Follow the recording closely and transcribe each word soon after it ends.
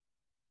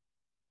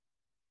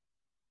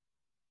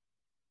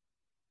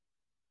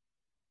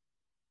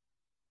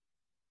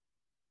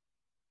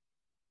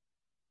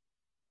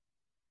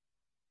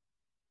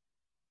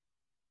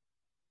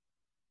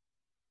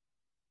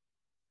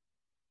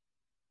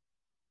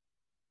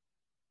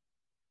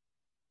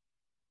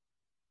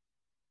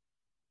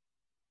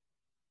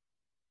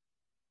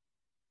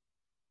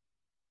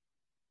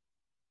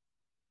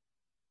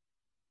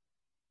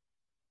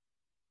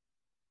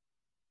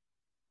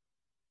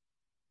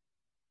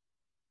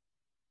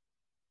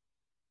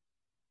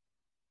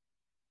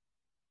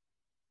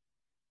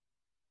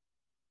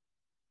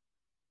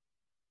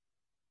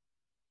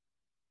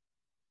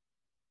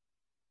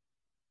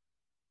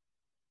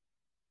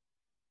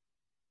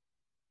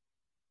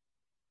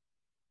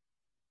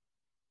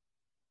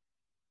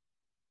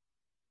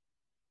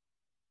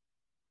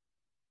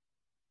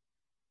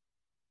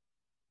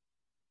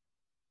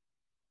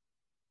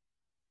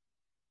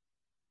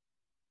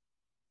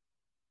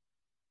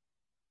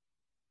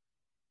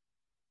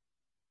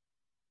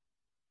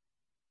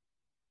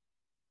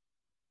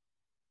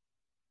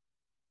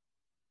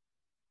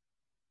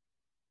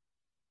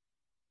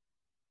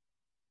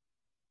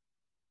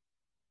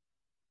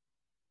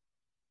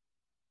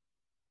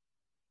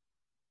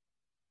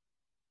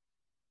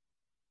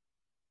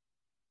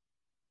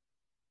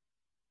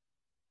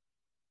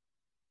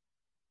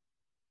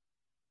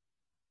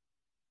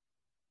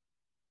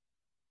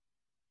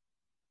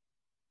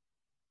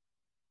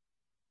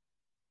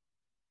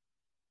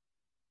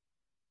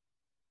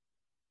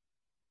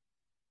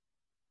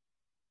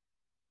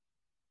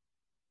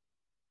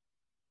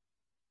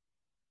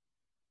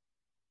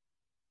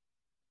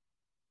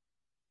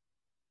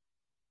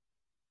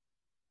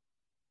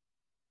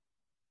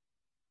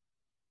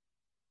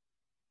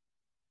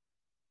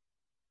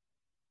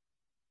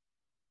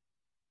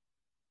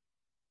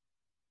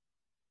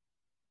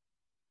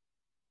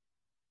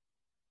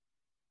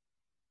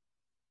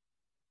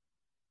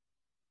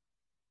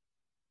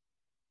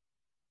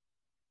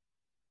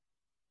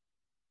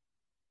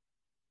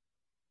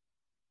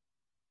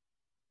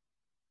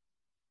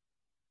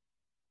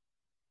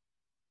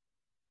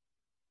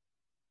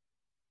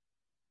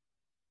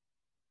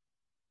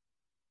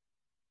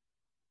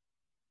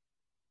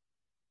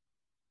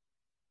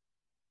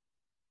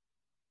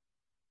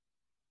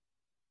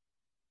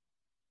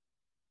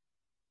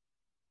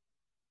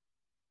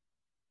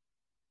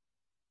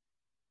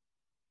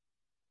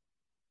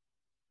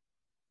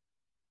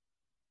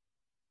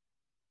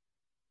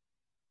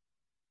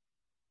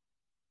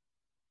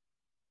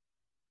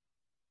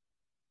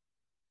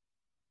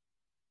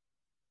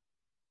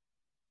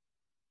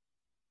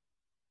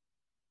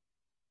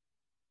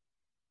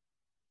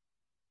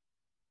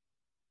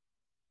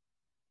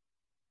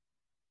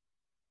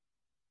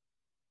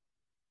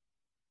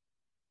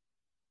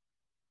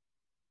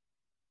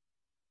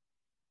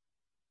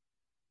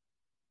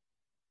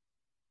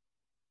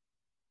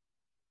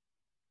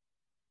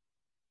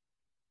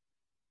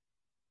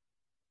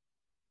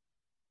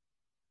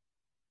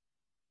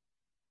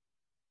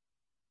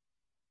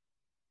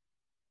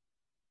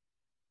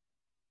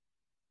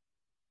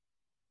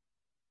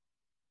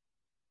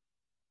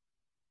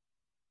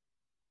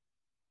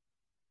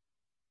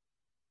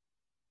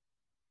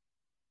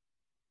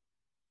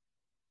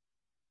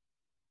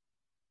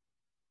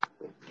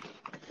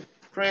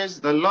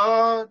Praise the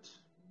Lord.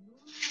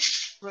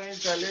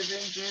 Praise the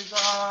living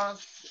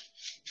Jesus.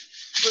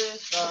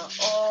 Praise the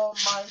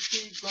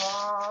Almighty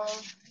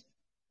God.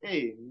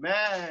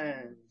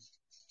 Amen.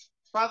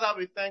 Father,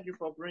 we thank you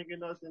for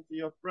bringing us into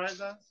your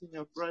presence. In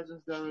your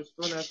presence there is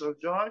fullness of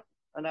joy,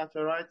 and at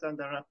your right hand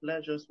there are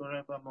pleasures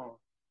forevermore.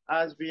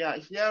 As we are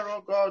here,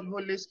 oh God,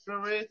 Holy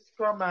Spirit,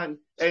 come and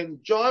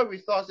enjoy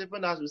with us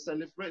even as we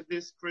celebrate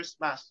this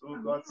Christmas, oh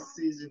God,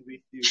 season with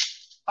you.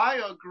 By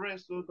your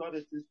grace, oh God,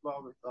 it is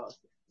well with us.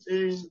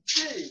 In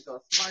Jesus'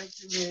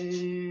 mighty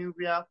name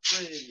we are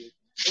praying.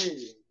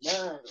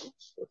 Amen.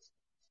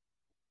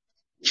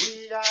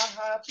 We are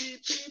happy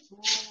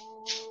people,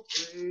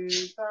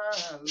 praise the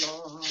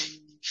Lord.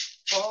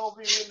 For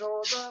we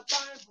know the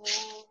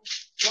Bible,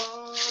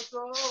 God's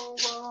own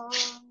word.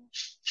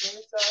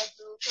 Satan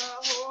took a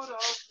hold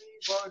of me,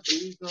 but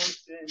Jesus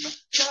came and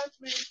set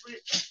me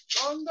free.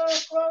 On the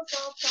cross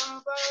of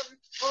Calvary,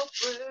 oh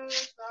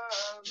praise the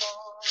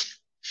Lord.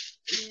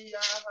 We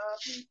are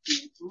happy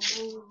people,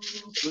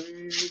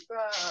 praise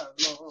the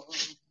Lord.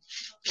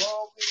 For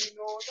we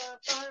know the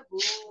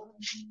Bible,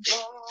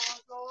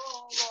 God's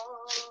own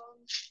word.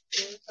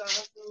 Satan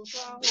took a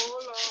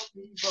hold of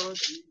me, but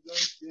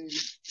Jesus came,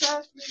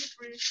 set me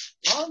free.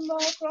 On the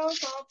cross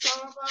of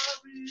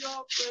Calvary,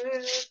 oh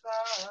praise the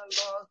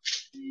Lord.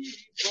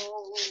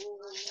 People,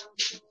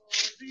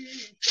 be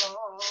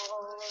strong,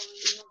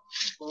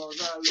 for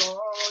the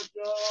Lord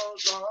your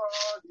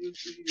God is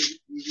with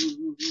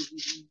you.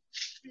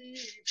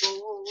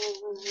 People,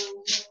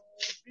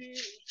 be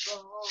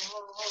strong,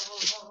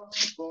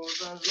 for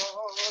the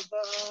Lord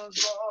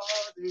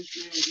God is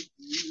with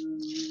you.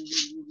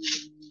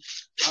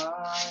 I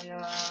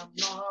am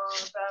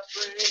not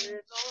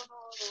afraid,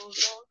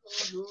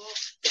 no.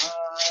 I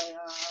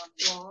am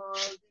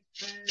not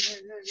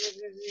afraid,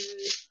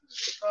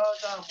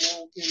 because I'm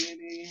walking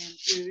in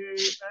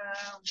faith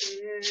and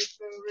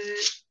victory.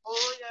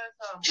 Oh yes,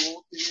 I'm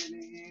walking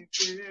in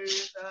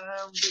faith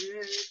and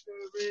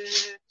victory.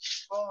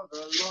 For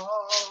the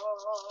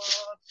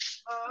Lord,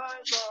 my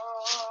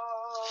God,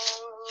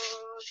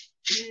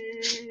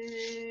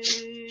 is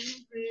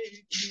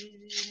with me.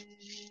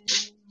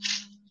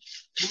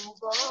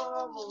 Move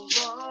on,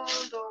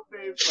 don't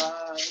be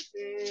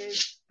frightened.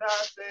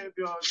 That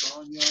Savior's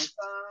on your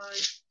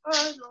side. I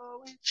know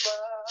it's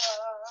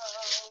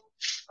well.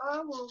 I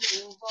will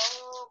move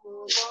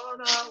on,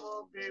 I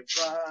won't be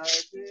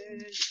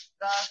frightened.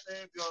 That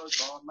Savior's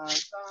on my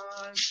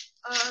side.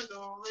 I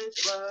know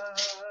it's well.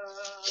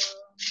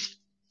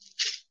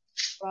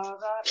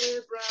 Father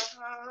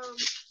Abraham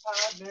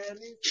had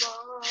many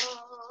sons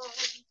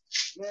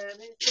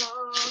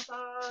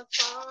as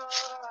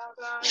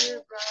Father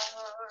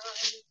Abraham.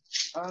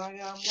 I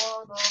am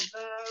one of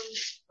them,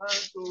 and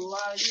so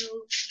are you.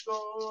 So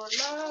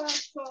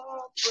let's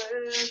all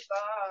praise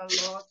the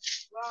Lord.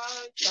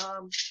 Like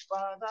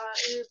Father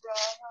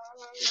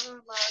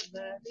Abraham had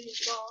many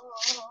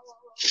sons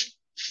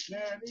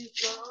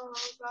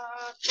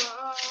as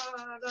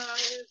Father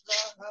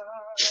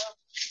Abraham.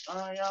 I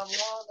am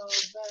one of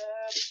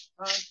them,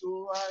 and so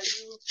are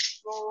you.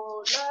 So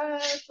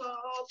let's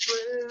all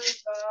praise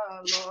the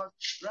Lord.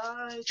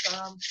 Right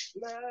arm,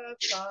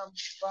 left arm,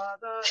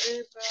 Father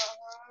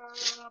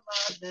Abraham,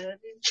 and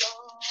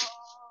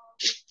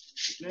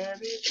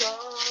many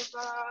sons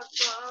as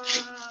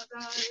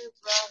Father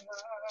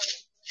Abraham.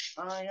 I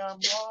am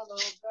one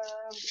of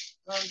them,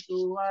 and so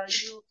are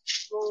you.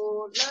 So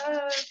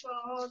let's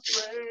all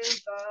praise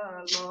the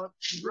Lord.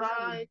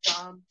 Right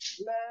arm,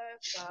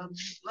 left arm,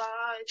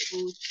 right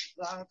foot,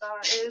 Father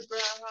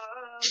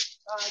Abraham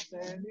had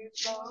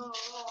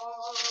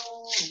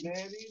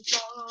many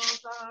sons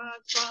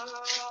as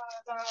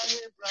Father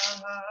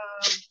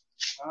Abraham.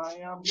 I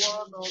am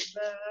one of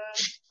them,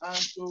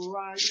 and so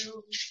are you.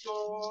 So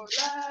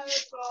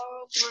let's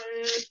all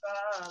praise the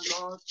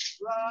Lord.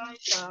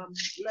 Right arm,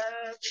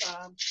 left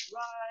arm,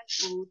 right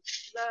foot,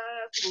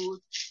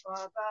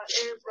 Father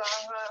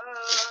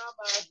Abraham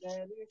had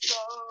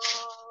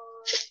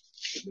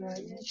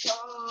many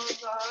sons as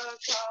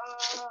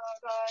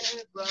Father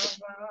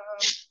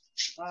Abraham.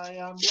 I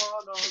am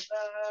one of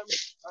them,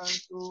 and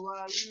so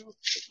are you.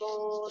 So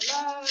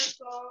let's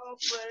all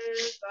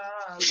praise the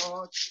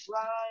Lord.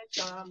 Right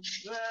arm,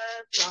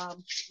 left arm,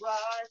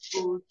 right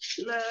foot,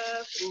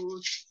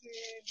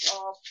 feet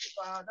of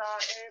Father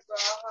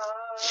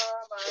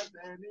Abraham, and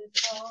many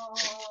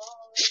sons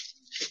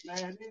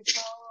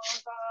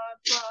as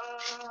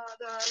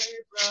Father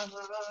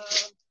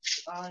Abraham.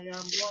 I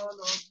am one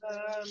of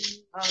them,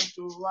 and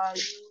so are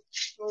you.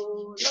 So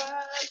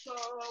let's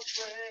all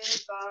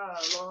praise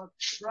the Lord.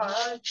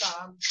 Right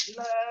arm,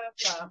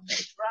 left arm,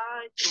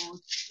 right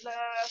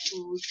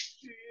foot,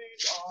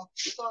 feet up,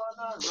 turn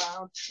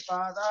around.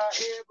 Father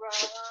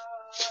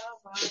Abraham,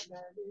 and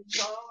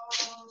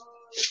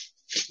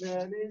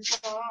many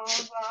sons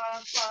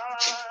as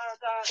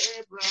Father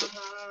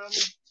Abraham.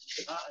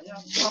 I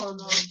am one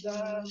of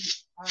them,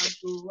 and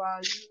so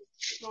are you.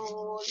 So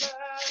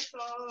let's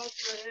all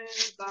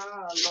praise the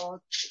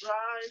Lord.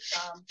 Right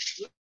arm,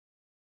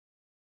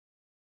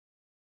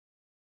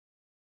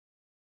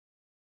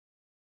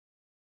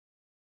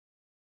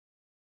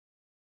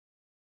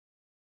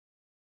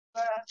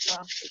 Let's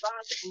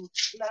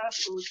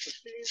put the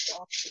feet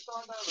off the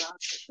corner and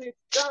sit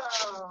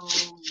down.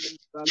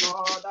 The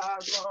Lord our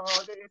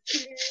God is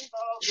King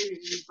of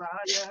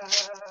Israel.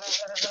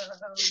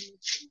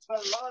 The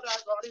Lord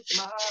our God is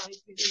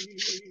mighty.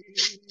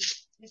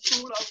 He's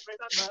full of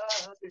grace and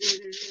mercy.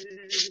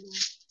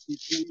 He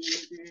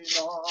feeding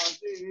all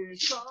the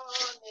Son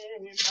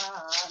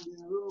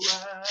Emmanuel.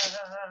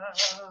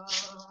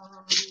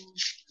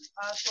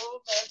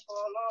 Atonement for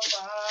all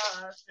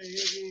our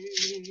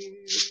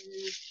sins.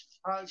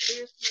 Our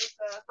gift is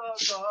set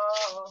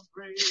of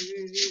grace.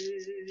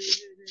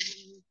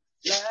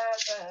 Let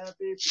there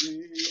be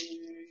praise.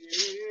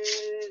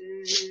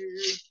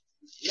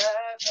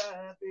 Let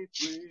there be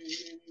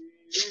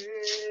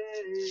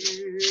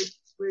praise.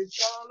 With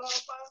all of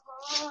my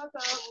heart, I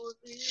will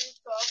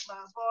lift up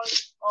my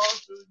voice.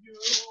 Unto you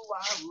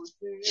I will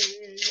sing.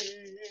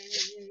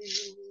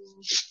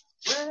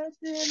 Where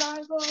till I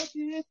go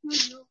give to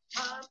you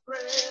my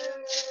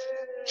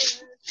praise?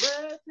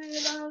 Where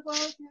till I go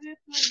give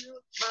to you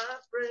my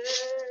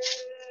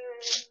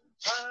praise?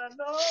 I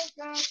know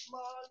that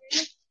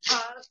money,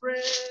 my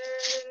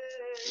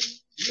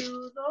praise. You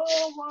know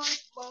what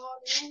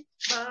money,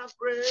 my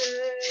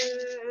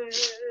praise.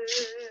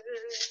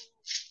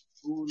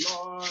 Oh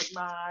Lord,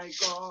 my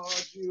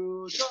God,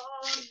 you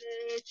don't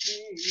make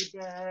me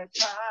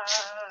better.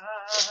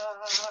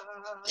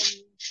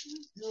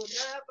 You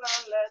never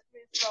let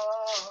me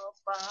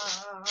suffer.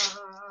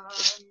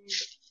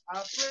 I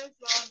praise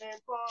your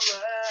name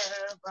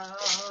forever.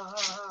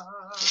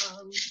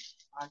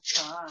 I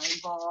shine,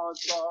 but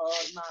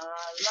God, my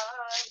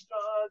life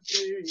just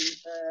be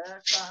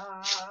better.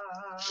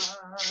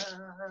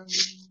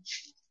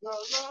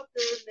 Your love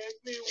they make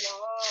me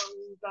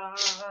wonder.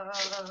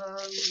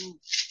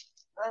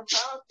 I'm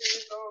happy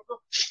no go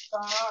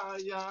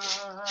fire.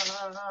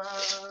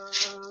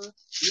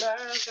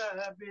 Let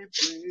there be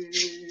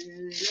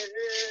praise.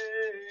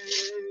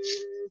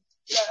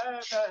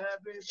 Let there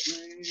be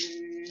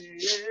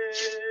praise.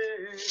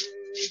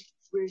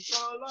 With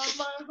all of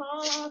my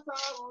heart, I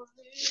will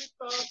lift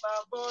up my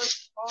voice.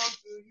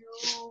 Unto you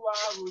I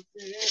will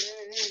sing.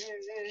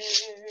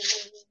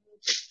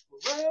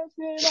 Where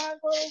did I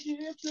go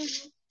give to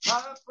you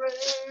my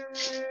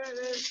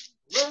praise?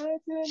 Where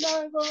did I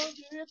go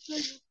give to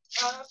you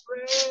my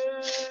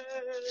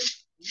praise?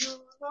 You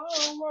know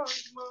what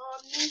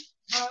money,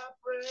 my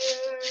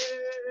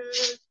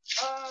praise.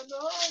 I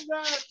know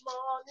that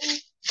money,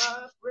 my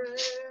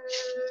praise.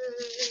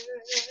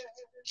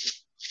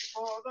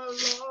 For the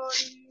Lord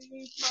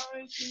is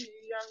mighty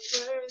and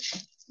great,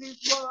 He's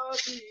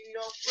worthy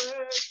of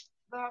praise.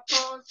 That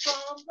comes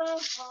from the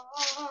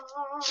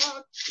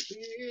heart.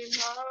 In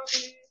our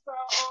beats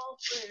are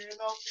offering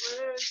of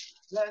praise.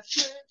 Let's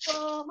sing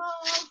from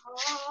our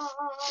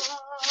heart.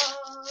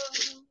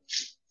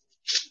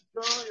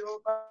 Joy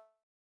over.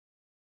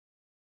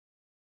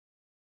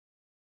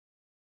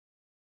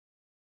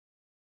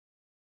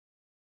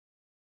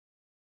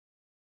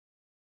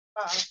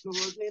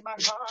 Close in my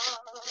heart.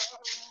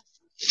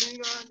 Sing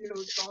a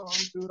new song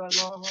to the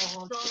Lord.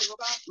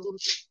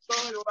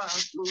 Joy over,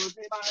 close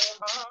in my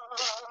heart.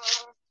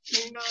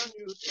 Sing a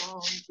new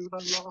song to the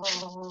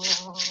Lord.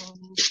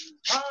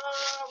 I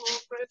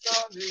will praise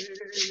your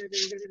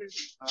name.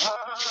 I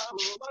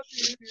will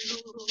worship you.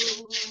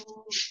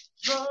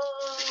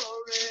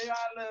 Glory,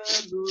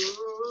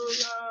 hallelujah.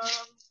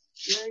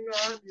 Sing a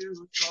new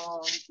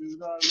song to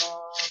the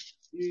Lord.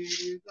 He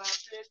is a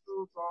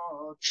faithful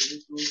God,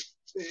 faithful,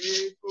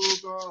 faithful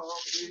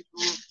God,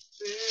 faithful,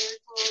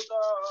 faithful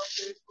God,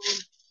 faithful,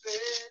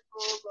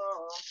 faithful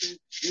God.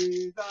 He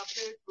is a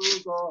faithful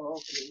God,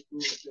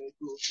 faithful,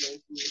 faithful,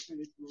 faithful,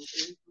 faithful,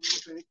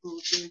 faithful, faithful,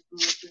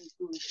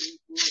 faithful,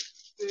 faithful,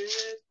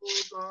 faithful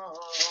God.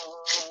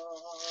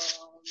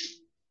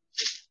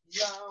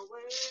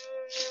 Yahweh,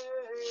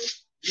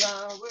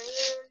 Yahweh,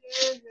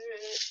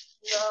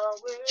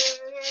 Yahweh,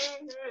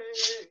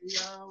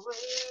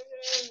 Yahweh,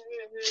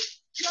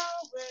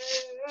 Yahweh,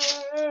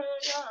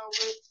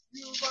 Yahweh,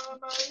 you are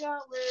my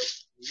Yahweh,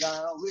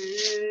 Yahweh,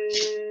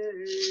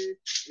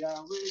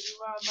 Yahweh, you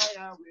are my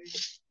Yahweh,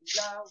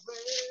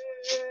 Yahweh,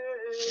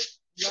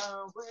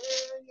 Yahweh,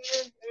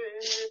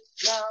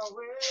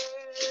 Yahweh,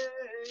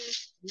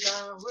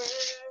 Yahweh,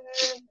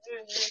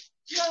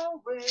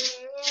 Yahweh,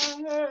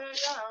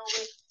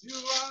 Yahweh, you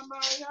are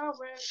my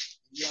Yahweh,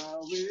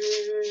 Yahweh,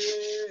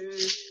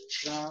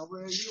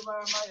 Yahweh, you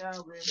are my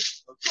Yahweh.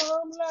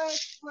 Come,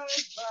 let's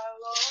praise the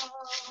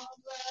Lord,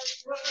 let's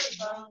praise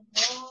the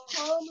Lord.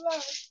 Come,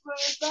 let's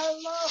praise the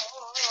Lord.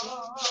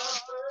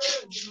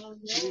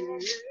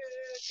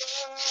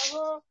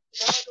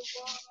 The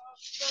one of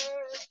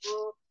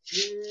faithful,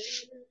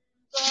 Jesus,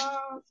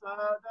 the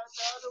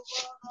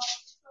one of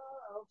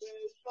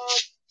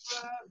salvation.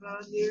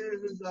 and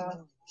years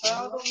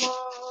tell the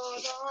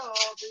word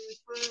of His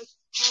praise.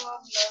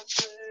 Come, let's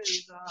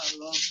praise the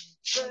Lord.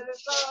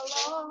 Praise the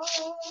Lord.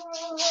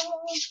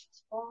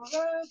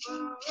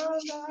 Forever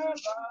and ever,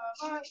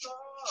 my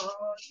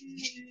God,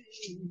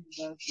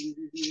 Jesus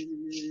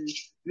is.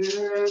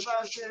 If I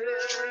say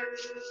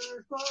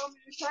from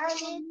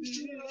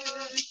eternity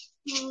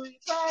to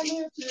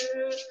eternity,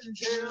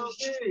 He'll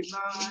be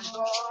my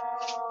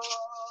God.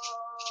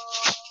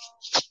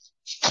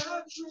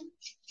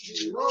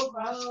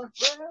 Jehovah,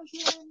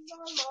 praising the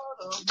Lord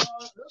of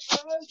Lords,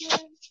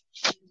 praising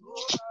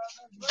Jehovah,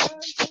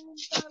 praising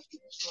the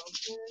King of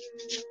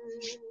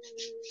Kings.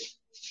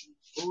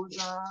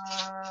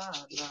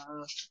 Hosanna,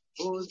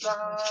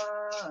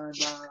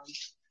 Hosanna,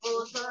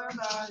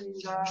 Hosanna in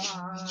the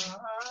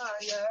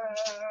highest.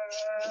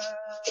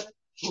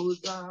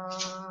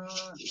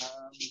 Hosanna,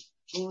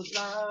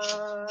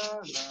 Hosanna,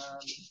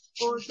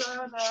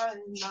 Hosanna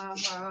in the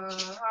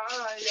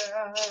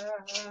highest.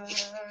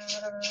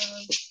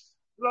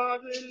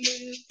 Lord, we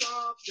lift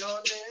up your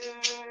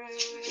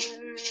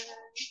name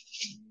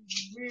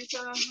with a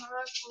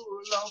heart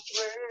full of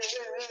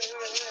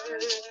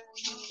praise.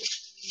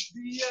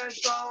 Be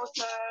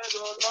exalted, O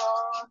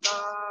Lord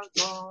our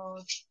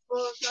God,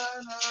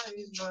 Hosanna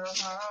in the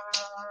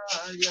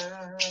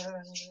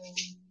highest.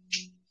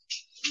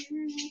 We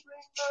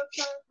bring the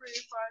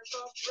sacrifice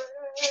of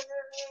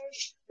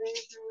praise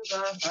into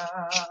the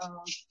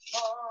house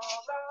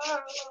of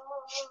our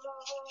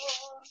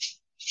Lord.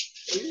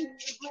 We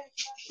bring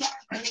the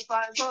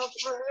sacrifice of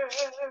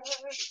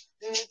praise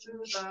into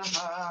the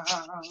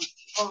house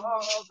of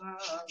the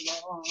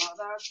Lord.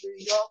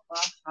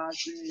 As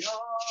we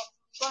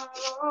offer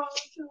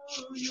unto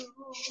you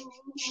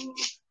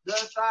the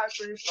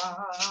sacrifices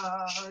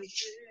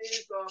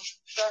of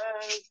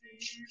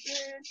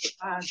thanksgiving.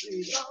 As we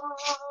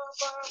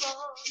offer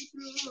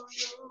unto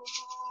you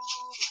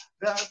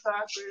the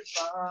sacrifices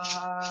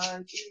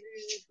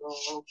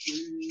of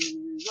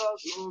praise, of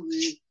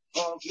glory.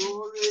 Oh,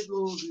 glory,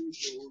 glory,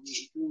 glory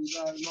to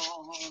the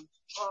Lord.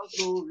 Oh,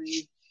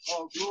 glory,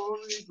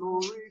 glory,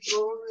 glory,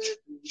 glory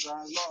to the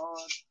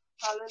Lord.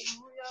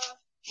 Hallelujah.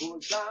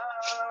 Hosanna,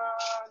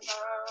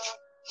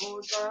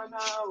 Hosanna,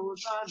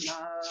 Hosanna.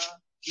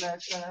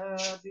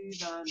 Blessed be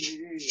the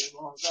name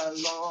of the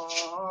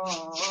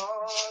Lord.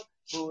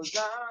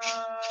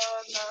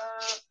 Hosanna,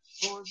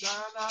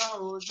 Hosanna,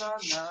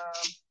 Hosanna.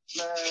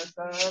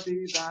 Blessed be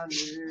the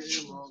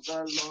name of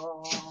the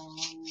Lord.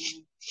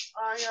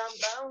 I am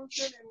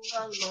bouncing in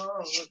the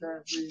Lord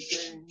every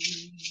day.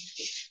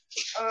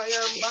 I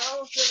am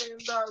bouncing in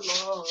the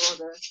Lord.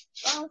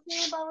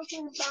 Bouncing,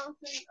 bouncing,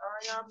 bouncing.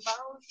 I am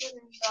bouncing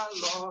in the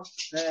Lord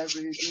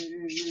every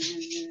day.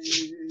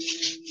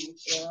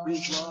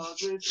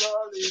 Because we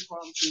surely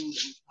come to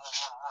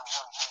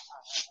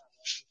pass.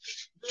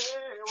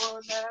 They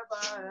will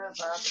never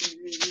ever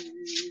fail.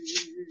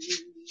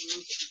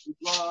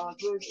 Because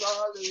we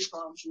surely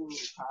come to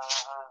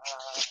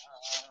pass.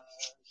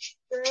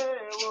 They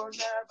will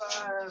never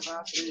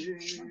ever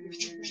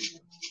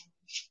fail.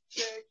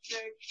 Shake,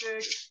 shake,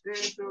 shake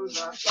into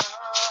the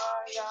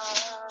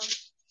fire.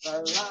 The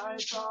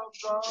light of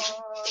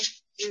God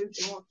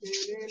is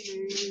working in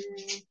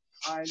me.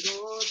 I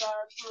know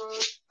that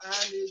truth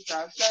and it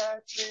has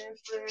set me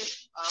free.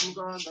 I'm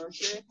gonna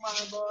shake my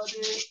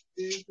body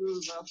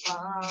into the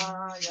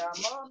fire.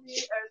 Mommy,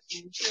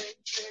 as me shake,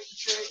 shake,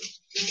 shake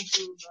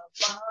into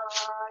the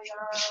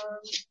fire.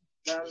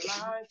 The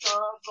light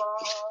of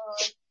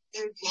God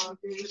is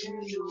working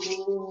in you.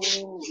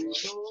 We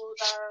know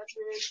that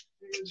it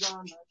is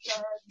gonna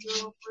set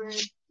you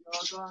free.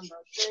 You're gonna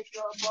take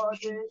your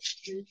body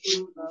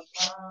into the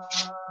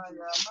fire.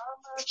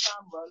 Mama,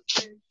 somebody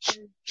shake,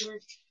 shake,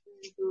 shake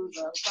into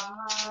the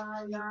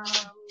fire.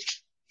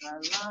 The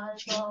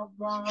light of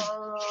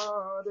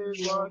God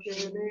is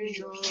working in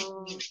you.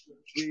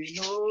 We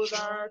know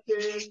that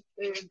it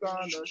is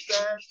gonna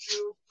set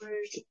you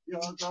free.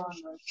 You're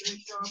gonna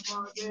take your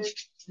body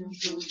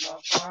into the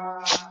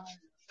fire.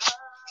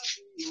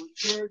 You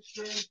shake,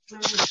 shake,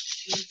 shake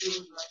into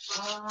the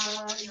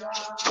fire.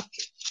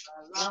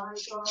 The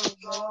light of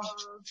God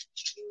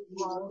is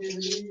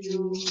working in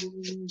you.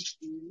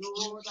 You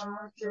know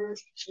that it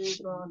is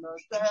gonna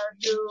set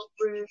you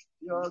free.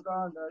 You're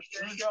gonna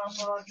take your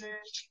body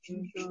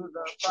into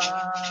the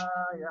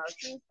fire.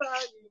 Sister,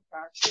 you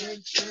can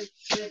shake, shake,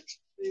 shake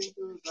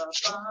into the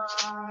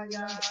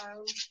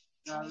fire.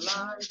 The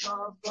light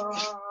of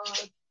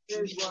God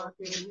is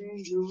working in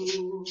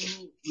you.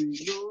 We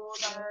know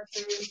that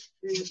it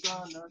is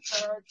gonna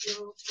set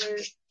you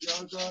free.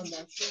 You're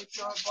gonna take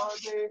your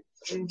body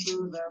into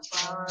the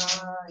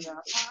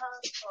fire.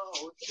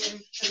 Oh,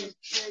 shake, shake,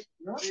 shake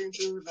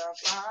into the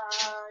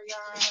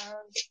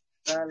fire.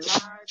 The The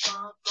light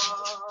of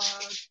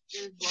God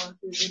is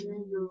working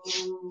in you.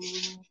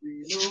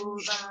 We know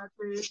that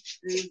it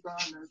is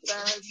gonna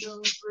set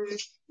you free.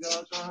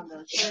 You're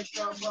gonna take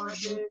your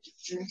body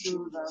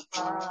into the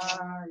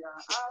fire.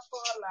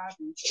 Apple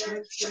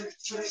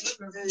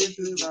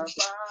into the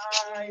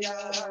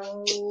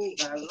fire.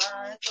 The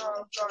light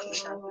of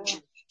God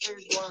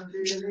is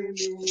working in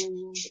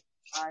me.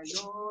 I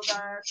know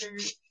that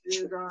it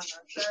is gonna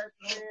set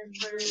me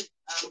free.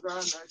 I'm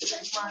gonna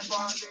take my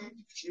body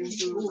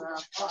into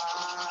the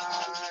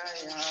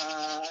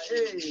fire.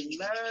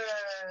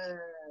 Amen.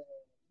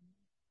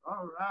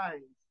 All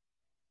right.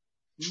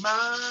 Majesty.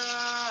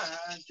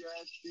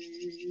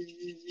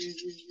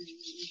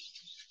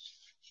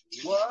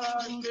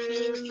 What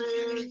is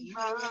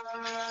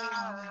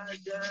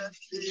majesty?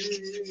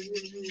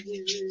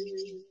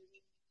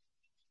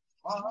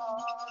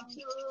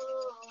 Unto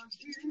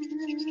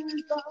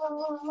Jesus,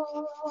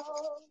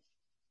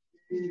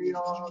 be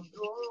all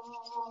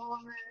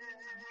glory,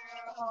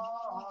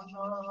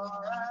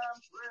 honor,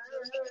 and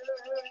praise.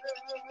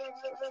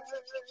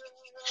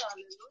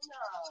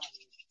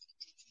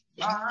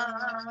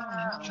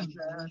 Hallelujah.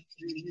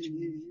 Majesty.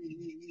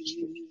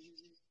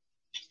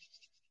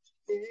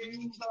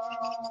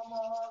 Kingdom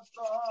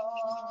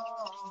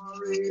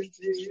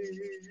authority.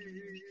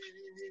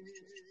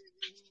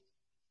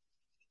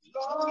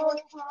 Lord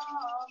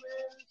from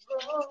his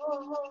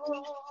throne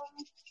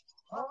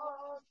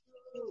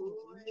unto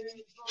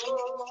his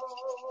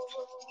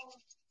throne,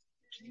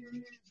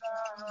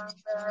 Jesus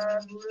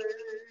and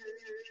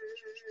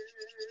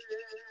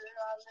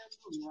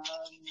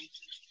hallelujah.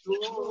 So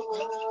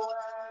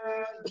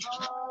and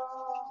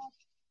on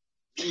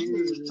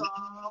is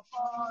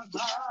upon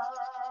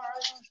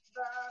high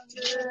the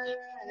name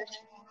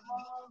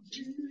of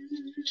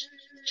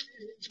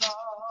Jesus,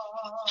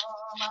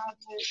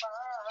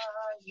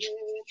 magnify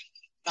him,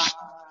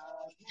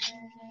 magnify,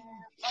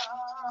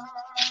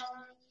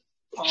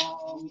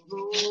 come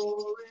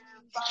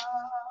glorify,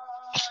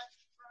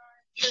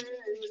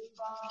 praise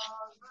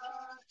on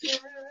the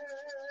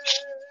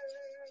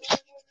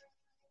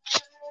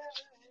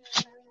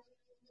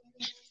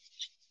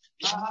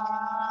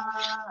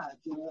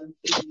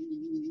majesty.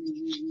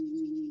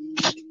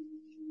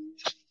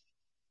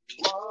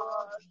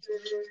 What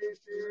is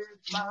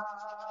his majesty?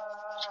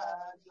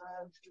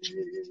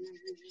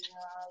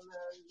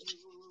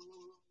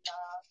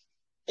 Hallelujah.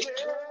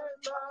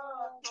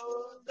 Cannot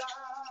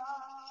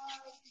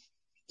die,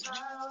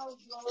 now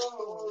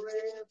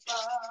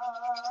glorify,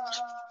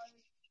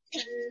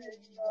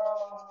 King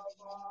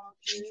of all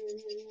kings.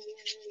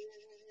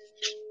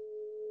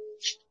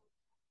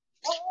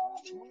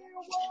 Worthy,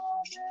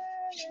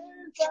 worthy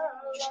is the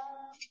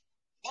Lamb.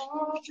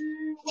 Worthy,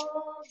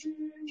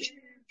 worthy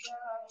is the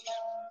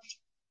Lamb.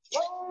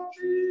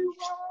 Worthy,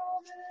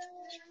 worthy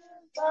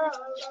is the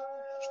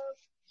Lamb.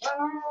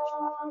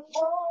 That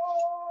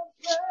was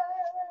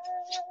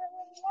slain.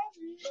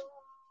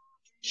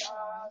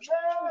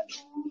 Hallelujah.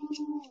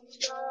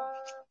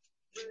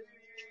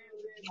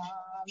 Praise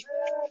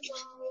hallelujah.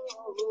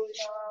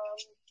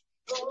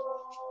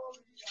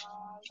 Glory,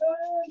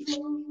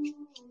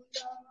 hallelujah.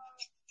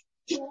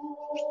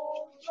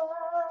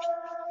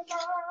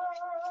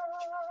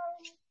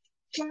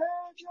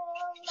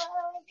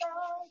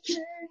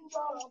 King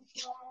of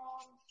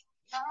songs,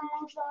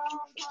 now the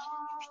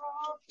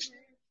power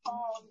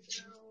of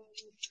you.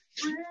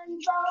 Bring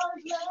thy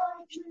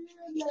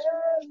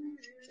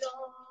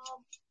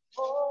millennium,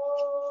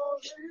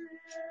 holy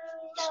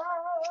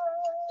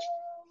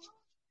Lamb.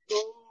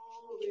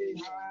 Glory,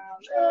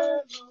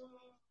 hallelujah.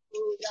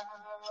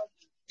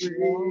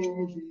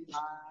 Glory,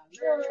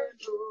 hallelujah.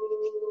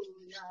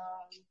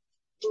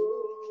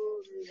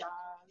 Glory,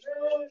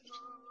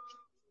 hallelujah.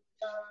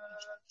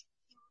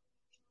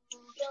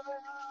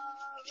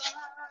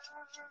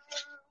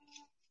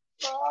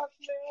 God,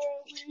 may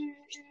we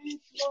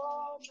each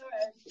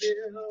moment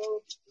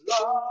feel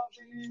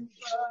loving,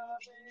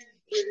 serving,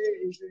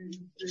 praising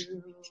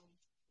still.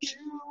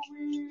 You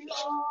we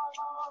all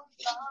on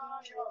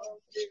Zion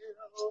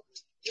still.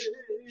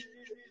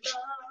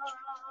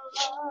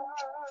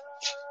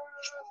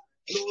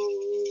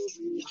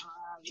 Glory,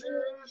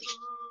 hallelujah.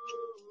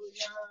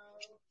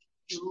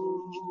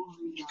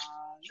 Glory,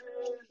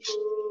 hallelujah.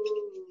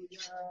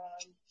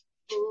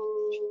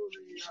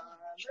 Glory,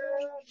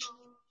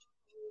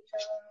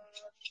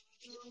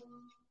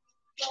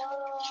 your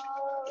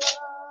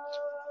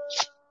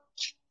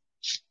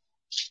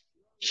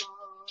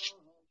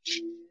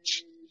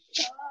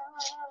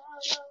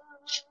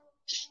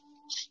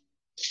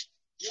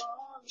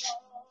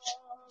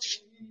love is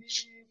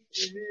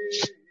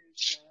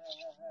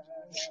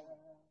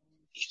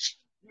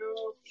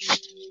you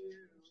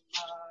fill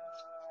my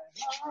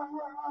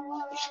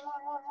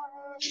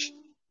heart with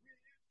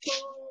so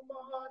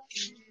much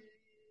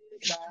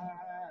peace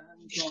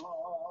and joy.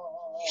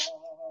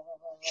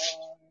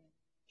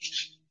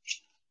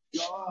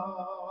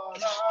 Your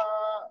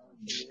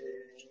amazing,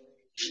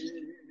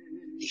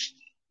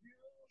 you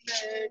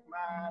make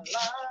my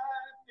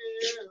life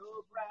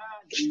feel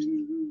brand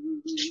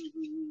new.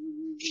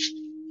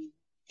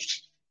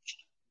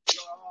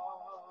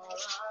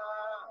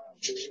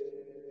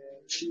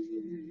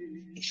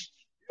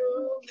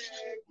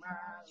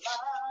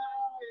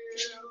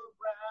 life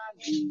brand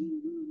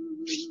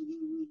new.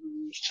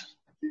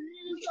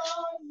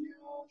 Jesus,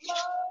 you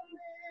love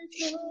me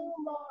too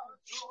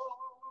much,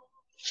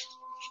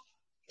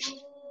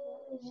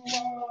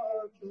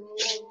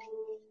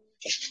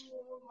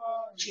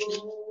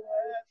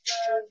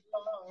 excess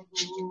love.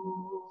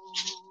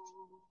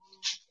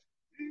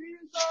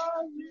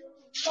 Jesus, you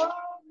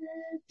love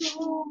me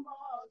too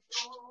much,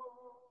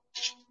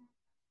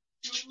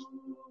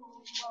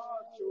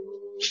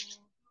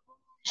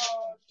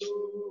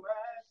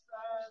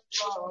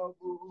 excess love.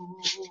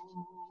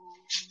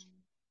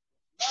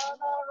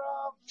 Manner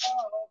of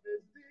love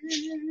is this,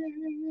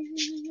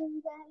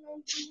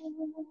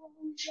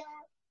 hallelujah.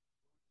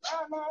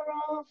 Manner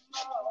of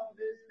love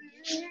is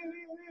this,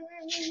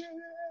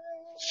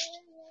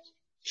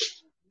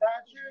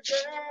 that you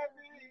gave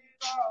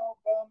it all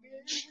for me.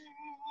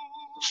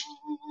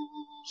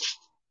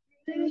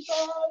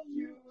 Jesus,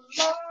 you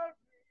love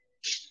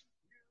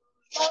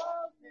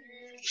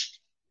me,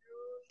 you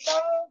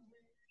love me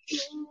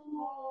too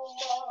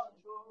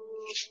much,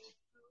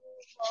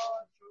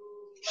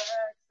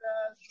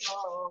 excess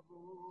love.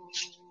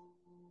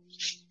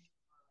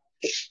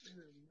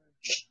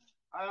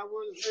 I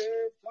will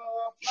lift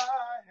up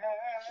my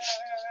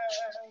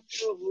hands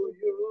to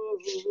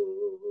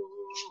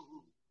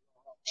you.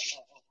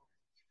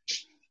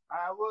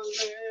 I will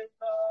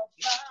lift up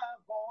my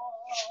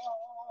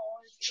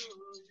voice to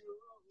you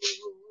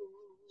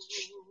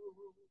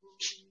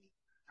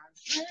and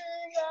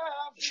sing a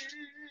victory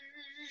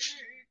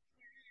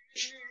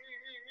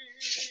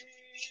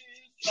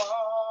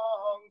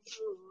song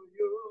to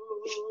you.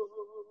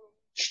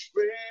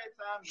 Great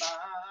and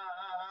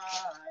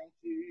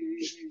mighty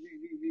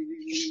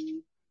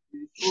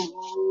is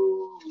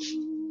who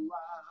you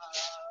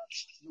are.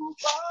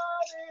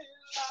 Nobody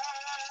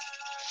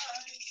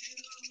like you.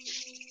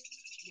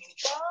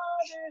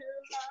 Nobody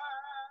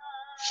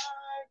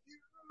like you.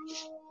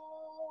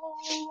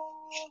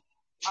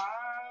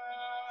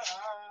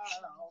 Alpha.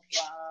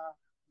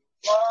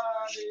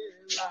 Nobody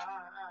like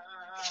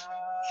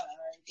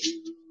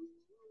you.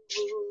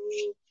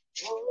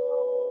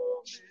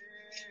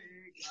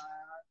 Omega.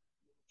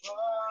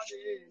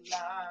 Nobody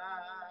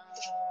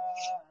like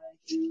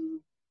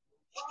you.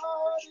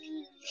 Nobody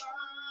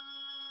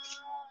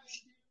like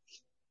you.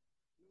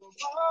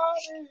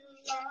 Nobody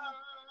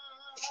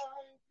like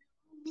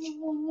you.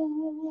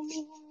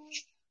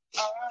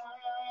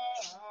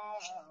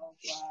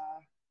 Alpha.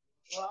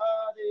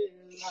 Nobody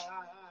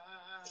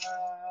like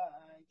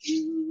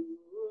you.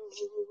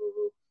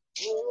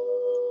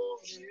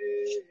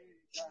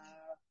 Omega.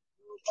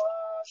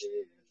 Nobody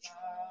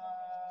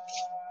like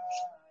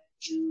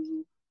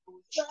you.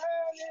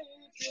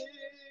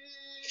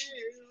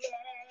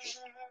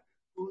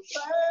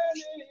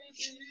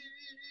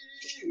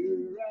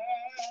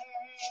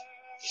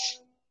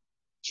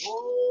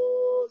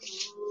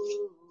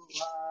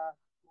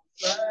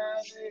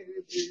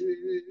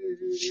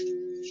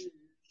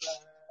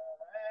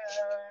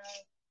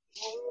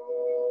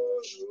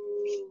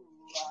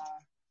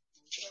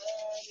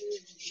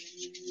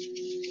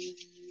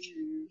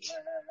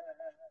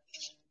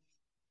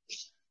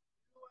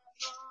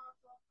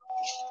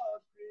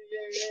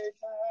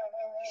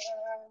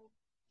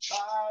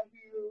 By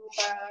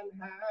human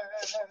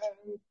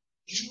hand,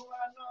 you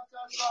are not a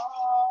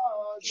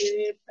God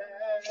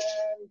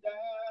dependent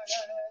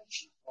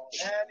on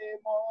any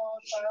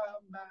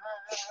mortal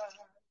man.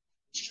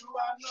 You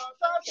are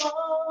not a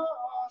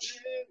God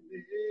in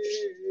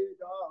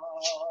need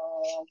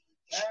of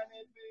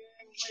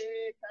anything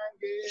we can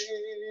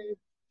give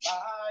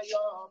by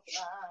your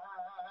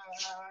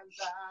plan.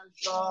 That's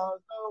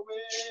just the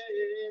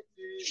way it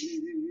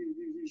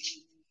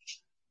is.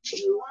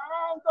 You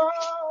are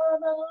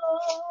God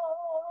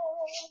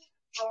alone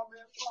from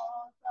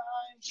before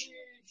time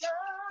began.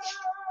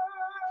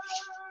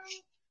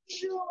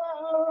 You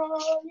are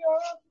on your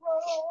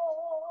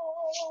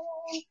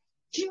throne.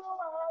 You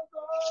are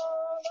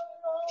God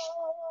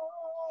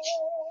alone.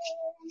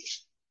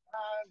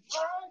 And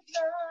right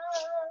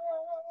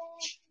now,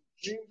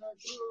 in the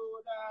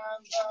good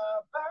and the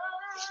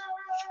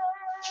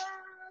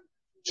bad,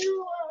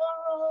 you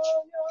are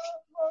on your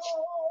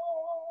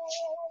throne.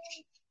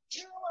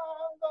 You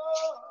are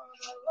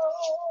God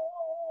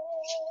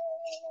alone.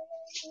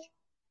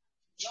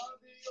 You're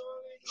the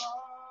only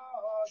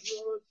God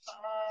whose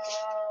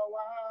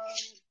power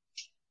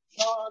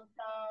none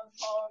can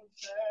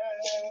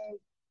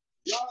contest.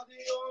 You're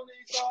the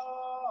only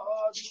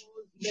God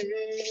whose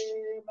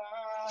name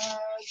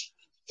and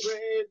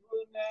praise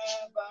will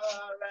never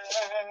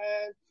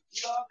end.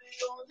 You're the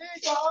only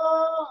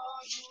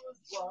God who's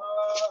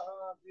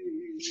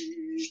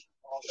worthy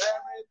of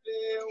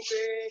everything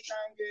we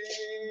can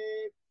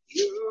give.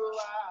 You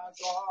are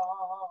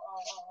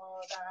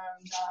God,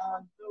 and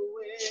that's the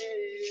way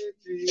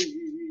it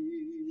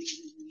is.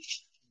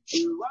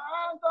 You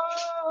are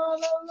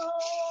God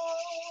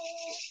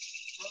alone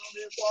from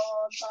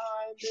before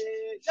time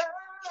began.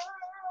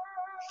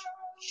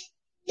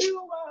 You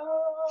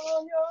are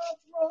on your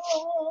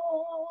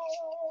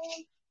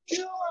throne.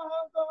 You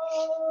are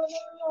God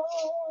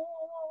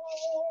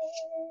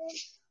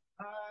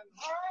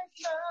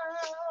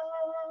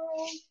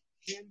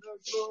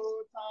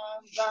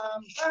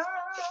am glad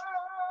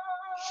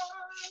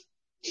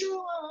you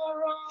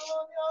are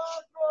on your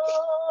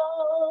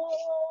throne.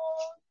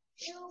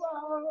 You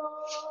are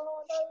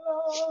all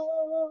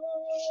alone.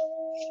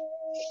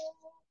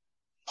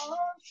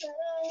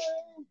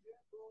 Unchangeable.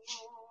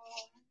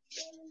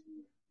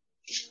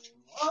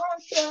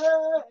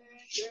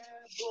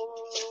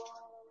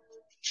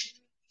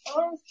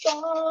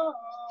 Unstoppable.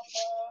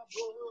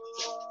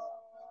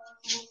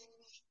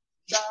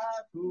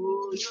 That's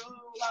who you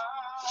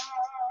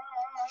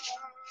are.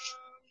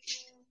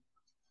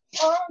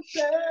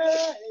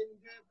 Unchangeable.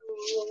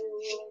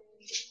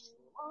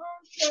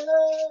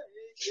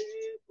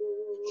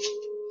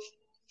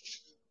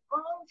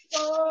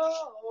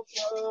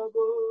 Unstoppable.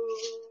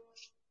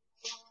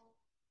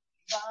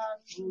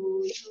 That's who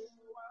you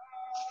are.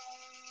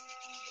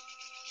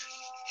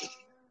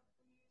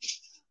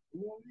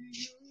 Only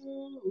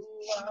you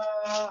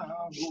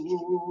are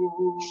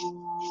holy.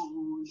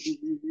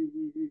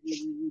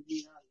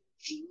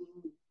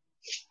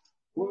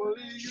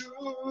 Only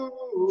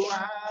you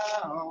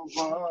are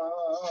worthy.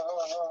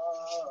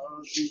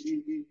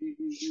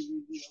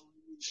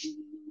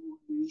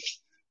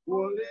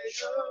 Only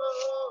you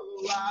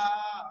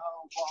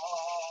are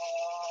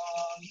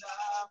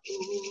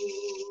wonderful.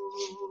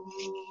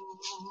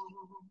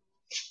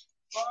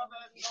 For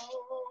there's no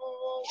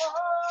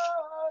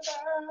one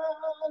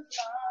else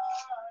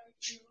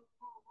like you.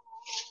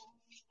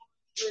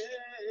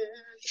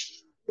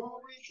 Yes, who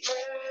is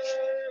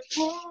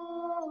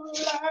faithful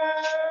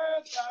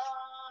and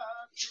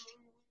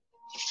true.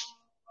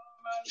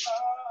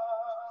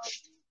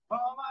 For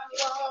my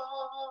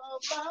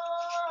love,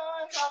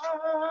 my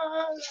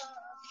heart,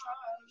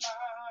 my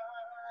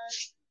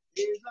life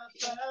is a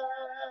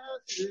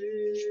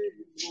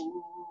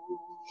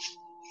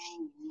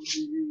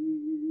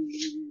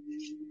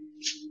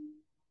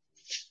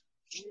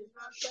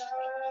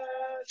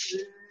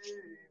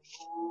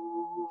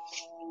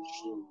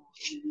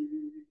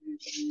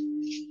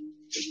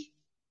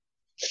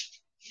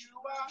you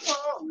are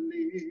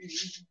holy,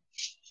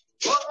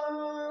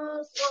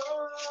 oh, so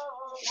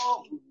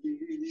holy.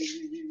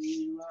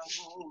 You are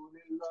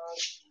holy, Lord.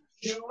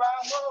 You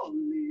are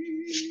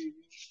holy,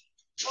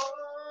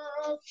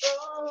 oh, so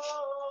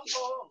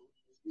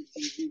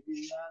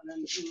holy.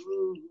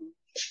 Hallelujah.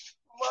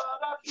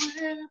 What a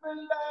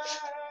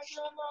privilege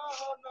and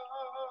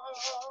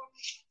honor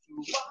to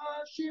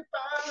worship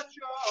at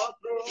your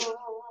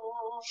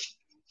throne,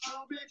 to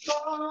be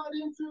called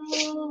into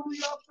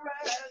your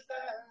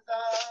presence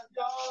as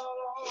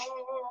your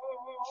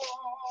own.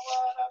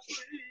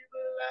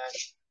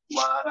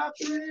 What a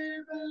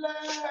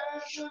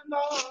privilege and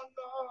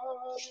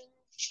honor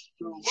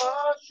to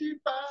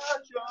worship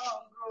at your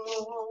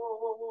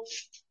throne,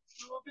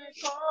 to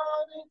be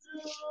called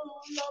into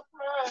your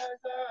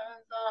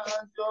presence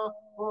as your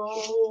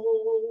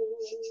own.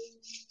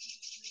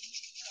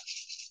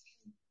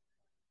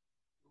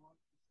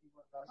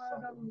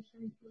 Father, we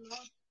thank you,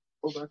 Lord.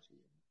 Over to you.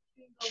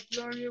 King of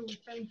glory, we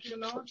thank you,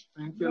 Lord.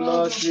 Thank you,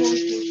 Lord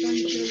Jesus.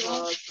 Thank you,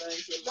 Lord.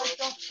 Thank you, Let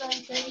us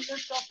thank him,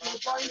 lift up your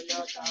voices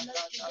and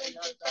let's begin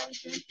to thank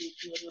him.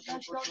 Let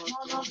us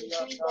honor the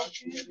King of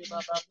Kings, the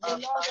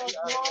Lord of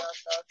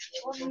Lords,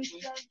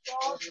 omniscient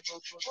God,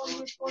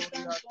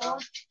 omnipotent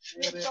God.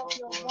 Lift up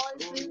your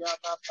voices. This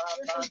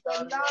is the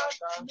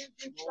last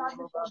music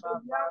service of the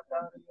year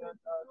 2022.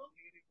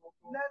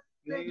 Let's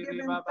give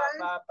him thanks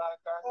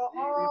for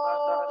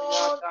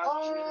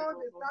all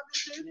the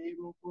services.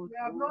 We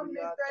have not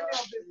missed any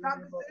of the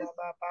services. We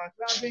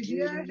have been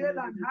here, hail and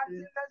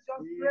hearty. Let's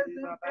just praise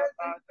him, praise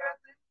him,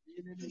 praise him.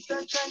 We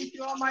say thank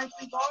you,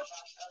 Almighty God.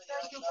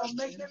 Thank you for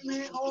making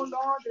me, oh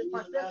Lord, a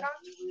partaker.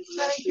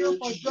 Thank you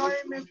for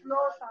drawing me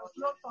close and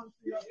close unto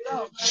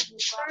yourself.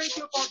 Thank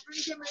you for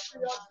bringing me to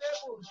your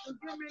table to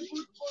give me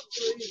good food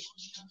to eat.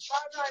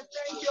 Father, I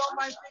thank you,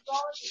 Almighty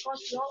God,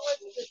 because you always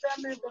prepare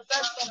me the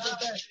best of the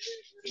best.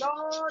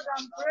 Lord,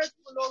 I'm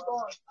grateful, oh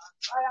God.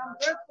 I am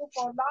grateful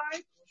for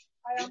life.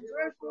 I am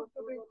grateful to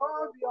be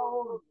called your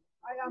own.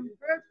 I am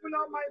grateful,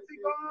 Almighty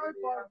God,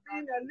 for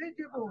being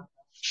eligible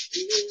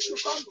to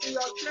come to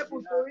your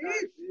table to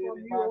eat from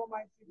you,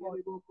 Almighty God.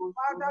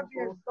 Father, be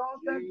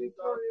exalted, be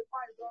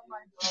glorified,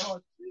 Almighty God.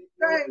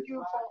 Thank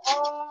you for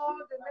all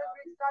the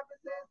midweek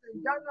services in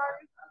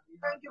January.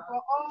 Thank you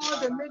for all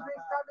the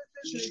midweek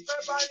services in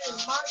February, in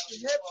March,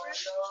 in April,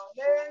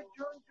 May,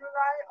 June,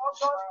 July,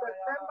 August,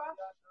 September,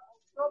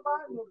 October,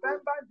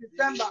 November,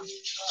 December.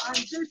 And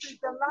this is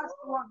the last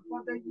one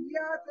for the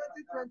year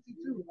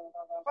 2022.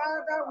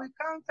 Father, we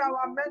count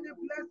our many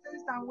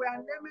blessings and we are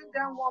naming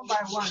them one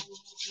by one.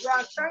 We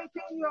are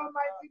thanking you,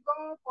 Almighty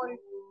God, for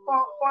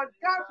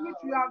that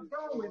which you have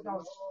done with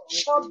us,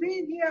 for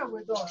being here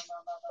with us,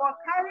 for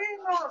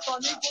carrying us on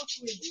eagle's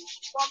wings,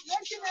 for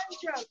making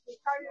angels to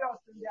carry us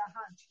in their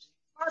hands.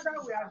 Father,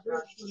 we are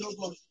grateful, O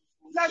God.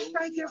 Let's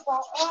thank you for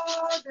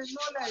all the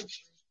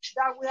knowledge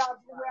that we have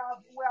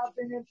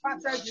been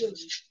imparted with.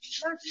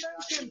 Let's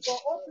thank him for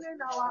opening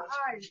our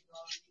eyes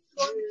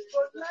to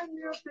learn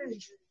new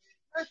things.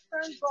 Let's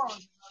thank God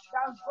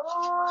that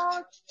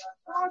God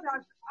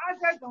has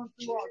added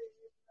unto us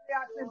He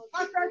has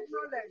imparted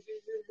knowledge.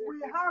 We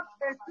have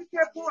a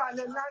teachable and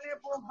a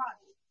learnable heart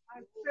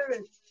and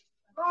spirit.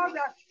 God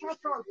has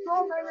taught us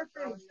so many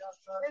things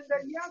in the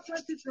year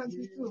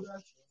 2022.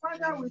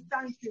 Father, we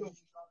thank you.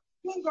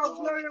 King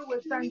of glory,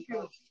 we thank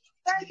you.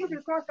 Thank you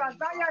because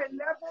Isaiah 11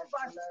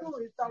 verse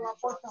 2 is our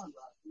portion.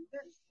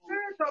 The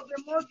Spirit of the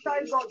Most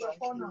High God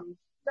upon us.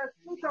 The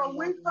Spirit of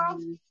wisdom,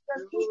 the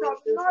Spirit of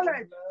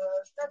knowledge,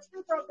 the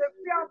Spirit of the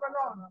fear of the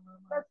Lord,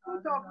 the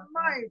Spirit of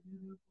might,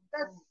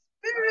 the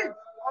Spirit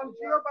of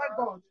Jehovah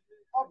God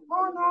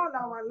upon all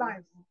our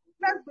lives.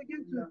 Let's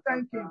begin to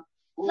thank Him.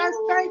 Let's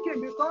thank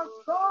Him because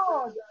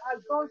God has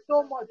done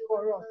so much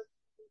for us.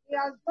 He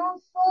has done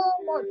so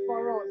much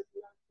for us.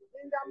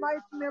 In the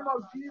mighty name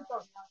of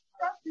Jesus,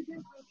 just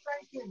begin to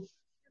thank Him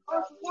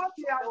because what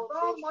He has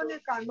done, money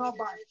cannot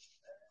buy.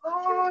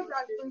 God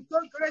has been so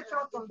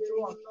gracious unto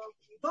us.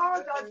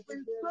 God has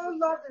been so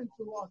loving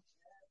to us.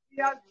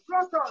 He has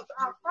brought us,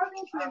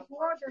 according to His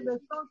word in the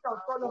Song of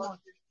Solomon,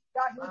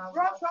 that He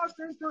brought us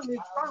into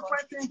His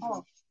banqueting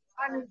hall,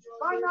 and His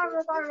banner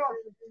over us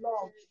is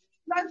love.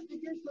 Let's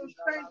begin to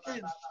thank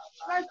Him.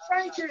 Let's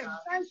thank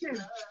Him,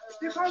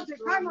 because the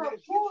kind of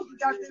food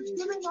that He's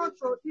giving us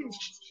to eat,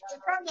 the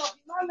kind of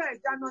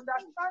knowledge and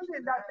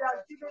understanding that He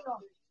has given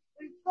us,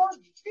 is so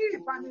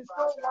deep and is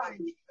so wide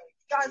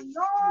that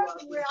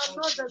Lord, we are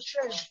not the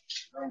same.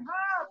 We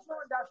have no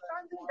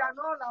understanding than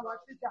all our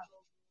teachers.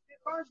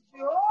 Because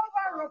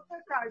Jehovah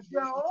Rofeka,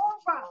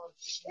 Jehovah,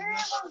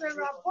 even the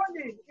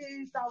Rabboni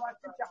is our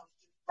teacher.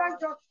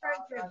 Let's just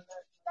thank Him.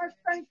 Let's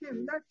thank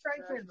Him. Let's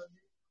thank Him.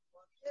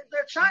 It's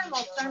the time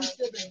of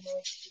Thanksgiving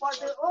for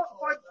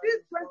this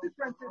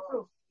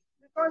 2022.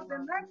 Because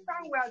the next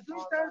time we are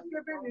doing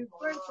Thanksgiving is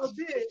going to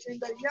be in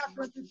the year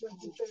 2023.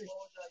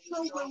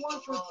 So we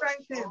want to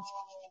thank Him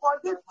for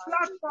this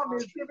platform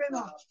He's given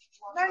us.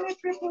 Many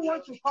people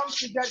want to come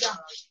together.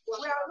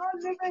 We are not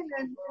living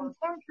in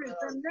countries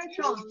and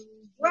nations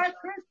where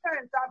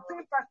Christians are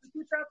being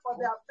persecuted for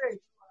their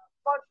faith.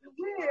 But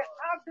we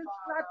have this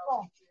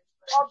platform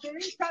of the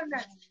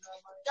internet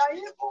that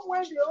even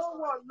when the whole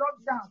world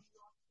locked down,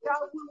 that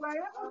we were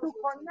able to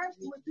connect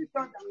with each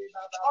other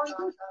on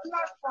this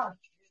platform.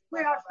 We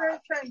are saying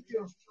thank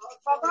you.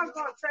 Baba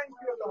God, thank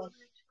you, Lord.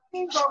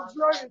 King of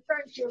glory,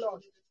 thank you,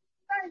 Lord.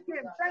 Thank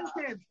Him.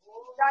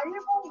 That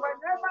even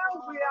whenever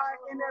we are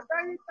in a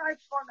very tight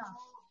corner,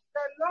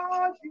 the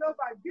Lord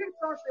Jehovah gives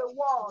us a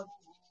word.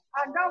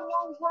 And that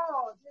one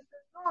word is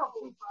enough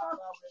to sort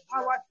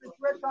our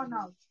situation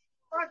out.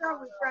 Father,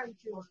 we thank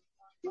you.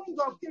 King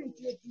of kings,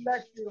 we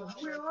bless you.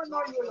 We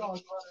honor you,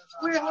 Lord.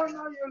 We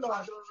honor you,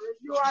 Lord.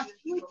 You are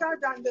sweeter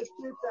than the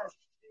sweetest.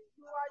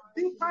 You are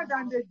deeper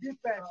than the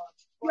deepest.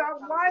 You are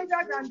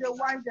wider than the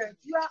widest.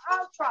 You are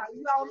Alpha.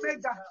 You are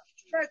Omega.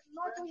 There's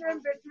nothing in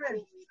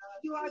between.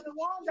 You are the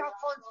one that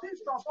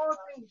consists of all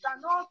things,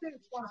 and all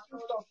things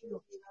consist of you.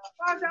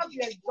 Father,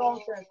 be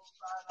exalted.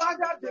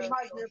 Father, be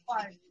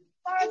magnified.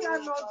 Father,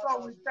 Lord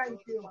God, we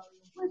thank you.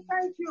 We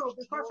thank you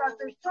because as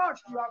a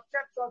church you have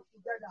kept us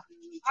together.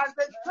 As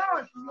a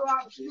church you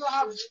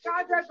have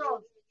guided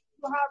us.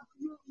 You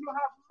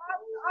have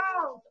mapped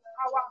out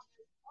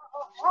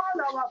all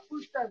our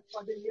footsteps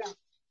for the year.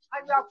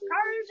 And you have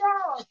carried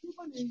us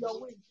even in your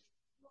wings.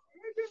 You have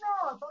hidden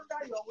us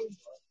under your wings.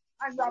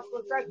 And you have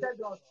protected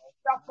us.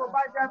 You have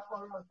provided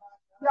for us.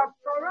 You have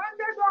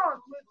surrounded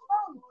us with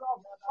songs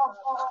of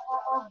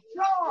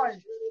joy,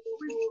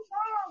 with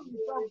songs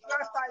of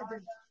glad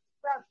tidings.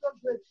 We are so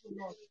grateful,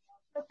 Lord.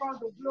 Take all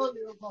the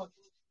glory, O God.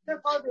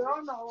 Take all the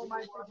honor,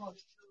 Almighty God.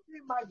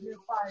 Be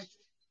magnified.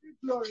 Be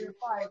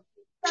glorified.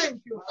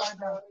 Thank you,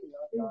 Father.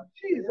 In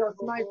Jesus'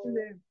 mighty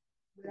name,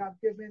 we have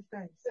given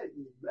thanks.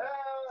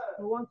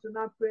 We want to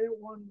now pray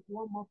one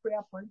more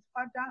prayer point.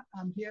 Father,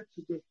 I'm here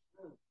today.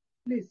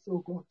 Please,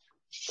 oh God,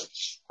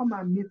 come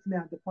and meet me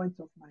at the point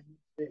of my need.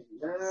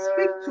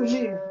 Speak to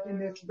me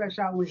in a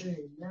special way.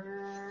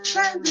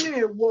 Send me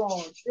a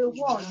word.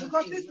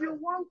 Because if you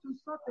want to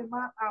sort a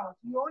man out,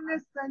 you only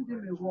send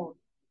him a word.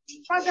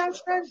 Father,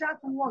 send that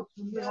word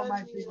to me,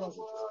 Almighty God.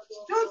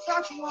 Just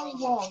that one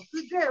word.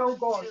 Today, oh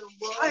God,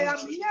 I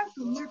am here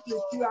to meet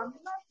with you. I'm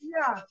not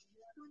here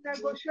to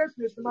negotiate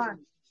with man.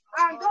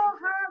 I don't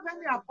have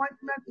any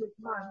appointment with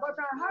man, but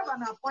I have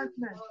an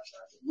appointment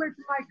with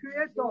my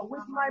Creator,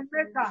 with my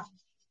Maker,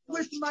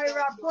 with my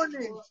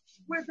Rabboni,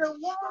 with the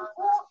one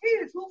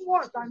who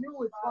was and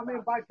who is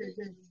coming back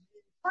again.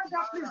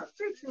 Father, please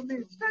speak to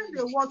me. Send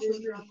a word to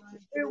me.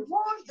 A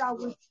word that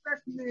will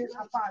set me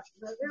apart.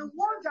 A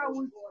word that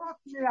will sort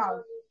me out.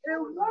 A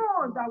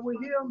word that will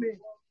heal me.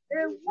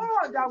 A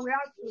word that will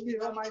ask to me,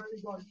 Almighty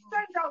God.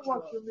 Send that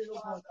word to me, O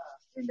God,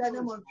 in the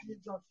name of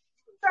Jesus.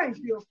 Thank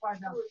you,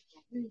 Father.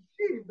 In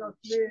Jesus'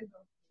 name,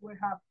 we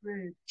have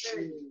prayed.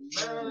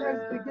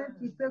 Let's begin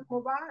to take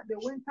over the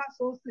winter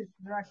solstice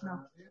right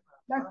now.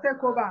 Let's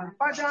take over.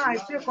 Father, I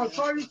take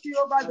authority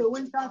over the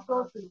winter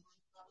solstice.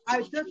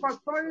 I take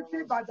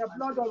authority by the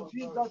blood of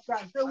Jesus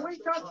Christ. The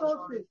winter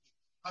solstice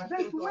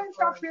This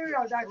winter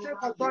period, I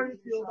take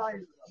authority over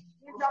it.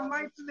 In the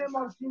mighty name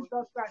of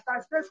Jesus Christ, I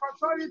take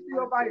authority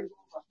over it.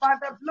 By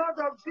the blood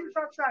of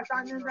Jesus Christ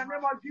and in the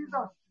name of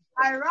Jesus,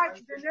 I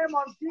write the name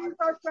of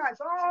Jesus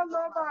Christ all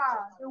over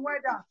the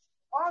weather,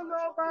 all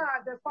over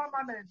the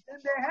firmament. In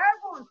the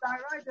heavens, I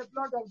write the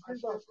blood of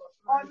Jesus.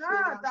 On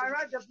earth, I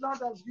write the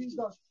blood of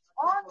Jesus.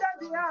 Under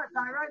the earth,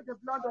 I write the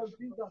blood of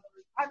Jesus.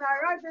 And I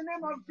write the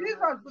name of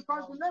Jesus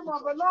because the name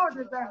of the Lord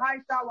is a high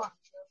tower.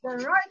 The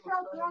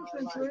righteous runs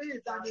into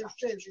it and is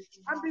saved.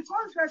 And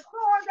because there's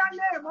no other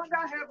name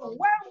under heaven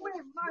where we,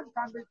 man,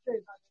 can be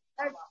saved,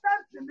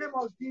 except the name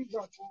of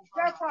Jesus.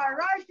 Therefore, I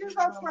write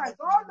Jesus Christ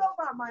all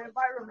over my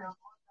environment.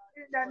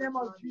 In the name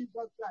of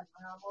Jesus Christ.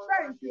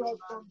 Thank you,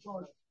 awesome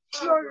God.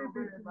 Glory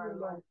be to you,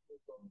 Lord.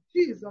 In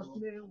Jesus'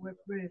 name we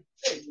pray.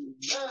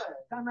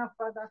 Eternal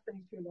Father,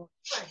 thank you, Lord.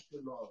 Thank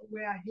you, Lord.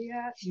 We are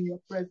here in your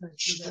presence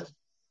today.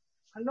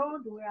 And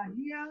Lord, we are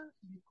here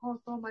because,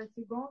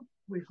 Almighty God,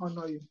 we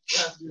honor you.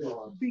 Yes,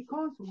 Lord.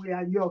 Because we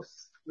are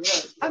yours.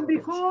 Yes, And Lord.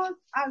 because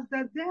as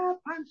the deer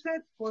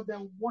panted for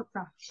the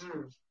water,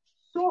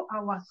 so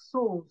our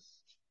souls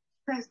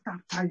thirst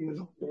after you,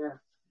 Lord. Yeah.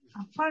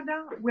 And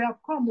Father, we have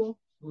come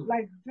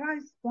like dry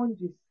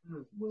sponges.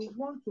 We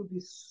want to be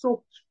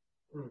soaked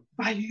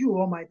by you,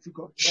 Almighty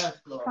God.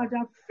 Yes, Lord.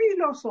 Father,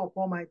 fill us up,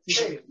 Almighty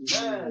God.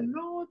 Amen. And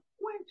Lord,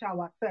 quench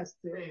our thirst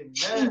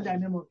Amen. in the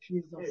name of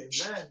Jesus.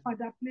 Amen.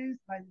 Father, please,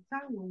 by the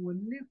time we will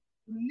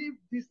leave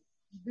this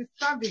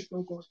service,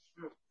 oh God,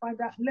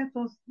 Father, let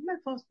us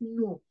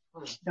know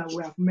that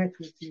we have met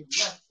with you.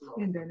 Yes,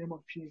 Lord. In the name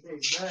of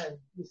Jesus. Amen.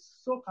 We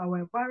soak our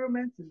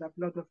environment in the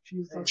blood of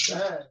Jesus.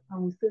 Amen.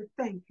 And we say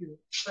thank you.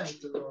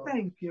 Thank you, Lord.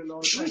 Thank you,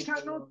 Lord. Thank We you,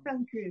 cannot Lord.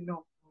 thank you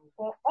enough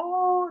for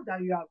all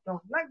that you have done.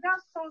 Like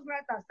that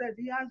songwriter said,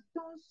 he has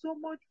done so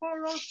much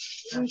for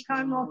us. We Yes,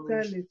 cannot Lord.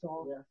 tell it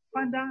all. Yes,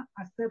 Father,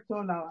 accept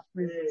all our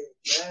praises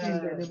in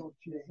the name of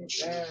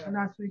Jesus. Amen. And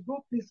as we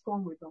go, please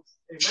come with us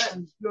Amen.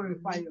 and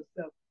glorify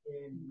yourself.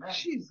 Amen. In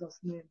Jesus'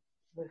 name,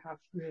 we have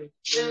prayed.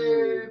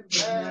 Amen.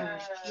 Amen.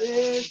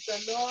 Praise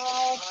the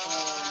Lord.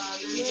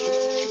 Praise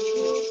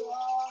the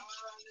Lord.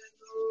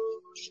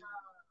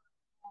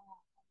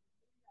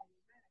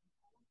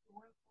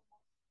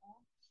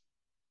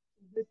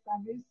 This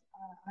service,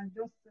 I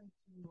just said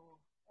to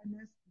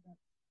Ernest that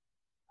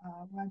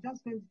we are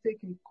just going to take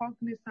a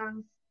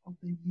cognizance of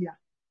the year.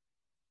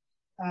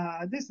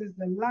 This is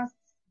the last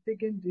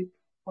digging deep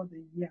for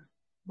the year,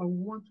 but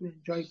we want to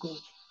enjoy God.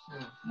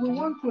 We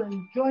want to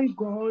enjoy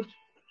God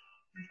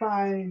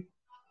by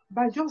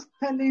just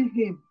telling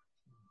Him,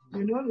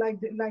 you know, like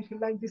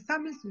the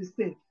psalmist will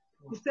say.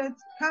 He said,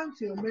 "Count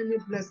your many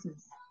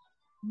blessings,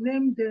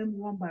 name them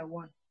one by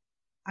one,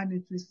 and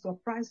it will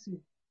surprise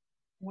you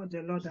what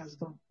the Lord has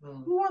done."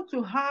 We want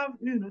to have,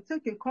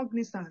 take a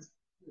cognizance,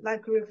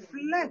 like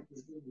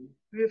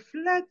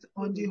reflect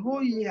on the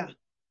whole year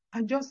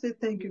and just say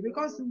thank you.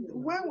 Because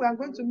when we are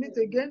going to meet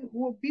again,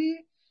 we'll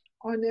be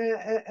on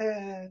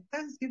a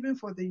Thanksgiving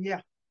for the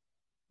year.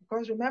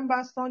 Because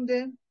remember,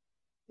 Sunday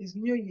is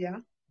New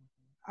Year.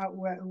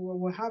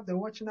 We'll have the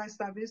watch night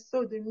service.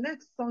 So the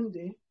next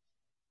Sunday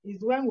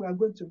is when we are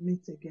going to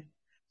meet again.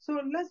 So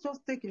let's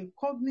just take a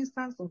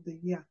cognizance of the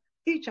year,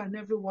 each and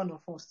every one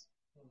of us,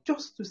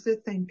 just to say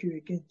thank you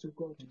again to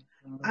God.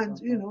 And,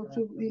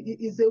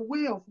 it's a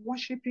way of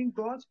worshiping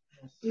God.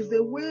 It's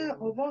a way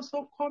of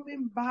also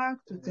coming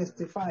back to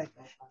testify.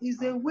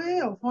 It's a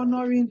way of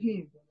honoring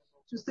Him,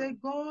 to say,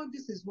 God,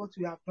 this is what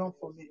you have done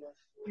for me.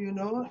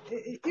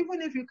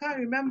 Even if you can't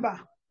remember,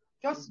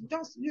 just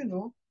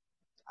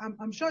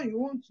I'm sure you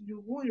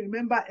won't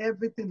remember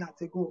everything at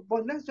a go,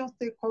 but let's just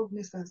take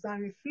cognizance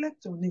and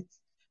reflect on it.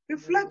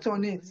 Reflect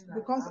on it,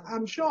 because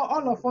I'm sure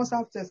all of us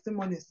have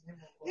testimonies.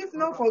 If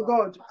not for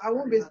God, I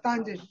won't be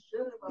standing.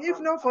 If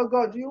not for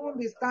God, you won't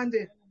be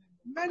standing.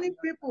 Many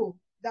people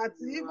that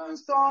even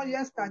saw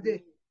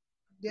yesterday,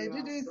 they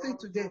didn't see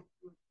today.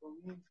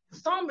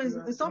 Some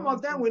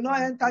of them will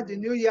not enter the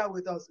new year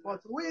with us,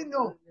 but we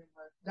know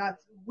that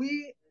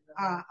we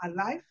are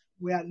alive,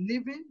 we are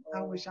living,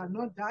 and we shall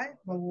not die,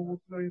 but we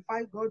will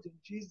glorify God in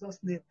Jesus'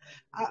 name.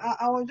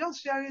 I was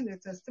just sharing a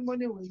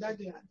testimony with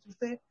Daddy to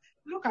say,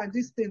 look at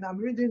this thing I'm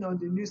reading on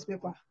the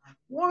newspaper.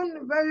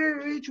 One very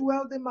rich,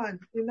 wealthy man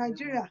in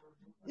Nigeria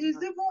is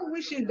even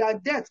wishing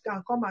that death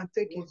can come and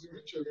take him.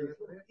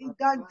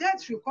 That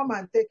death should come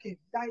and take him.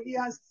 That he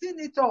has seen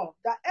it all.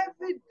 That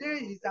every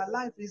day he's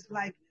alive is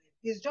like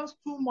it's just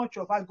too much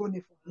of agony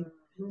for him.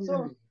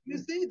 So you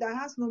see, that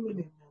has no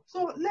meaning.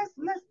 So let's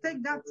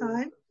take that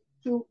time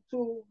to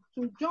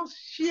just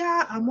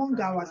share among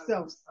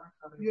ourselves,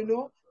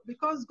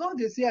 because God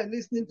is here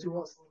listening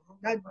to us.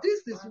 That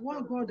this is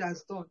what God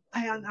has done.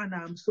 And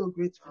I'm so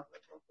grateful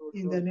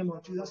in the name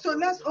of Jesus. So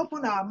let's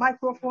open our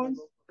microphones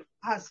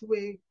as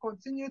we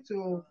continue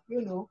to,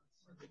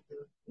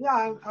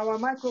 our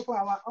microphone,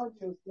 our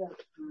audio there.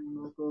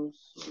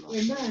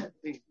 Amen.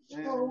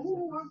 So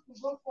who wants to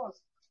go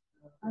first?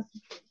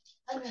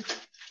 All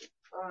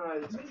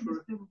right.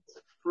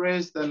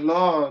 Praise the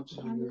Lord.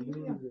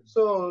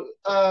 So,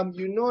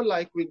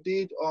 like we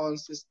did on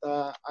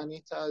Sister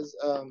Anita's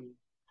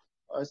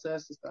or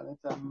Sister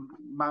Anita,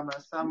 Mama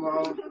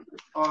Samuel,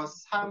 or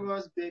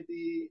Samuel's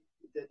baby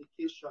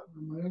dedication,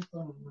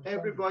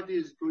 everybody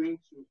is going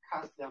to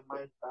cast their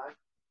mind back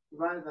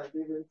rather than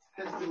giving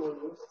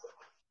testimonies.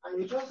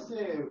 And you just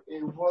say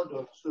a word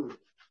or two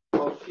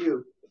of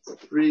you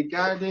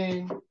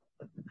regarding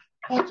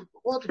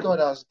what God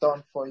has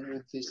done for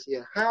you this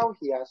year, how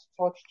He has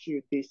touched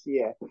you this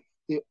year,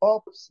 the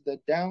ups, the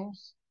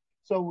downs.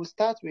 So we'll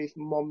start with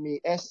Mommy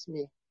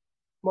Esme.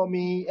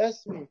 Mommy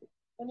Esme,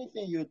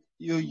 anything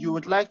you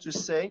would like to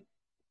say?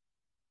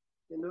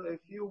 A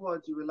few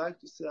words you would like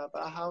to say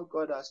about how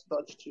God has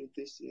touched you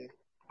this year.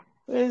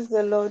 Praise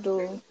the Lord.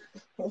 Oh.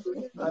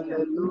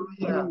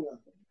 Hallelujah.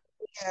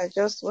 I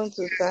just want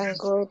to thank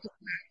God.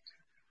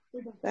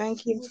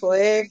 Thank Him for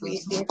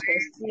everything, for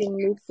seeing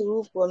me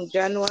through from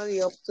January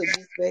up to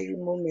this very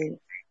moment.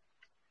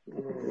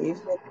 If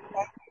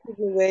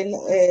when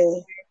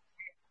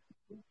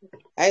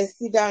I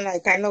sit down, I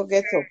cannot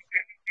get up.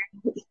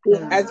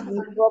 It has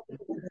been rough.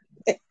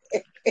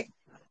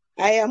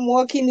 I am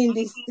walking in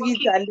the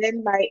street and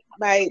then my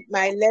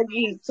leg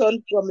will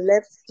turn from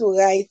left to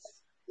right.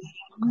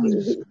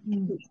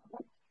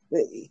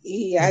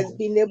 He has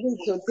been able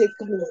to take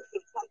me,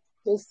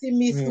 to see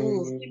me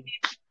through.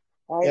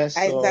 I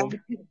thank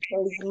Him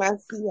for His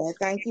mercy. I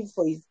thank Him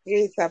for His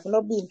grace. I've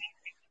not been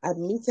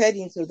admitted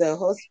into the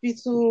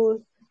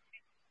hospital.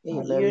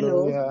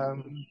 Hallelujah.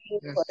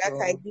 For that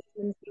I give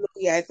Him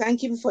glory. I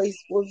thank Him for His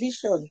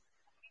provision.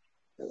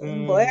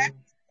 For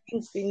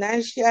everything,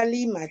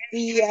 financially,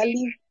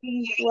 materially,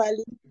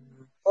 spiritually,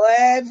 for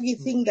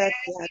everything that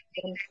He has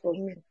done for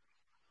me.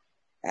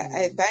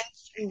 I thank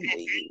Him.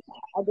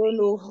 I don't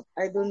know.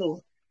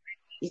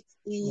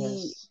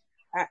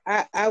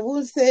 I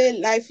won't say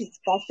life is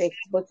perfect,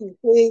 but He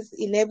says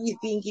in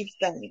everything give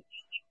thanks.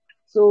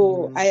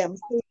 So I am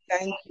saying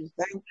thank you,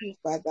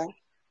 Father.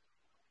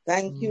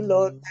 Thank you,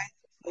 Lord. Thank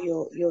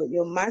you for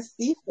your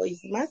mercy, for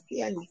His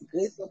mercy and His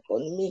grace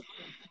upon me.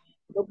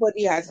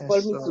 Nobody has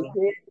called me to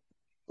say,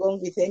 come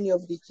with any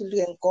of the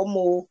children, come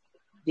oh,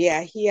 they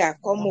are here,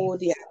 come oh,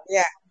 they are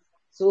there.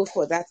 So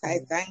for that, I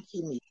thank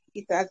Him.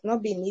 It has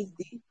not been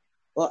easy,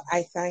 but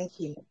I thank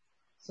Him.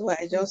 So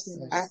I just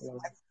ask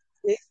that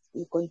grace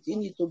will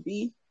continue to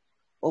be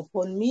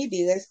upon me,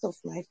 the rest of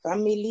my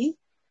family,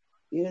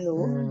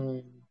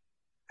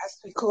 as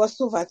we cross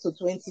over to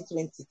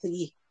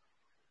 2023,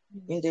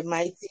 in the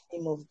mighty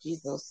name of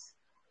Jesus.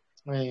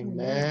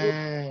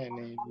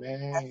 Amen.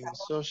 Amen.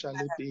 So shall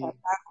it be.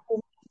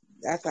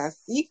 That are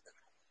sick,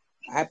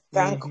 I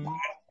thank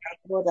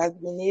God has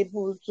been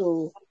able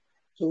to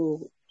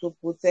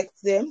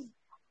protect them,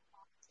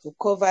 to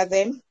cover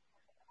them,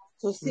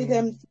 to see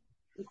them,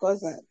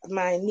 because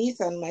my niece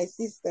and my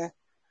sister,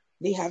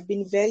 they have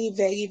been very,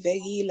 very,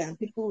 very ill, and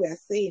people were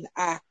saying,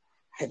 I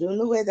don't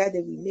know whether they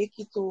will make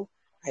it, or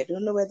I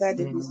don't know whether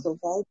they will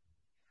survive,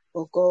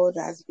 but God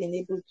has been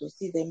able to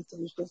see them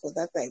through. So for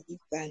that, I give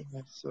thanks.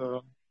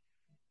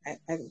 I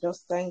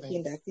just thank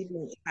Him that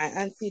even my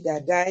auntie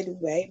that died, we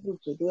were able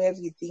to do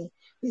everything.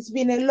 It's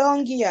been a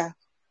long year,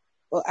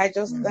 but I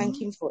just thank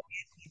Him for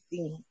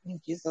everything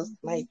in Jesus'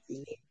 mighty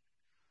name.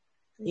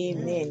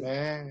 Amen.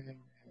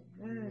 Amen.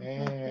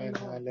 Amen.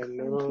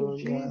 Hallelujah. Thank you,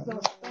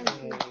 Jesus.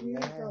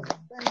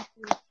 Thank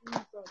you,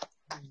 Jesus.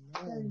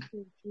 Thank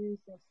you,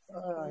 Jesus.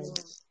 All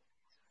right.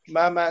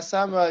 Mama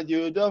Samuel,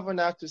 you don't even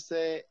have to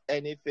say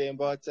anything,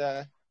 but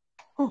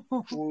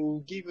we'll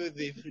give you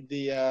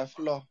the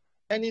floor.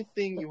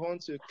 Anything you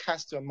want to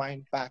cast your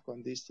mind back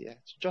on this year,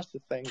 just to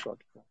thank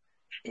God for.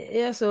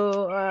 Yeah,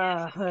 so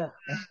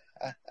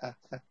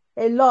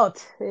a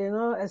lot,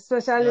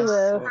 especially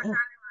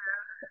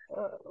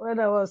when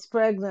I was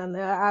pregnant.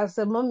 As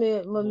a mommy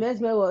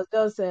Esme was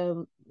just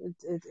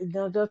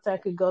just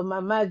thanking God.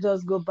 My mind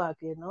just go back,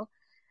 when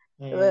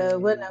I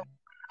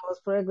was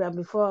pregnant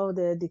before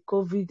the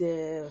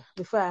COVID,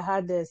 before I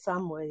had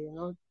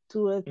Samuel,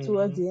 towards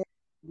the end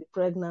of the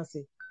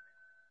pregnancy.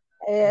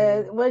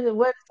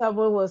 When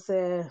Samuel was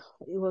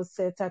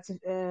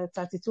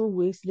 32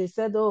 weeks, they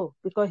said,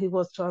 because he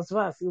was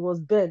transverse, he was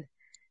bent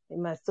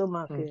in my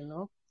stomach,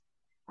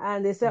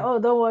 and they said,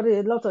 don't worry,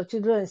 a lot of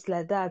children is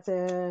like that.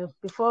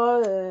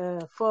 Before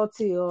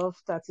 40 or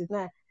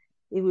 39,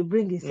 he will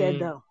bring his head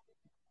down.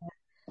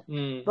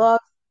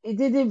 But he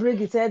didn't bring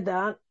his head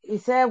down.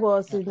 His head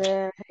was in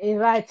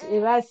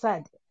right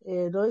side,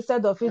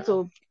 instead of it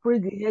to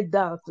bring his head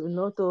down,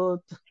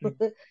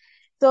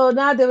 So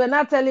now they were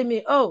not telling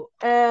me,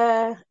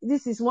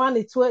 this is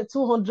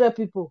 200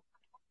 people.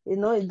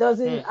 It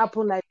doesn't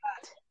happen like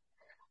that.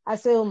 I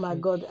said, oh my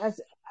God.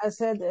 I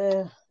said,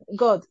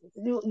 God,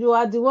 you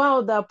are the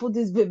one that put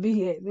this baby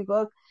here,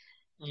 because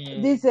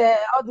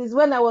all this,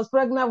 when I was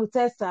pregnant with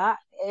Tessa,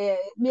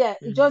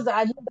 just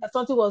I knew that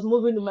something was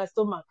moving in my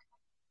stomach.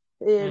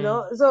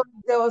 So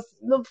there was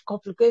no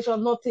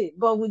complication, nothing.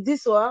 But with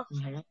this one,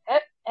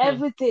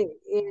 everything,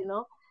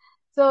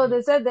 So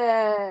they said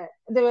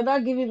they were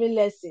not giving me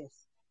lessons.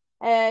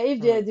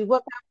 If the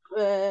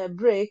water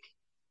break,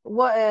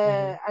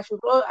 I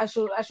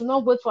should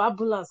not wait for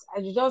ambulance.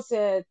 I should just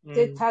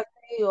take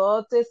taxi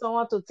or take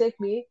someone to take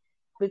me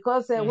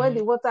because when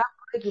the water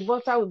breaks, the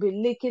water will be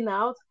leaking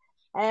out.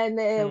 And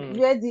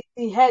where the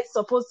head is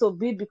supposed to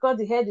be, because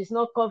the head is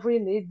not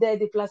covering it, then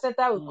the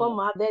placenta will come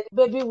out, then the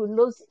baby will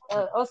lose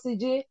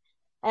oxygen,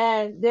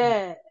 and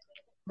then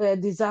the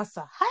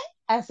disaster.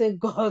 I said,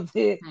 God,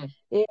 you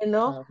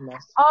know,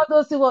 all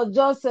those things was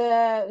just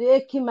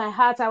aching my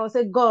heart. I was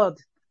saying, God,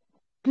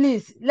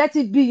 please let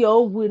it be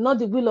your will, not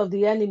the will of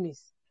the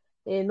enemies.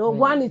 You know,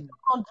 1 in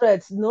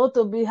 200, you know,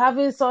 to be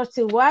having such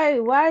thing. Why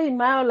am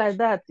I like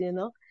that? You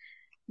know.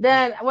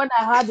 Then when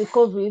I had the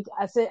COVID,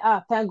 I said,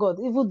 thank God.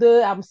 Even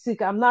though I'm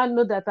sick, I'm now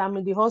know that I'm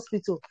in the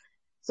hospital.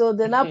 So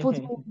they now put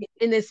me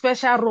in a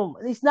special room.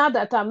 It's not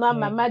that I'm not,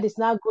 my mind is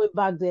not going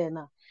back there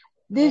now.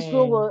 This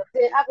room,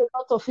 they have a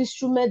lot of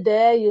instrument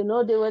there, you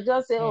know. They were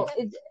just saying,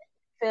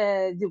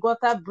 the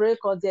water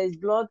break or there is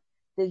blood,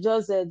 they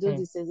just do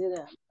this.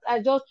 I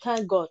just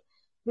thank God,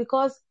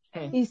 because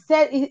he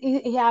said,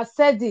 he has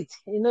said it,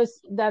 you know,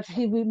 that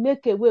he will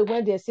make a way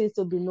when there seems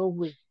to be no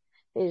way.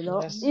 You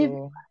know,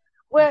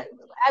 well,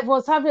 I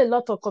was having a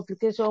lot of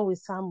complication with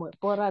Samuel,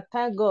 but I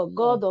thank God,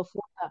 God of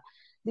water,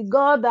 the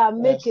God that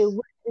make a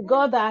way, the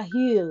God that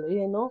heal,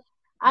 you know,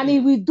 and he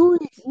will do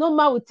it. No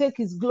man will take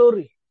his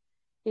glory,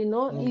 you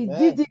know. He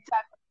did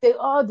it.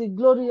 All the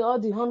glory, all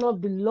the honor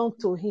belong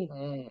to him.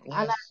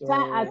 And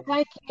I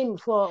thank him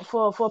for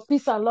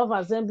Peace and Love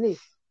Assembly,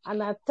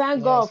 and I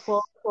thank God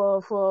for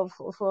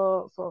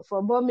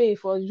mommy,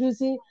 for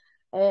using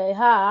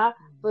her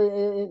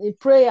in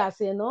prayers,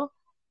 you know.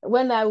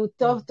 When I would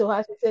talk to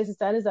her, she says,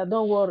 Sister Anissa,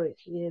 don't worry,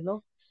 you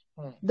know.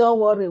 Don't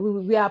worry,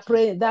 we are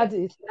praying. That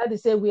is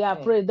say we are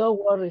praying, don't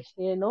worry,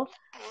 you know.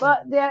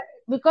 But there,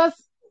 because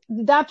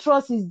that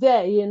trust is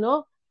there, you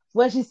know.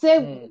 When she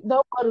said,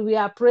 don't worry, we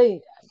are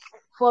praying,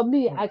 for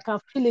me, I can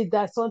feel it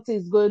that something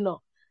is going on,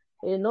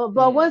 you know.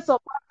 But when some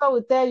pastor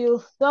will tell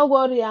you, don't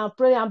worry, I'm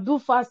praying, I'm do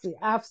fasting.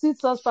 I have seen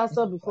such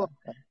pastor before.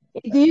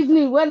 In the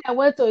evening, when I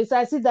went to his,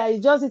 I see that he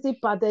just eating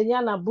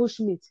patenian and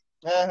bushmeat.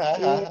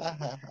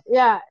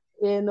 Yeah,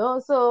 you know.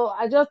 So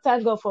I just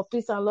thank God for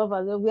Peace and Love.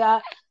 And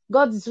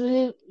God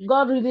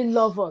really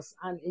loves us,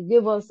 and He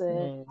gave us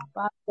a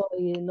pastor,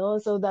 you know,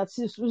 so that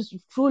she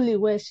truly,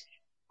 when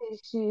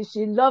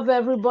she love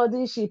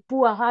everybody, she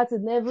put her heart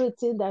in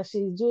everything that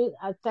she's doing.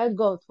 I thank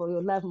God for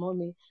your life,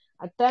 mommy.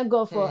 I thank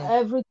God for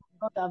everything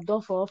God have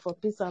done for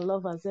Peace and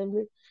Love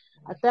Assembly.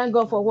 I thank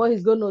God for what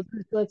He's going to do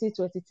in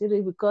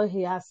 2023, because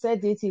He has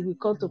said it, He will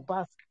come to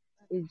pass.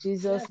 In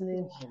Jesus'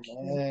 name.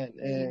 Amen.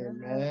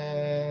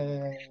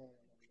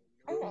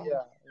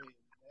 Hallelujah.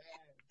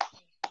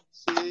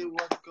 See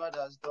what God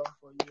has done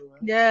for you.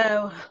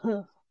 Yeah.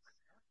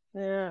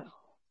 Yeah.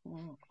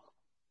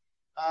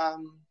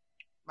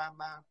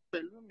 Mama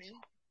Pelumi,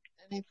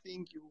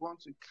 anything you want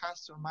to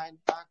cast your mind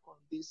back on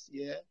this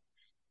year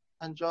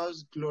and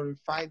just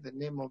glorify the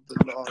name of the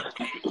Lord?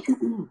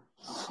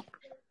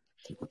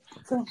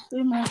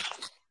 Amen.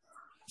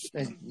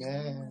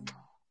 Amen.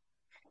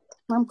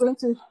 I'm going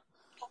to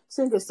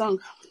sing a song.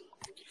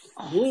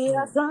 He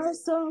has done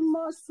so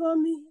much for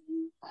me.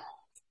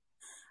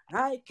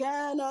 I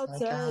cannot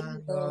tell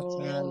it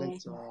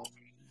all.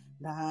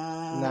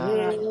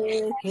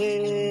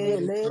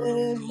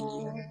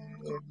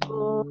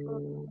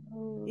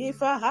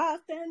 If I have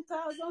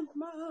 10,000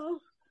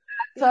 miles,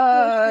 it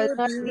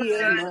could be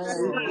enough.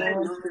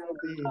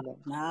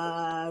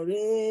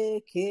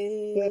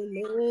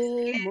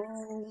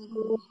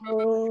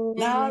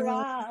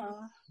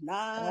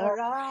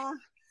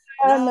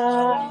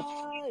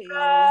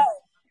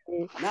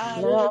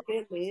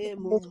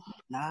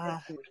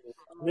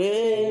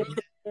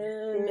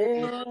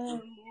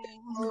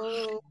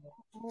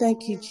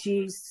 Thank you,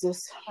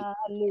 Jesus.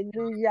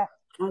 Hallelujah.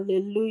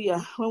 Hallelujah.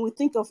 When we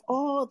think of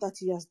all that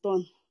He has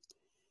done,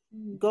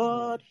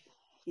 God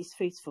is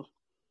faithful.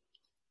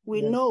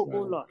 We know,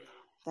 oh Lord,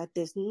 that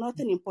there's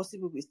nothing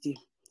impossible with you.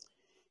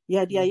 You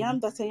are the I am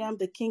that I am,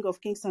 the King of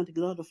kings and the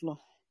Lord of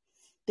lords.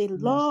 The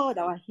Lord,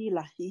 our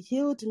healer, He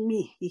healed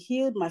me. He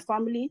healed my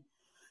family.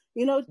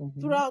 You know,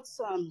 throughout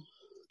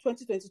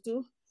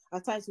 2022,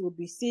 at times we would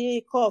be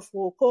sick, cough,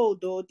 or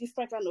cold, or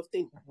different kind of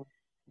thing.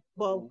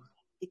 But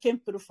He came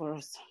through for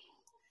us.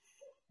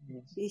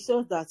 He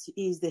shows that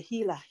He is the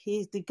healer. He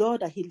is the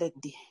God that healed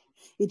thee.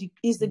 He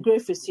is the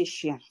great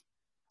physician.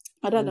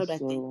 I don't know that.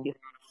 Thank you.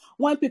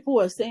 When people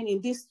were saying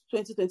in this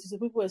 2022,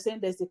 people were saying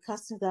there's a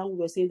casting down, we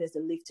were saying there's a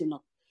lifting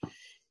up.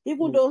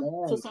 Even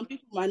though, so some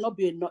people might not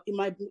be enough,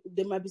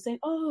 they might be saying,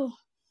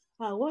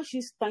 what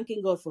she's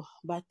thanking God for.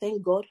 But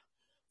thank God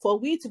for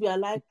we to be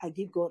alive. I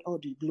give God all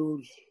the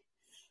glory.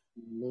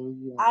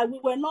 We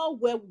were not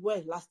where we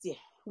were last year.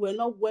 We were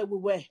not where we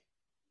were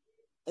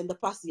in the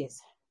past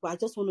years. But I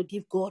just want to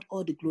give God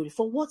all the glory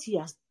for what He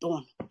has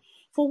done,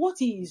 for what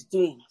He is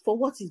doing, for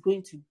what He's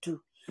going to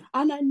do.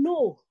 And I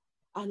know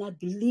and I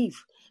believe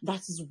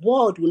that His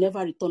word will never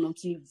return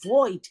unto Him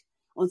void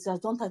until He has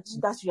done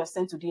that you are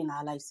sent today in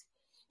our lives.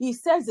 He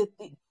says that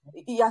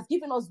He has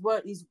given us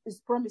word, His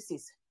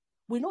promises.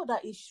 We know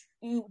that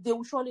they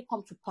will surely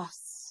come to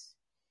pass.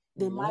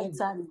 They might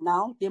tarry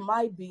now. We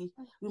might be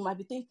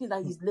thinking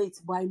that He's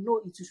late, but I know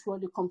it will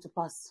surely come to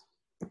pass.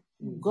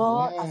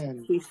 God has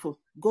been faithful.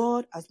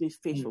 God has been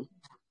faithful.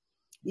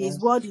 His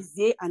word is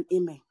yea and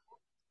amen.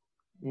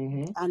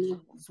 And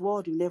his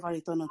word will never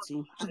return unto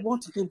him. I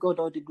want to give God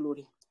all the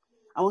glory.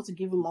 I want to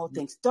give him all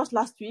thanks. Just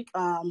last week,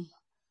 I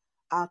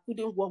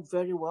couldn't walk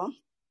very well.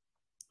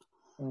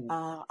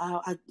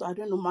 I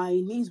don't know, my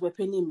knees were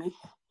paining me.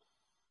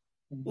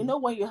 You know,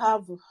 when you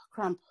have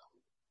cramp,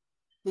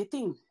 the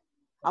thing,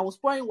 I was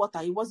pouring water,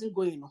 it wasn't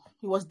going.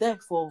 He was there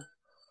for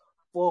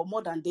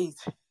more than days.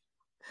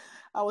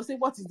 I was saying,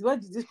 where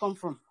did this come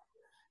from?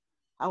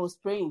 I was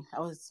praying. I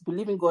was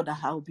believing God that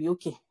I will be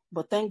okay.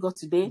 But thank God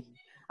today,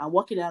 I'm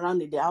walking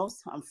around in the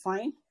house. I'm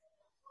fine.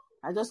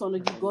 I just want to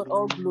give God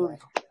all glory.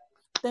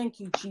 Thank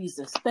you,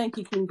 Jesus. Thank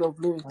you, King of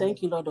Glory.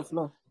 Thank you, Lord of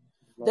Lord.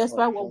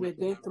 Despite what we're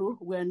going through,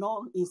 we're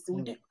not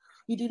insane.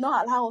 You did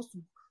not allow us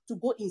to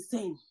go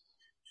insane.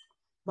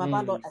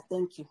 Baba, Lord, I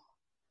thank you.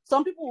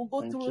 Some people will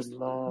go through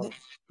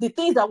the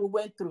things that we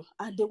went through,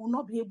 and they will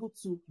not be able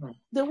to.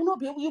 They will not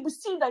be able. You will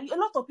see that a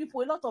lot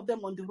of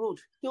them on the road,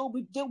 they will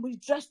be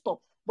dressed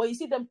up, but you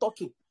see them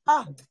talking.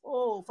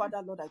 Oh,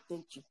 Father, Lord, I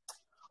thank you.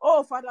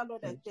 Oh, Father,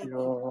 Lord, I thank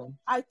you.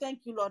 I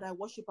thank you, Lord. I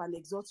worship and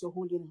exalt your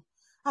holy name.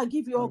 I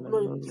give you all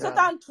glory.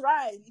 Satan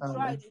tried. He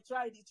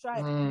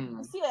tried.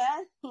 You see,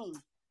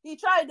 He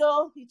tried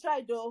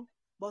though.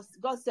 But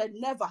God said,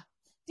 never.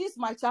 This is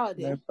my child.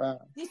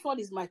 This one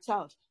is my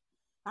child.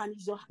 And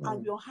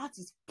your heart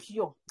is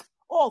pure.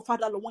 Oh,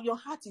 Father, Lord, when your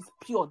heart is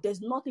pure,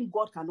 there's nothing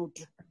God cannot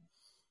do.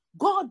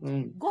 God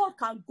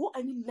can go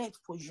any length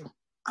for you.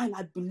 And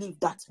I believe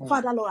that.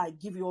 Father, Lord, I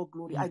give you all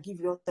glory. I give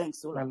you all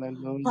thanks, Lord.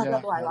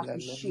 Father, Lord, I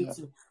appreciate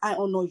you. I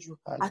honor you.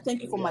 I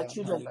thank you for my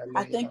children.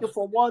 I thank you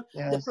for what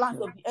the plans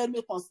of the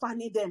enemy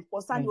concerning them,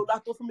 concerning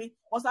Olato for me,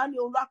 concerning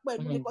Olakpe,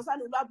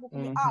 concerning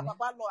Olabukumi.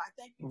 Baba, Lord, I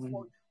thank you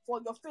for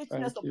your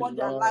faithfulness upon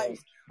their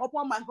lives,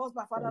 upon my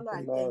husband. Father, Lord,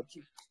 I thank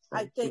you.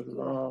 I thank you,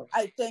 Lord.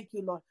 I thank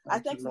you, Lord. I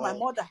thank you for my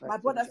mother, my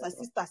brothers and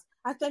sisters.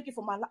 I thank you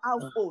for my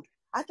household.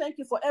 I thank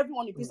you for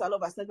everyone in Peace and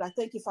Love Assembly. I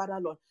thank you, Father,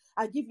 Lord.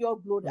 I give you all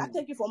glory. I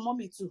thank you for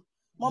mommy too.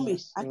 Mommy,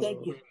 I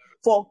thank you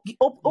for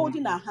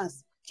holding our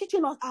hands,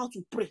 teaching us how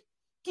to pray,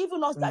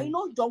 giving us that,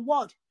 your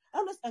word,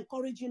 always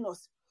encouraging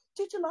us,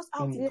 teaching us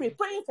how to pray,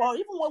 praying for,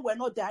 even when we're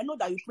not there. I know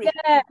that you pray.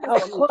 You pray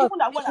for me. Even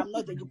that when I'm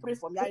not there, you pray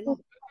for me. I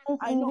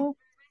know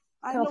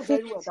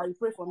very well that you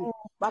pray for me.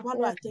 Baba,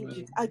 Lord, I thank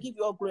you. I give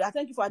you all glory. I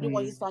thank you for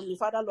Adewanyi's family.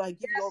 Father, Lord, I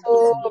give you all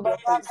glory. I give you all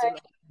thanks,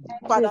 Lord.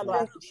 Father, Lord,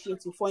 I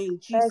appreciate you. For in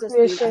Jesus'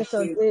 name I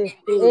pray.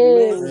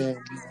 Amen.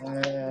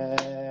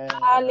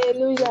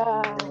 Hallelujah.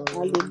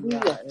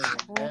 Hallelujah.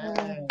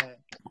 Amen.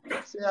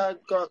 See how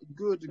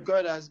good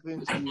God has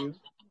been to you.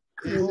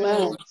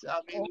 Amen.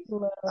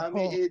 I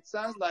mean, it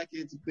sounds like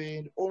it's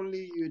been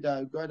only you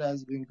that God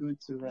has been good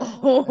to, right?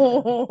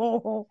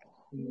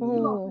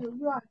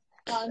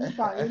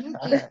 Anita, you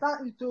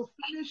need to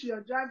finish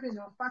your driving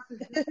and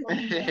practice this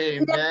coming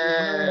year.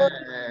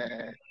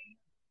 Amen.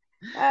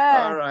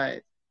 All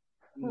right.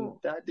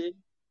 Daddy,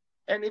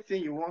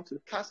 anything you want to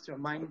cast your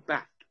mind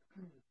back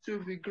to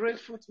be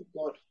grateful to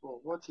God for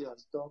what He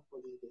has done for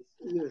you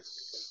this year?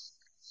 Yes,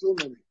 so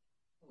many.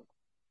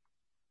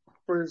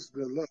 Praise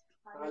the Lord.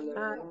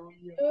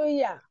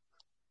 Hallelujah.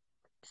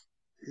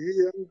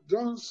 He has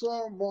done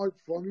so much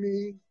for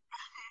me.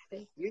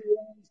 He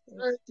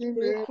has taken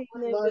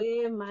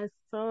away my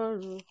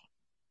sorrow.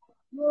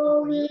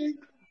 glory.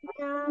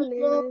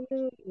 Hallelujah.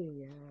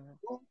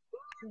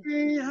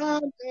 Glory,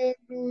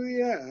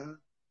 hallelujah.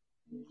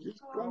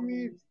 He's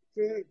coming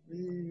to take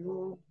me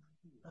home.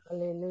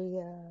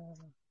 Hallelujah.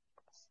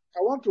 I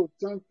want to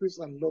thank Peace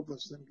and Love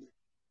Assembly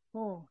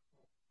for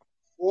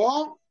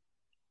all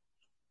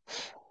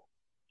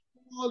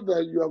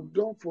that you have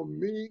done for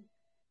me.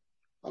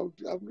 I've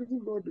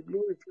given God the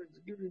glory, friends.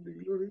 Give Him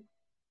the glory.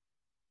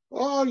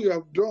 All you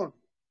have done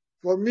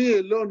for me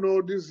alone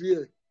all this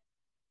year.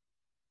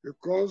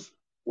 Because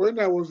when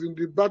I was in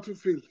the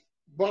battlefield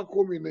back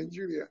home in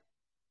Nigeria,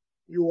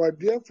 you were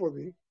there for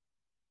me.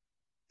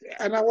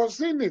 And I was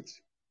seeing it.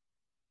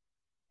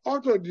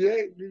 Out of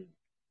the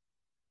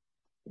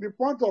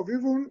point of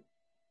even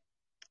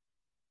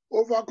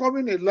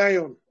overcoming a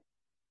lion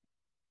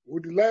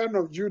with the Lion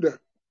of Judah.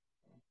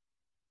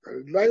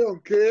 The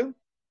lion came,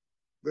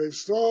 they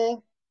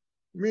saw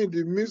me in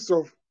the midst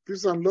of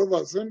Peace and Love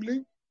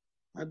Assembly,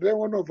 and then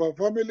one of our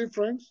family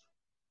friends,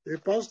 a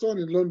pastor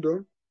in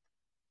London,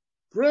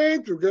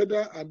 prayed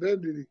together, and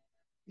then the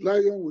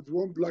lion with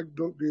one black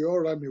dog, they all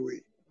ran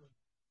away.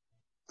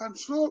 And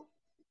so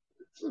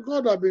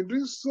God has been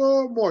doing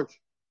so much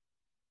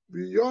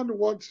beyond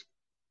what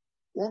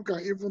one can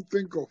even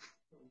think of.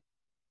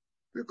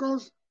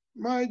 Because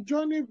my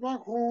journey back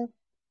home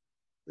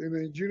in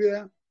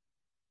Nigeria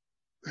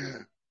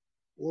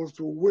was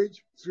to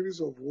wage a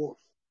series of wars.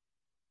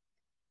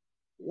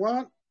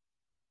 One,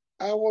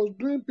 I was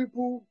doing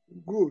people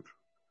good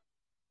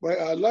by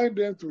allowing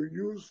them to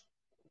use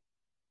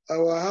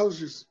our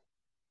houses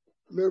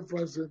left,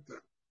 right,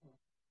 center.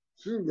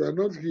 Since we are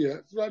not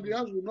here, so that the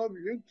house will not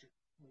be empty.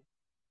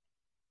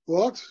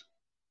 But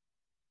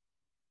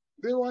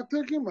they were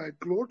taking my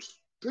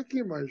clothes,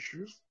 taking my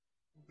shoes,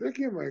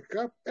 taking my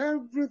cap,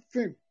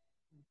 everything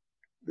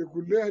they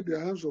could lay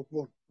their hands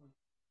upon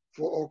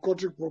for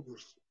occultic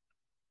purpose.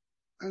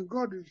 And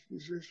God is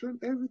showing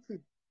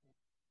everything.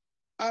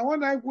 And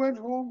when I went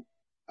home,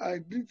 I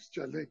did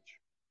challenge,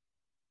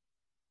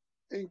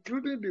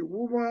 including the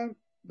woman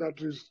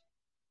that is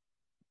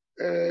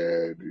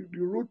the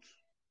root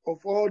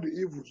of all the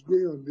evils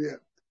going on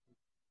there.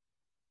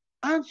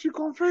 And she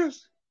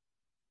confessed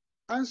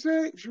and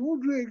said she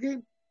won't do it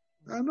again.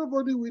 And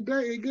nobody will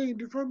die again in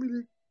the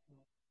family.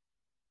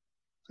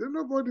 So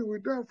nobody will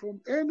die from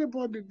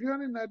anybody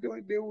during that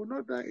day. They will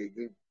not die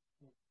again.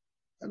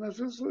 And I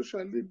said, so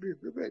shall it be.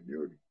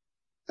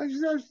 And she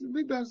said,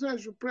 I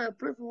should pray. I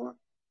pray for her.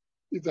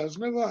 It has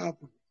never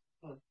happened.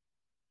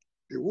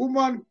 The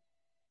woman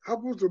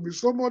happens to be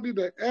somebody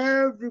that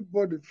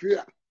everybody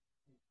fear.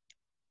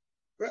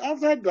 But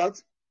after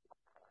that,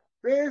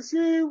 they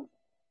see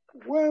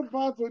went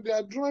back to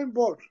their drawing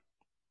board.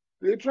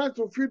 They tried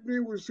to feed me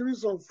with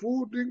series of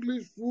food,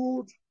 English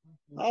food,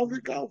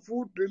 African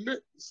food,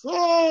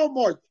 so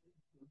much.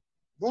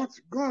 But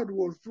God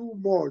was too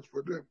much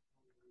for them.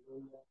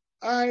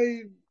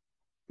 I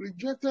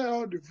rejected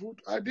all the food.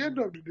 At the end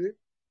of the day,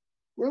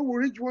 when we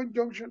reach one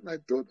junction, I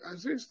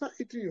said, start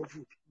eating your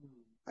food.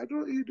 I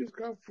don't eat this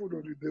kind of food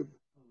of the devil.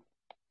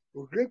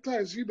 But greater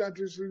I see that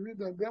is in me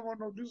than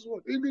demon of this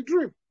world. In the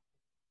dream.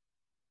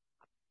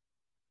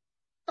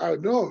 I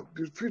know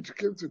the feet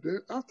came to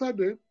them. After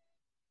them,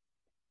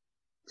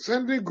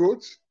 sending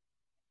goats.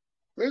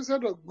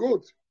 Instead of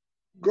goats,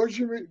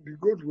 the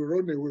goat will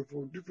run away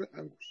from different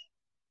angles.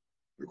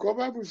 Because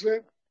the Bible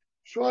said,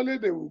 surely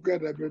they will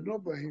gather, but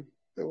not by him.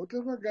 That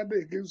whatever gather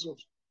against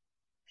us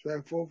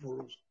shall fall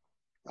for us.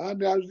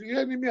 And as the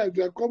enemy, as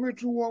they are coming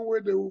through one way,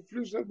 they will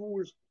flee 7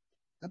 ways.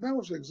 And that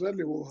was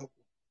exactly what happened.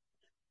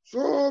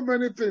 So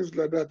many things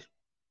like that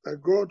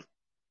God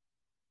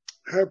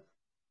helped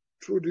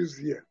through this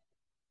year.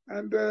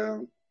 And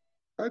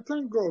I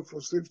thank God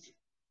for safety.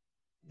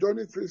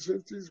 Johnny faced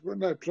safety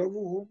when I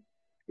travel home,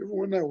 even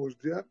when I was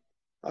there.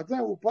 At times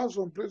I would pass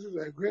some places,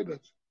 I heard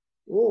that,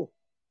 oh,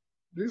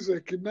 this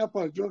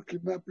kidnapper just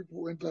kidnap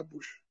people enter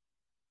bush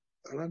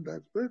around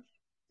that. But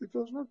it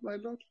was not my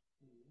Lord.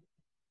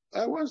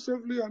 I went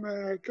safely and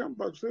I came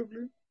back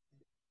safely.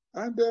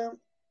 And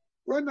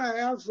when I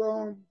had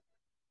some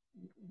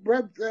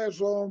bad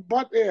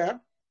air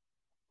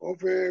of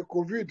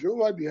COVID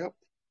over there,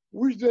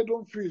 which they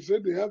don't feel, say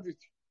they have it.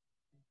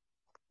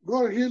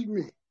 God healed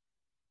me,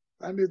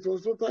 and it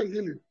was total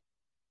healing.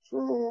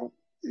 So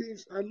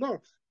it's a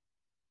lot.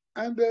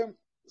 And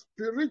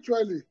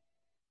spiritually,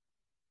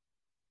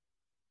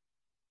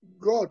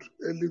 God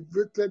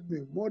elevated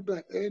me more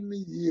than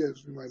any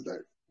years in my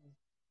life.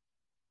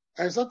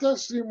 I started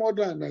seeing more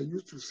than I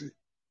used to see.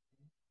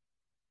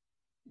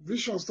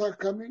 Visions start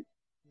coming,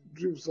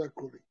 dreams start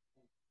coming.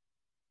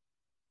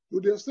 To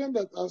the extent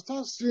that I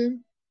start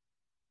seeing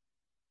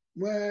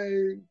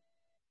my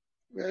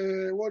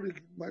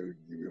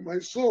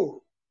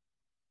soul,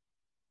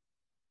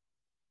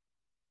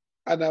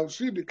 and I'll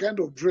see the kind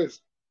of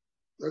dress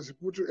that's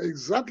put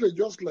exactly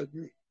just like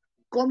me,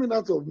 coming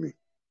out of me.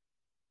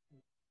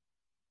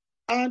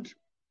 And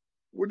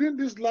within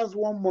this last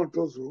 1 month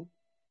or so,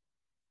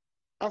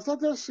 I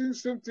started seeing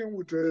something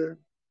with a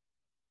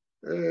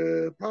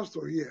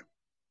pastor here.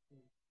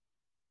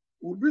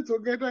 We'll be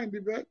together in the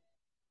bed,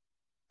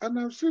 and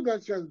I see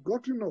that she has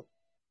gotten up,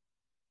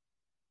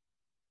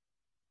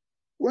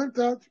 went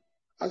out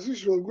as if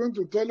she was going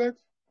to the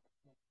toilet,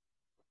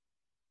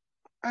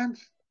 and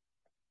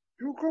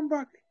she will come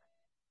back.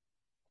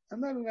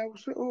 And then I will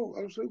say,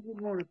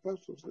 good morning,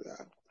 pastor. Say,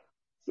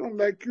 someone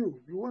like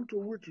you want to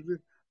wait today.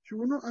 She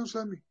will not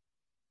answer me.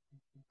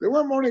 The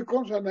one morning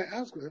comes and I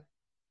ask her,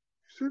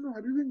 she said, no,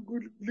 I didn't go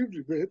leave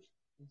the bed.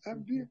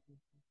 I'm there.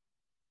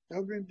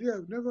 I've been there.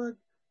 I've never.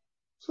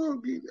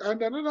 So,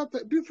 and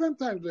another different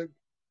times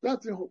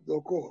that thing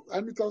occur,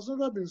 and it has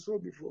never been so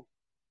before.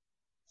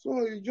 So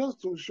it's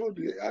just to show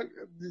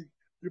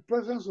the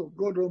presence of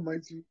God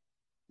Almighty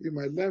in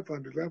my life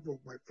and the life of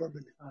my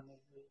family. Amen.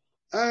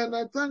 And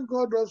I thank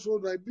God also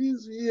that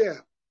this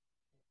year,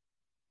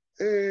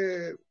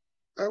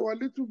 our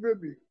little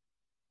baby,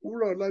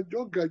 Ura,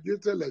 just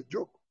graduated like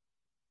joke.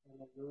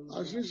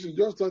 And since she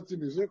just started in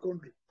the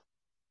secondary,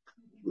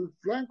 with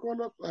flying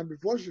colors, and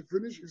before she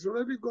finished, she's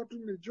already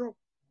gotten a job.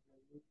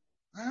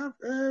 I have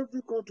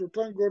every cause to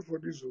thank God for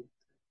this.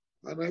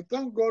 And I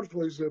thank God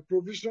for his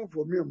provision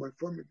for me and my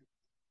family.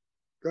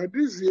 That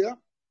this year,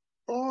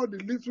 all the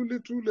little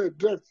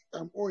debt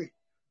I'm owing,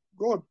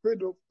 God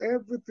paid off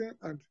everything,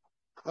 and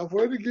I've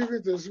already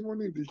given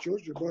testimony in the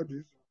church about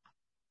this.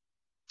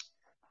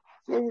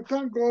 So we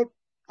thank God,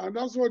 and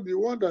that's what the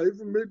one that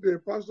even made the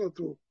pastor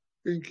to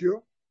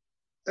incur.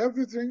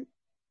 Everything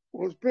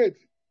was paid.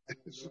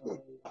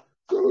 So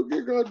we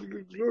give God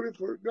the glory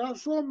for it. There are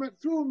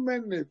too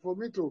many for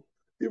me to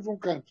even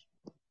count.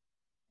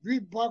 Be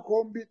it back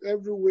home, be it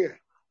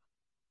everywhere.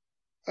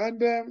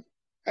 And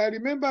I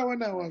remember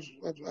when I was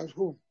at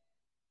home,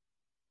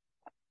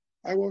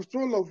 I was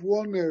told of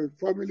one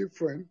family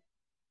friend,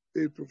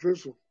 a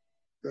professor,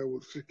 that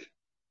was sick.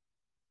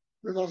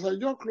 But as I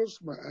just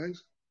closed my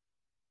eyes,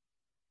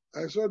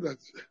 I saw that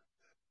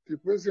the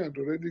person had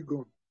already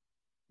gone.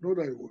 Not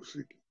that he was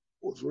sick,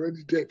 was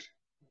already dead,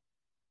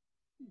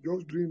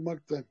 just doing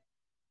mark time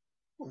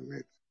on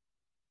it.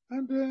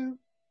 And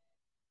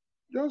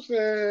just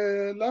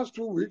last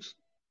 2 weeks,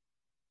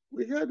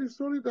 we heard the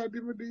story that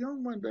the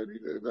young man that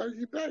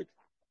he died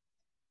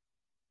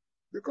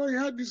because he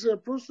had this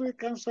prostate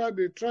cancer.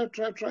 They tried.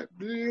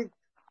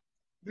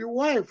 The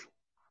wife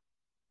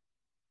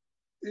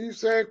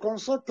is a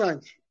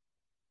consultant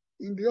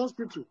in the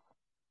hospital.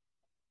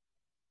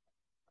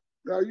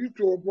 They are used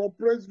to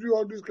operate, do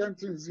all these kind of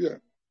things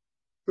here,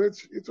 but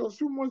it was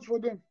too much for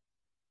them.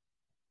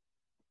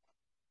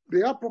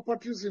 They have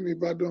properties in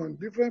Ibadan,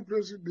 different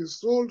places. They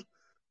sold,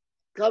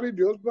 carried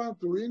the husband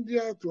to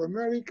India, to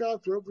America,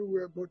 to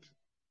everywhere, but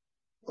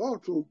all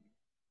to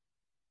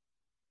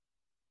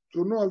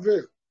no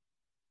avail.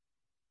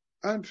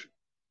 And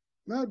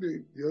now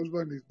the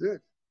husband is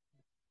dead.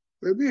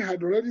 Maybe I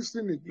had already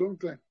seen it long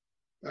time.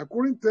 I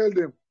couldn't tell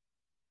them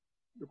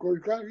because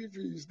you can't. If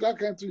it's that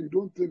kind of thing, you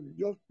don't tell me.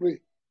 Just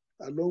pray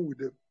along with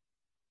them.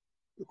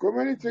 Because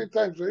many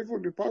times,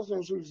 even the pastor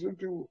also the same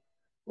thing.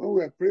 When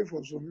we are praying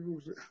for some people,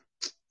 we say,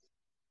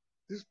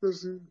 this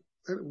person,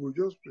 and we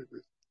just pray.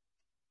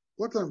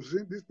 What I'm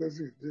saying, this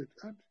person is dead,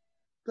 and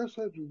that's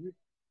how it will be.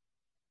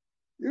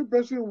 If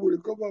person will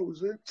recover, we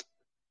say,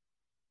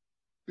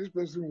 this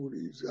person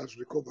has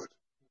recovered,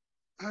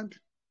 and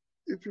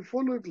if you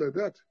follow it like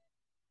that,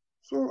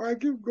 so I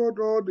give God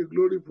all the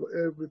glory for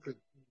everything.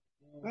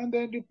 And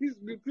then the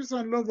peace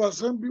and love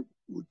assembly,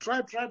 we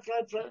try.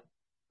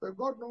 But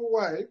God knows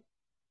why.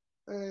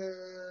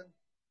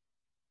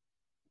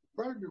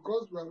 Why?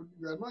 Because we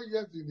are not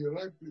yet in the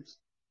right place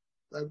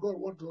that God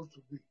wants us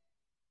to be,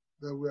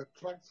 that we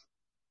attract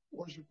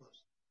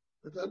worshippers.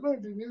 But I know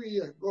in the new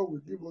year, God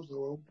will give us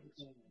our own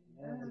place.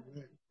 Amen.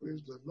 Amen.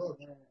 Praise the Lord.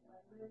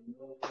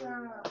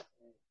 Amen.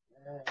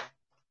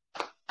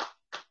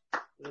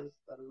 Praise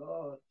the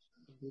Lord.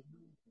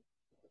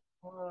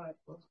 All right,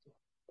 Pastor.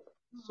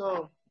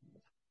 So,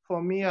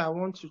 for me, I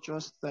want to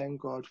just thank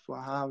God for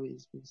how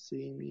He's been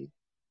seeing me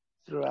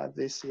throughout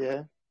this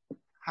year,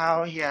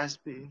 how He has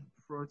been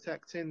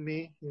protecting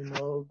me,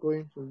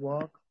 going to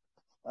work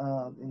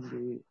in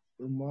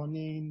the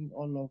morning,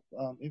 all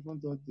of, even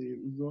though the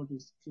road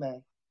is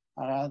clear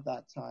around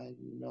that time,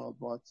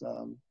 but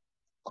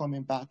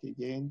coming back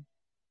again,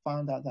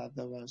 found out that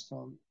there were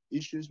some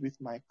issues with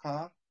my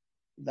car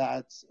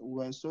that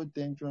were so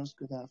dangerous,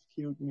 could have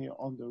killed me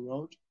on the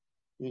road.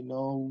 We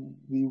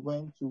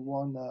went to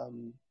one,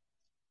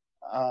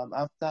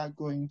 after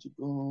going to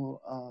go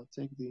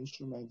take the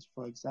instruments,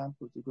 for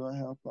example, to go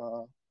help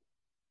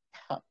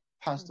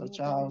Pastor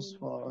Charles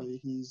for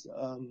his,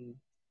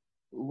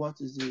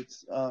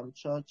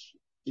 church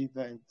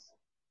event,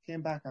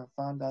 came back and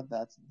found out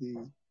that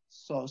the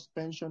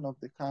suspension of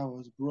the car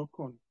was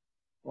broken,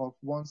 of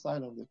one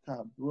side of the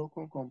car,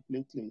 broken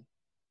completely.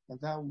 And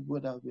that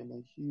would have been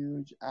a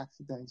huge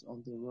accident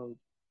on the road.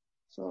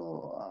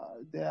 So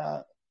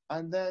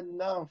and then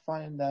now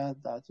find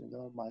out that,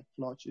 my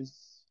clutch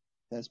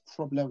there's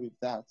problem with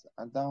that.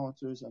 And that one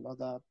too is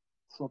another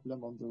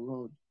problem on the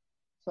road.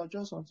 So I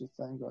just want to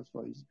thank God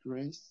for His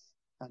grace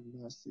and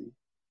mercy.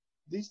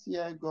 This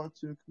year, God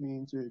took me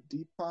into a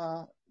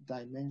deeper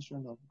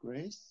dimension of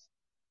grace.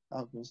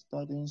 I've been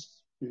studying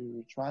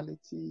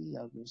spirituality.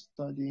 I've been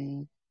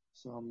studying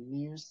some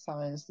new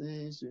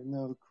sciences.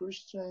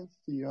 Christian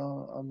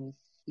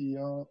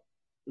theology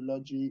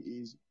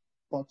is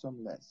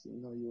bottomless.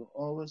 You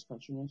always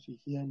continue to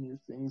hear new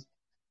things,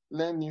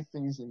 learn new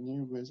things in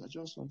new ways. I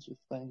just want to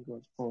thank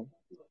God for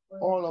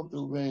all of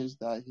the ways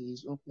that He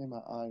is opening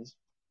my eyes.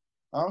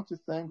 I want to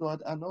thank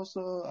God, and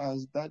also,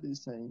 as Dad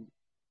is saying,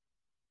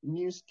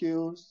 new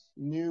skills,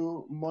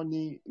 new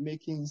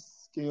money-making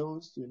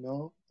skills,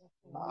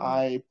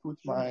 I put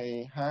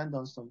my hand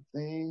on some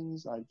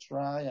things, I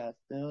try, I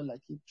fail, I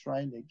keep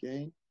trying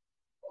again.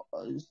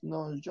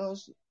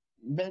 Just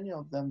many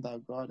of them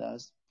that God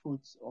has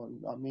put on.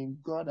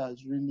 God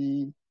has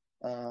really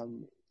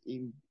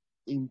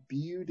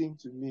imbued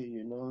into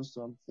me,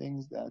 some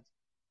things that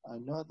I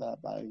know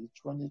that by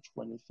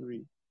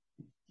 2023,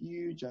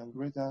 huge and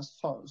greater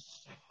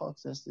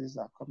successes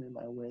are coming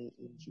my way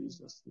in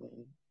Jesus'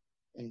 name.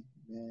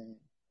 Amen.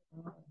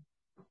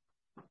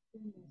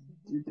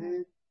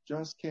 Dide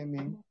just came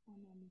in.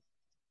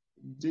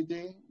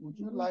 Dide, would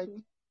you like?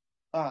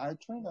 I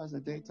trained as a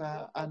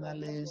data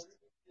analyst.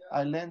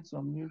 I learned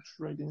some new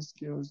trading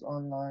skills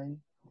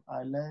online.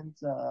 I learned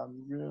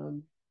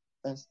real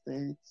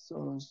estate.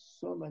 So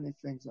many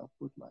things I've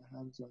put my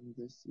hands on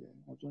this year.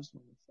 I just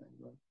want to thank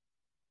God.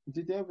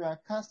 Today we are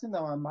casting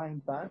our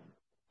mind back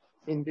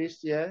in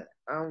this year,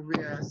 and we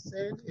are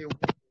saying a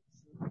word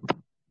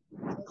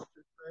just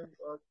to thank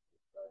God.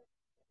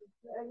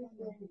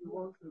 Anything you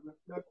want to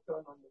reflect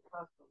on the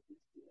past of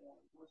this year,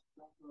 just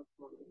thank God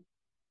for it.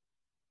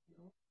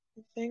 I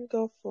thank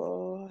God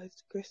for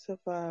His grace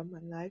over my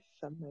life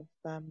and my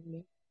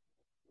family.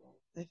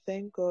 I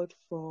thank God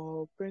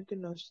for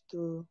bringing us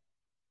through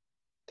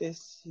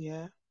this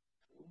year.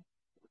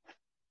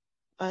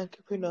 and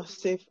keeping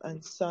us safe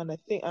and sound. I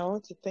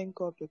want to thank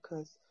God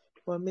because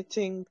we're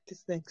meeting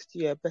this next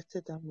year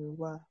better than we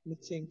were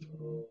meeting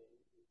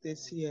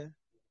this year.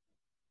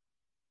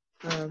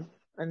 And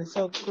it's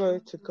all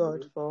glory to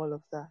God for all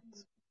of that.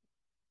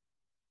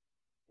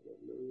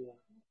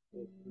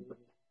 All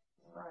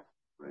right.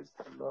 Praise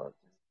the Lord.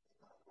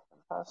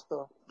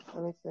 Pastor,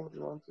 anything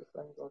you want to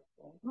thank God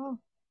for?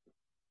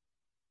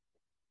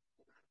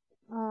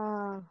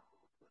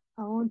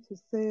 I want to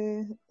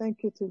say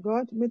thank you to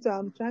God.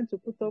 I'm trying to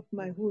put up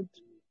my hood,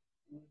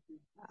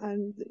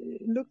 and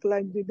it looked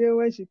like the day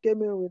when she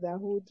came in with her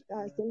hood.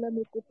 I said, let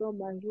me put on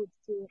my hood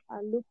too,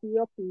 and look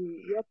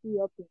yuppie.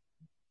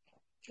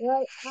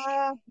 Well,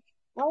 I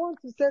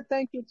want to say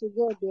thank you to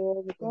God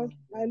though, because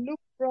I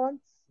look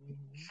front,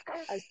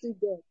 I see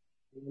God.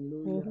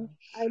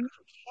 I look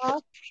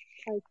back,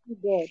 I see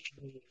God.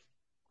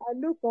 I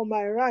look on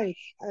my right,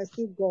 I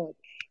see God.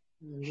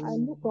 I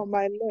look on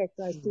my left,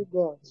 I see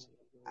God.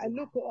 I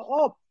look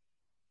up,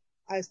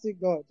 I see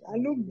God. I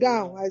look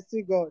down, I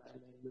see God.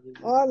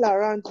 All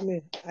around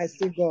me, I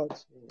see God.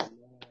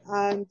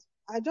 And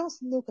I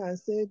just look and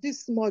say,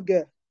 this small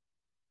girl,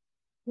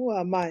 who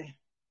am I?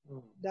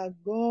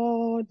 That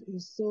God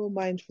is so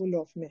mindful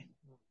of me.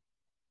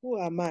 Who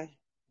am I?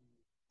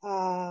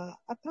 I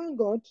thank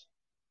God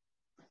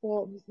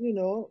for,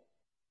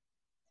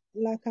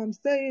 like I'm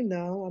saying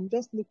now, I'm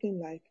just looking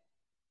like,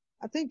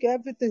 I think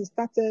everything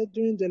started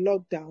during the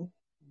lockdown,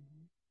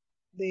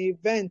 the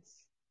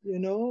events,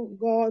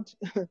 God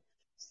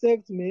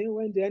saved me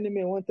when the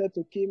enemy wanted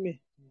to kill me.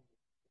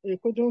 He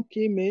couldn't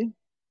kill me.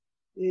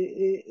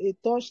 He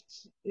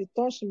touched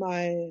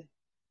my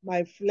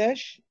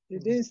flesh. He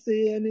didn't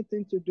see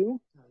anything to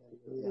do.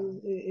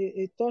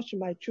 He touched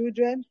my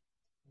children.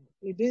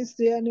 He didn't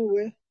see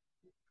anyway.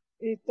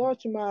 He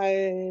touched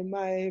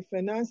my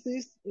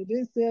finances. He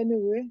didn't see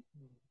anyway.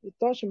 He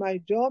touched my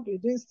job. He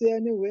didn't see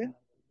anyway.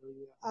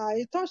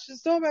 He touched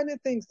so many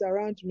things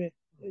around me.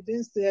 He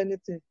didn't say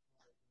anything.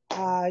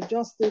 I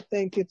just say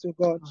thank you to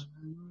God,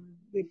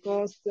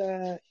 because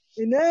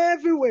in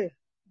every way,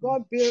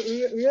 God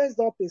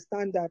raised up a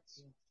standard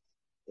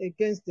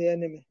against the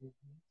enemy.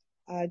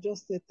 I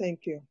just say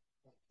thank you.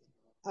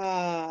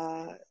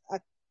 I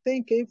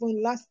think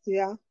even last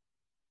year,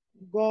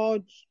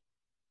 God,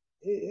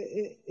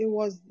 it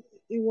was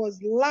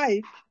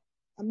like,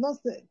 I'm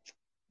not saying,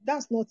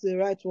 that's not the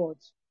right word.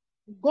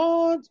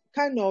 God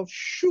kind of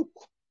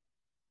shook.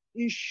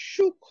 He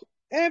shook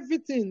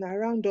everything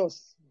around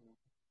us,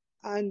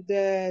 and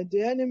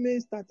the enemy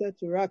started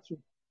to rattle.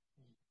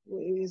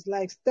 It's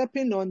like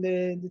stepping on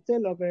the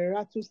tail of a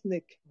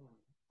rattlesnake,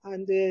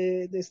 and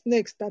the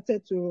snake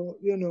started to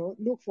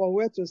look for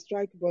where to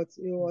strike, but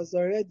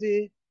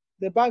the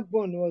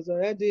backbone was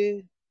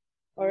already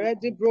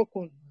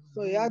broken,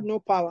 so he had no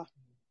power.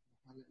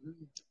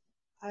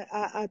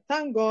 I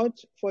thank God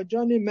for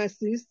Johnny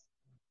mercies,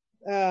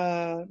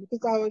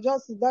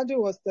 because Daddy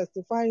was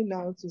testifying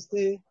now to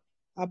say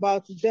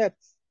about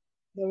debts.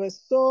 There were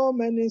so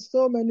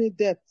many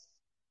debts.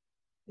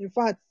 In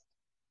fact,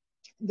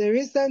 the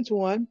recent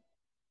one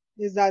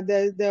is that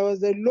there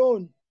was a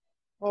loan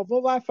of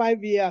over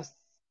 5 years.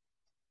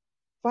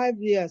 5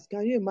 years,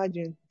 can you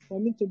imagine? For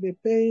me to be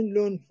paying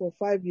loan for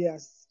 5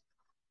 years.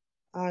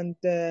 And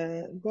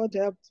God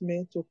helped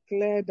me to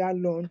clear that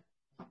loan.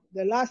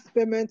 The last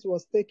payment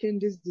was taken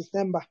this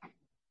December.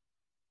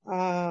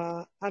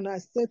 And I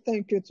say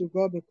thank you to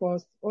God,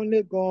 because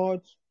only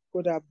God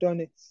could have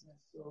done it.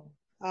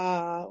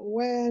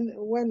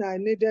 When I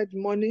needed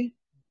money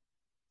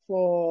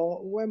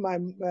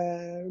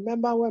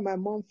remember when my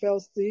mom fell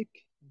sick,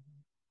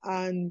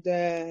 and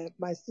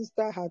my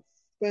sister had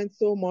spent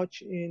so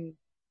much in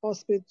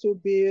hospital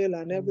bill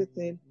and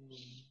everything,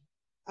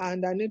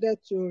 and I needed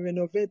to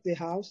renovate the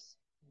house.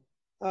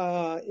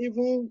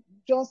 Even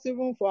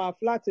for our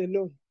flat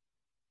alone,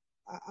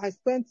 I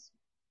spent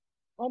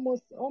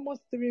almost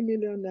 3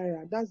 million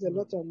naira. That's a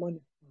lot of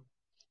money.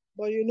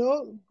 But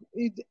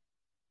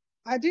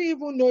I didn't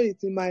even know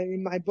it in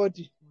my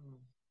body,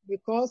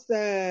 because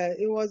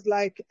it was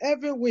like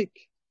every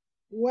week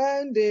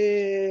when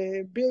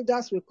the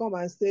builders will come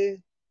and say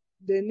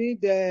we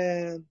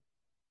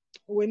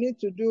need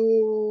to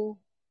do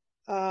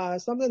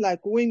something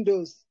like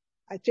windows.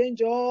 I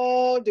change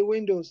all the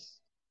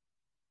windows.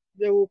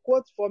 They will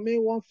quote for me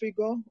one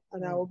figure,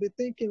 and I will be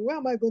thinking, where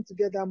am I going to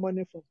get that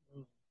money from?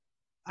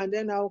 And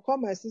then I will call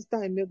my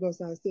sister in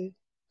Lagos and say,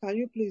 can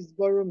you please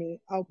borrow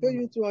me? I'll pay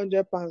you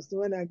 200 pounds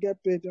when I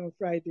get paid on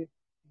Friday.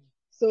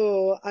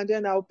 So, and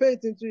then I'll pay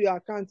it into your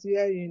account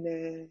here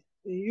in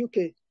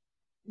UK.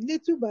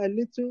 Little by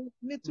little,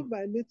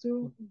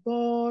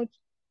 God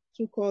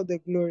took all the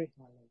glory.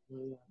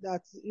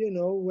 That,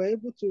 we're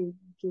able to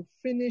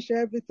finish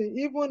everything.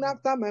 Even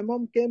after my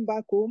mom came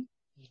back home,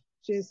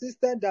 she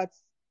insisted that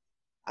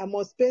I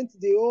must paint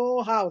the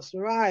whole house,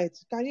 right?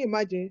 Can you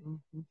imagine?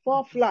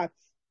 4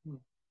 flats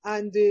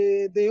and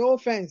the whole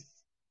fence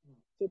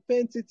to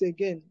paint it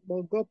again,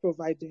 but God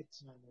provided.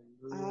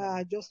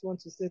 I just want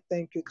to say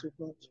thank you to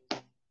God.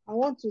 I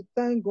want to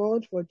thank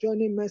God for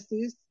Johnny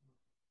mercies.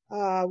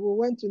 We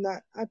went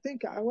to, I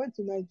think I went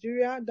to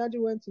Nigeria. Daddy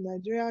went to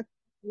Nigeria.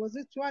 Was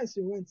it twice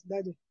you went,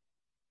 Daddy?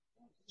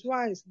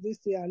 Twice this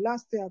year.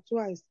 Last year,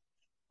 twice.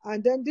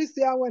 And then this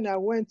year when I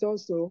went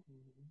also,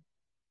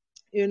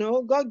 you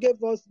know, God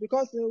gave us,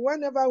 because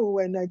whenever we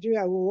were in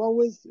Nigeria, we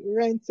always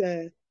rent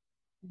a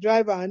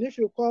driver. And if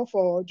you call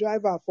for a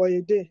driver for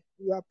a day,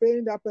 you are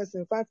paying that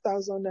person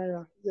 5,000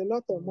 naira. It's a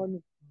lot of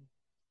money.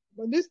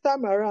 But this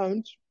time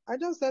around, I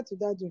just said to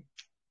Daddy,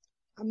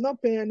 I'm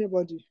not paying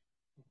anybody.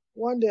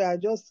 One day I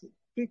just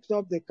picked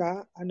up the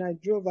car and I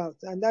drove out.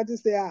 And Daddy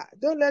said,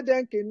 don't let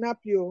them kidnap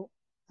you.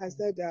 I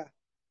said,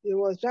 he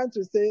was trying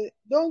to say,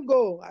 don't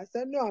go. I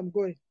said, no, I'm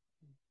going.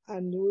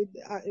 And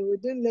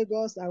within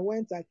Lagos, I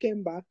went, I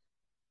came back,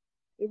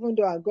 even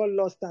though I got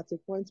lost at a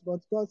point, but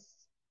God,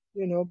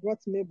 you know,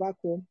 brought me back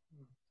home.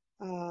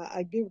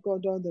 I give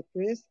God all the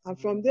praise. And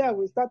from there,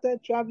 we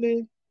started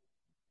traveling.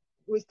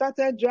 We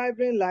started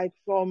driving like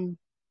from,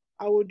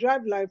 I would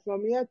drive like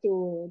from here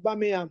to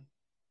Birmingham.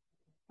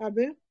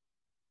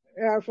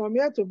 From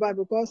here to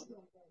Birmingham, because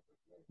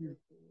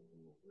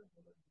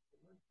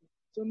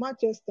to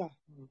Manchester.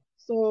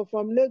 So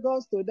from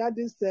Lagos to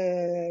Daddy's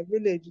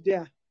village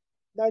there,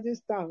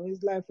 Daddy's town,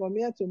 is like from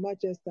here to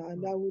Manchester.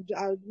 And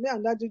me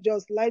and Daddy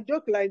just like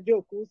joke.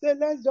 We say,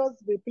 let's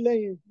just be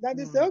playing.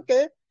 Daddy say,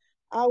 okay,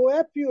 I will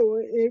help you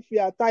if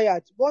you are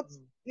tired. But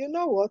you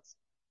know what?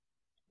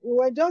 We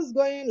were just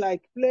going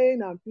like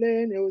playing and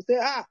playing. He would say,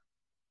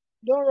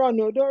 don't run,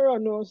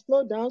 no,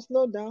 slow down.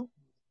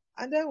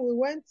 And then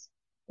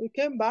we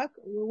came back,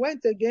 we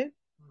went again.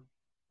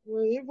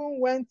 We even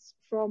went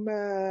from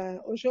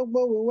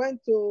Oshogbo, we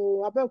went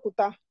to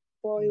Abeokuta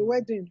for a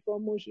wedding.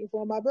 From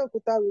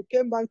Abeokuta, we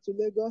came back to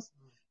Lagos.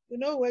 You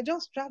know, we're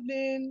just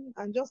traveling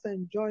and just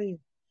enjoying.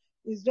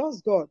 It's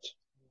just God.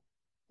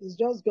 It's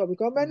just God.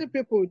 Because many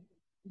people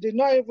did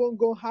not even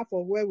go half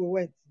of where we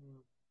went.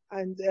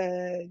 And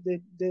they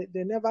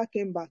never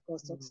came back or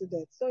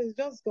succeeded. So it's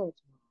just God.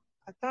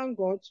 I thank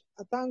God.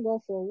 I thank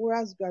God for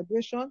Wura's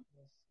graduation.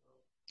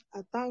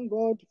 I thank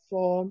God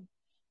for,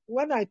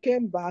 when I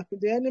came back,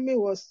 the enemy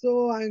was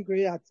so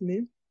angry at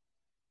me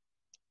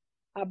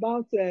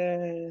about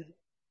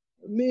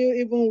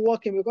me even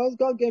working, because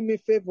God gave me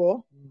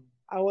favor.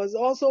 I was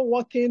also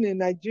working in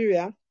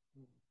Nigeria,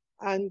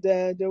 and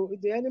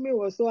the enemy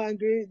was so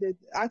angry, they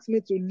asked me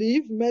to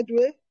leave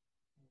Medway.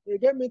 They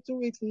gave me 2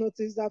 weeks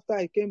notice after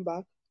I came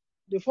back.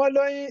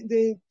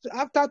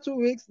 After 2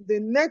 weeks, the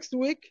next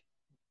week,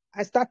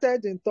 I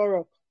started in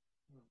Torok.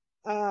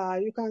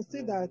 You can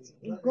see that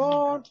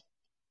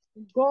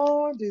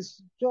God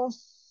is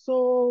just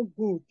so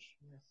good.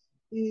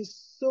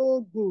 He's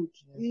so good.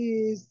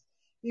 He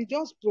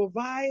just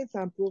provides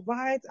and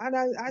provides. And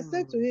I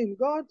said to him,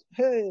 God,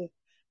 hey,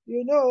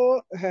 you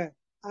know, I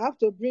have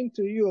to bring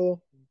to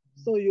you,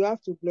 so you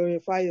have to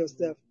glorify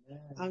yourself.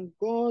 And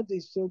God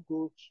is so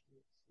good.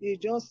 He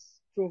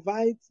just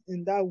provides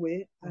in that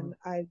way. And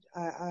I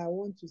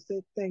want to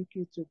say thank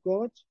you to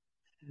God.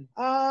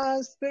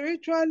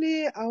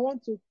 Spiritually, I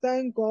want to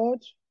thank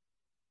God.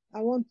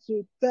 I want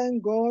to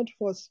thank God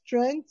for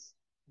strength,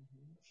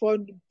 for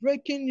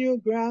breaking new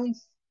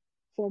grounds,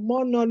 for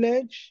more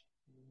knowledge,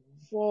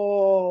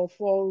 for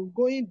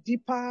going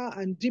deeper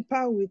and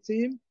deeper with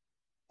Him.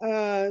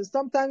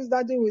 Sometimes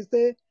Daddy will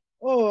say,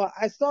 oh,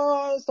 I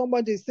saw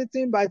somebody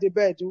sitting by the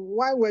bed.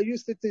 Why were you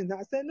sitting?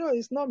 I said, no,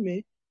 it's not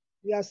me.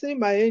 You are seeing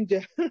my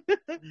angel.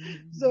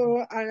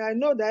 So I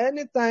know that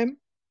anytime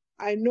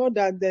I know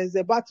that there's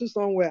a battle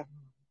somewhere,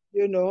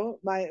 you know,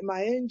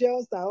 my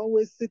angels are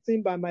always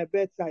sitting by my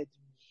bedside.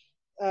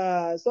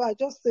 So I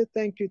just say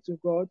thank you to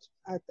God.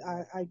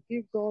 I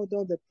give God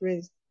all the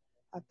praise.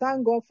 I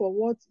thank God for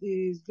what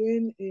He is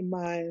doing in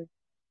my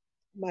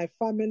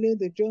family,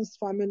 the Jones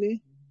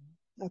family.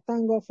 I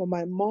thank God for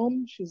my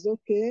mom. She's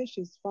okay.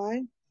 She's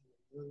fine.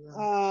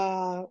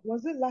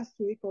 Was it last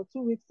week or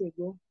 2 weeks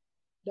ago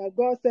that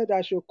God said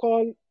I should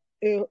call,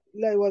 it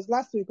was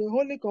last week, a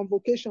holy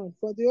convocation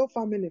for the whole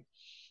family.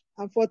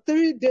 And for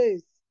 3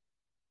 days,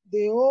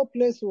 the whole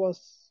place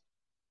was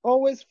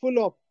always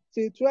full up.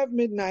 Till 12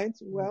 midnight,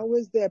 we're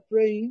always there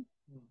praying.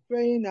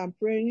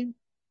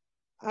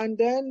 And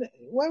then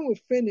when we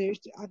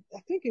finished, I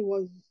think it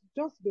was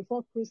just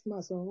before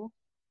Christmas or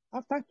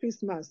after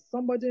Christmas,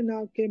 somebody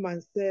now came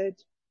and said,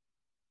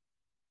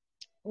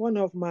 one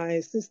of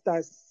my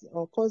sisters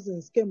or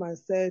cousins came and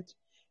said,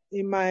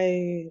 in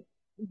my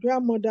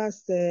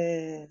grandmother's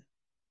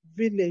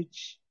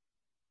village,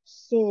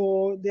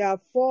 so there are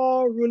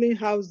 4 ruling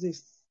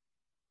houses.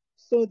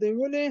 So the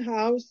ruling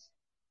house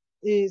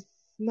is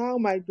now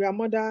my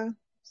grandmother's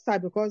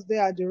side, because they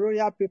are the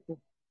royal people.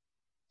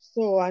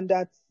 So, and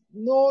that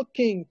no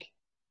king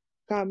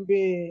can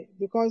be,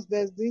 because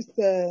there's this,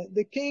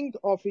 the king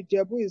of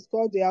Ijebu is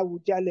called the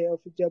Awujale of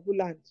Ijebu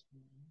land.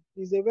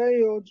 He's a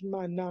very old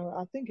man now.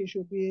 I think he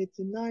should be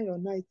 89 or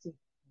 90.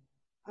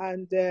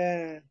 And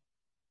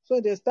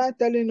so they start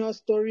telling us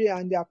story,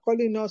 and they are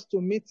calling us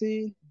to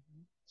meeting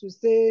to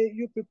say,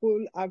 you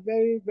people are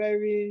very,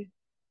 very,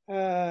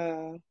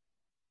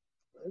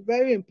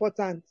 very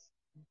important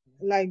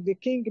like the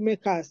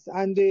kingmakers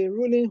and the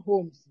ruling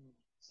homes.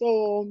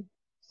 So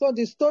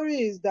the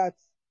story is that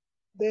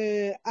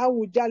the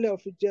Awujale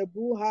of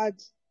Ijebu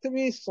had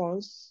 3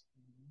 sons.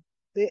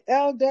 The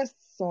eldest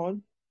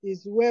son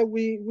is where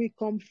we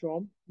come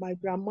from, my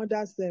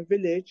grandmother's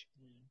village.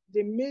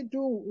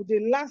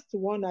 The last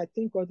one, I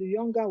think, or the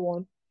younger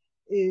one,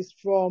 is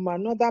from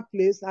another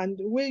place, and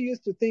we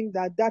used to think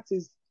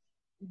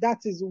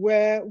that is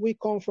where we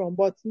come from,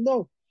 but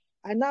no.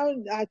 I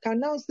can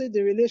now see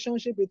the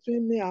relationship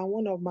between me and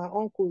one of my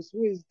uncles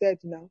who is dead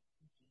now.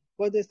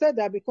 But they said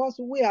that because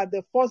we are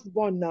the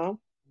firstborn now,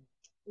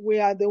 we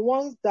are the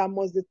ones that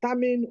must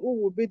determine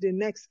who will be the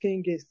next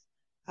king is.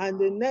 And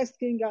the next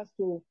king has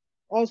to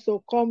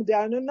also come. They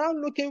are now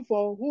looking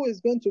for who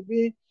is going to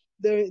be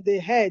the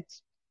head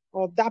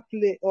of that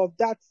place, of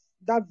that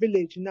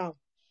village now.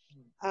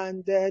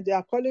 And they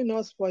are calling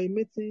us for a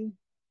meeting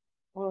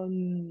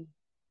on,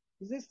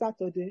 is it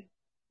Saturday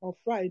or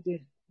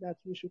Friday, that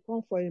we should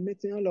come for a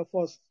meeting, all of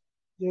us,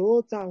 the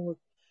whole town.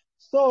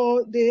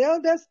 So the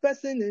eldest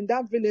person in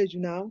that village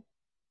now,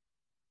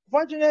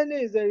 fortunately,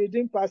 is a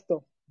redeemed pastor.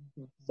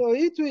 So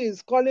he too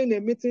is calling a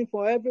meeting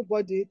for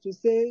everybody to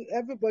say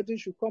everybody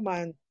should come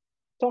and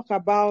talk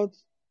about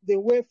the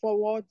way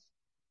forward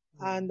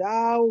and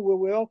how we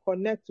will all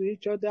connect to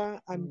each other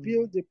and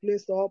build the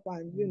place up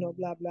and,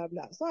 blah, blah,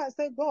 blah. So I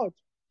said, God,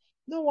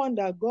 no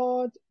wonder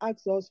God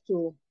asks us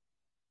to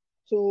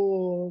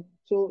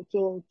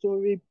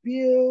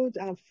rebuild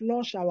and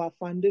flush our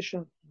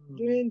foundation.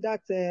 During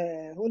that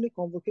holy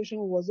convocation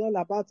was all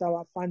about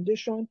our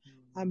foundation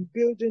and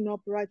building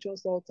up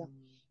righteous altar.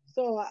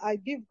 So I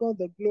give God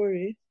the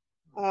glory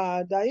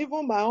that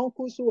even my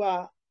uncles who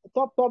are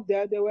top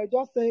there, they were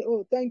just saying,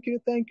 oh, thank you.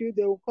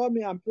 They will call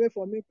me and pray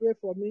for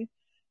me.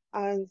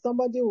 And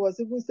somebody was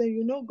even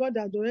saying, God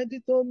had already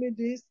told me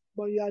this,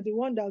 but you are the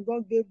one that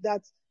God gave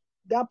that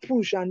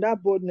push and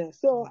that boldness.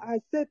 So I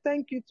say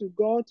thank you to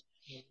God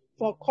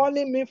for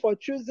calling me, for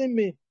choosing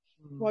me,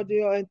 for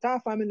the entire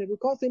family,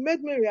 because it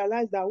made me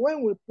realize that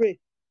when we pray,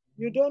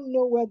 you don't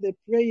know where the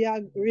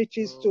prayer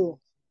reaches to.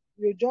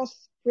 You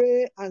just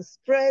pray and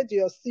spread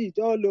your seed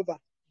all over,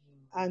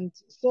 and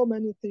so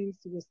many things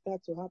will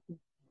start to happen.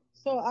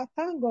 So I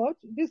thank God.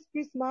 This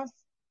Christmas,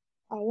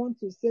 I want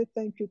to say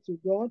thank you to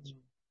God,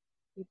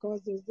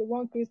 because it's the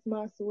one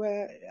Christmas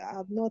where I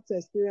have not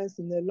experienced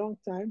in a long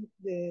time.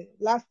 The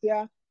last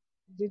year,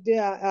 the day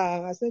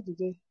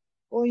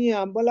Onyi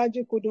and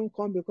Bolaji couldn't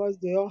come because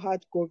they all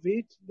had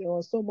COVID. There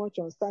was so much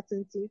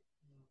uncertainty.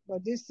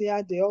 But this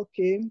year they all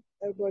came.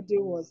 Everybody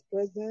was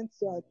present.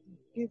 So I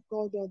give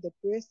God all the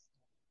praise.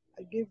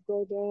 I give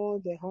God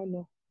all the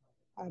honor.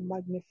 I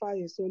magnify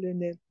His holy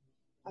name.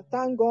 I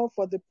thank God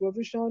for the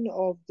provision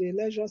of the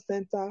leisure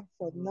center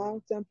for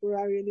now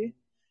temporarily.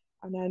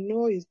 And I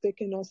know He's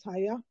taking us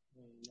higher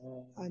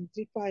and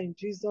deeper in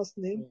Jesus'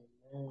 name.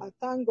 I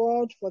thank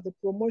God for the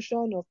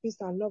promotion of Peace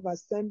and Love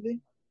Assembly.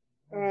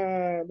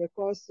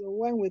 Because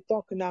when we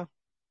talk now,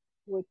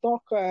 we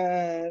talk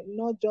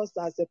not just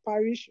as a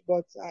parish,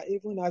 but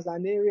even as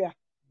an area,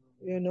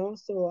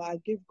 So I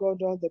give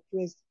God all the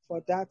praise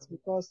for that,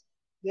 because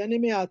the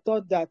enemy had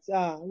thought that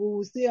we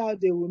will see how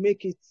they will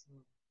make it.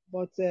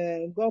 But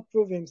God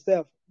proved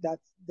Himself that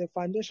the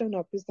foundation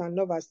of Peace and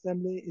Love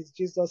Assembly is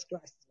Jesus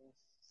Christ.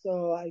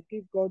 So I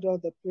give God all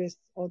the praise,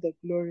 all the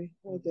glory,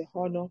 all the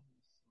honor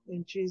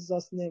in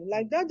Jesus' name.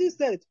 Like Daddy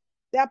said,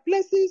 there are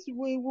places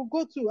we will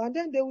go to, and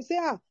then they will say,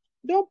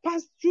 don't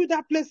pass through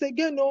that place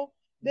again. No,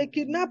 they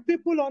kidnap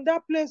people on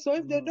that place. So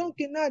if they don't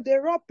kidnap, they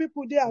rob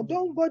people there.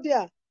 Don't go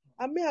there.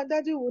 And me and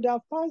Daddy would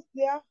have passed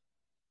there.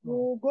 We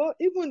will go.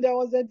 Even there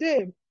was a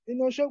day in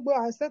Oshogbo,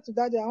 I said to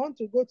Daddy, I want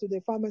to go to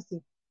the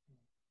pharmacy.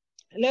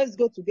 Let's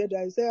go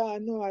together. He said,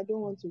 no, I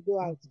don't want to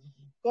go out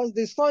because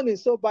the sun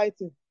is so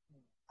biting.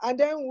 And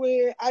then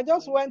I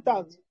just went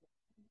out.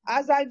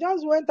 As I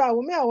just went out,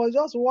 I was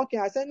just walking.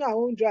 I said, no, I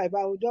won't drive.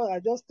 I will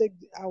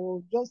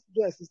just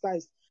do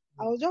exercise.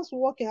 I was just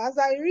walking. As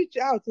I reach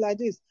out like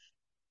this,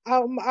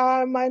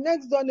 my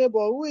next door neighbor,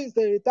 who is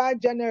the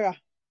retired general,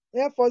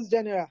 Air Force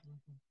general,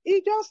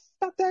 he just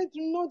started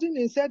nodding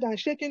his head and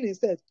shaking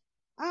his head.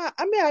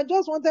 I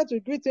just wanted to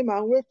greet him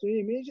and wave to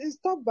him. He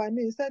stopped by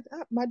me. He said,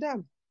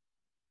 Madam,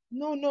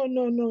 no,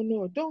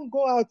 don't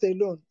go out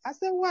alone. I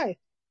said, why?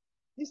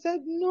 He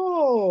said,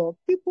 no,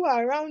 people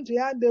around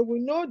here, they will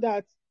know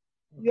that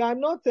you are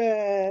not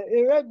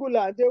a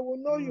regular. They will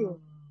know you.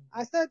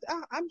 I said,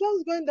 I'm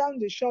just going down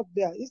the shop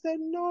there. He said,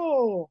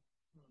 no,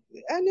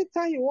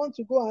 anytime you want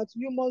to go out,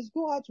 you must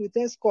go out with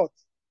escort.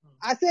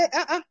 I said,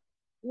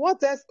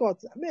 what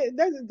escort? I mean,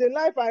 this is the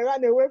life I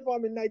ran away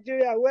from in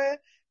Nigeria, where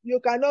you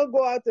cannot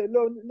go out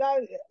alone. Now,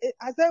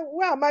 I said,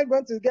 where am I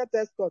going to get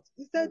escort?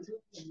 He said,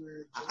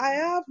 I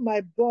have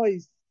my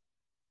boys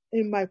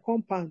in my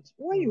compound.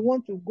 When you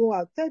want to go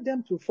out, tell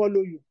them to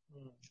follow you.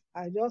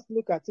 I just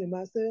look at him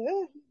and say,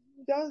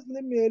 just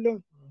leave me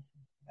alone.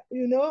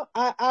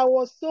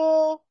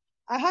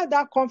 I had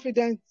that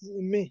confidence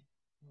in me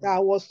that I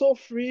was so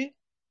free.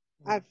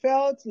 I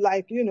felt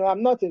like,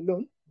 I'm not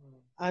alone.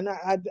 And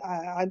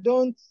I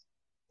don't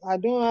I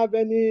don't have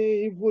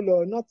any evil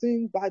or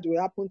nothing bad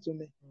will happen to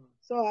me.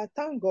 So I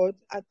thank God.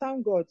 I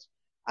thank God.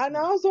 And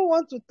I also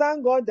want to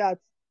thank God that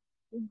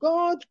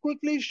God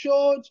quickly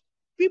showed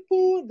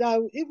people that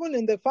even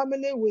in the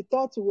family we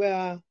thought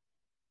were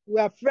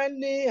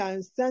friendly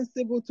and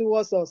sensible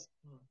towards us.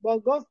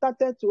 But God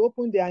started to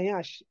open their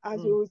yash,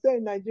 as we will say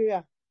in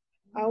Nigeria.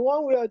 And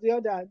one way or the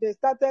other, they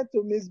started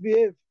to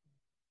misbehave.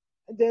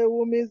 They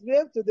will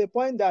misbehave to the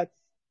point that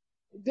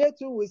they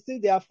too will see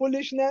their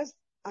foolishness,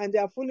 and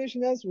their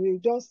foolishness will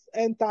just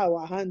enter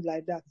our hand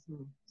like that.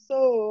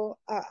 So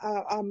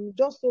I'm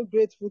just so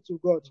grateful to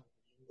God.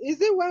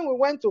 Is it when we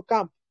went to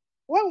camp?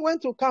 When we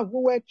went to camp,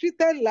 we were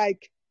treated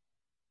like,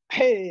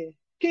 hey,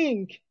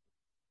 king.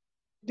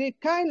 The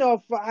kind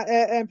of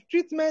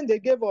treatment they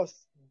gave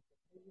us.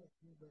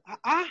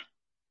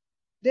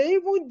 They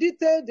even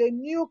detailed a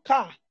new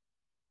car,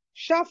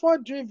 chauffeur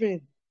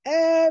driven,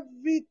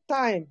 every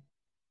time.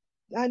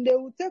 And they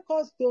would take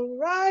us to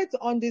right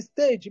on the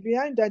stage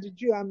behind Daddy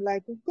Jew. I'm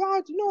like,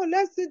 God, no,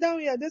 let's sit down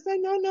here. They say,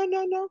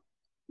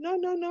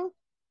 no.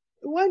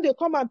 When they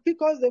come and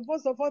pick us, they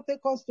first of all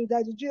take us to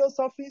Daddy Jew's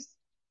office.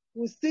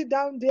 We sit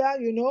down there,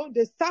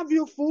 they serve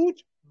you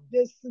food.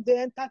 They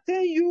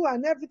entertain you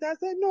and everything. I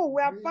said, no,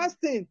 we are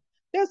fasting.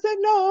 They said,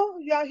 no,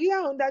 you are here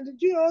on Daddy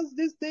Jew's,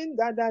 this thing,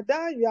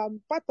 you are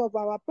part of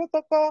our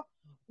protocol.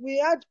 We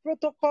had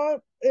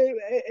protocol,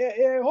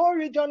 a whole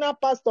regional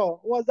pastor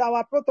was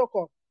our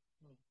protocol.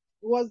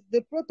 Was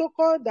the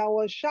protocol that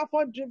was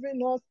chauffeur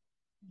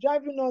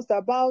driving us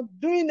about,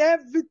 doing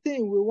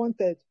everything we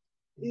wanted.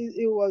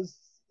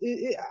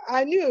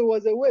 I knew it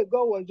was a way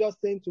God was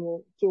just saying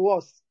to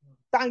us,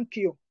 thank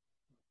you.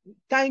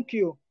 Thank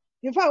you.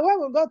 In fact, when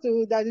we got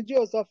to Daddy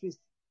Gio's office,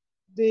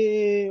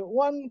 the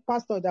one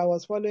pastor that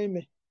was following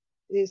me,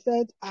 he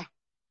said,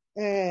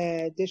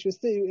 they should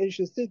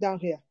sit down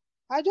here.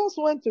 I just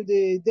went to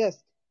the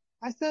desk.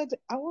 I said,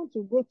 I want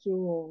to go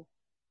to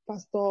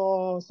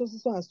Pastor so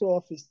and so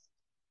office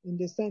in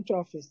the central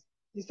office.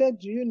 He said,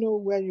 do you know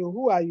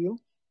who are you?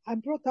 I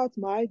brought out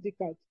my ID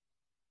card,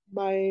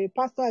 my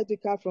pastor ID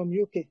card from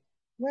UK.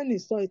 When he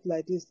saw it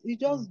like this, he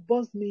just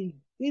buzzed me.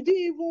 He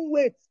didn't even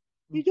wait.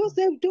 He just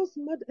said,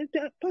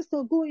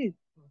 Pastor, go in.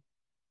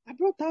 I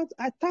brought out,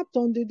 I tapped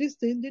on this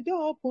thing, the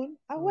door opened,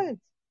 I went.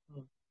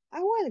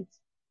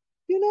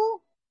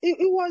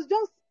 It was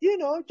just,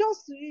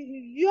 just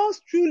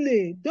yours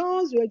truly.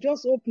 Doors were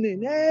just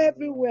opening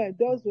everywhere.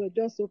 Doors were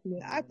just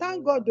opening. I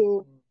thank God,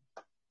 though.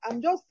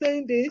 I'm just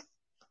saying this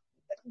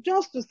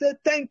just to say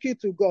thank you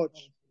to God,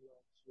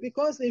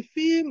 because He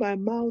filled my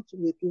mouth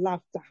with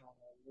laughter.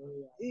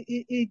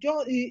 He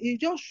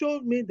just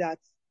showed me that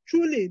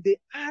truly the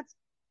heart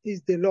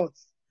is the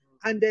Lord's,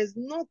 and there's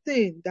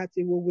nothing that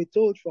He will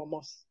withhold from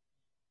us.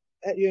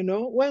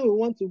 When we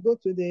want to go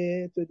to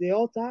the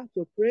altar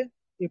to pray,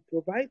 He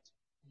provides.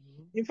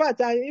 In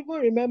fact, I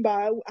even remember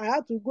I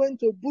had to go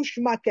into bush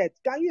market.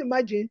 Can you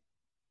imagine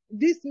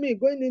this me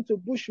going into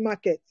bush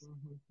market?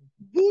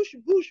 Bush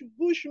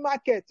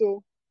market,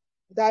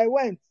 that I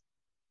went.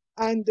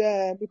 And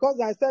because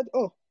I said,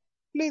 oh,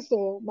 please,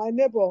 my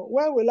neighbor,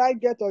 when will I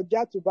get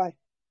Oja to buy?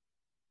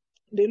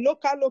 The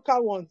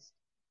local ones.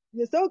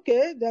 They say,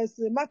 okay, there's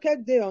a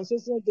market day on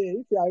social day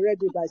if you are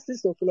ready by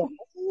 6 o'clock.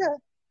 I said, yeah.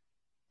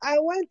 I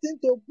went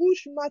into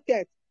bush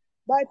market.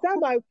 By the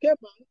time I came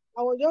out,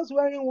 I was just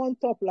wearing one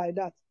top like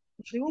that.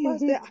 The woman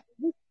said,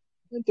 I'm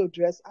going to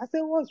dress. I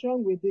said, what's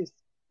wrong with this?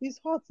 It's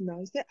hot now.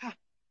 He said,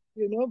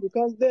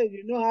 because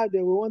how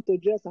they will want to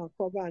dress and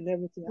cover and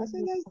everything. I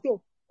said, let's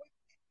go.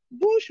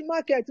 Bush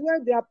market, where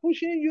they are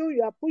pushing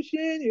you are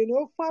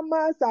pushing,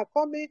 farmers are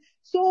coming,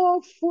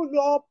 so full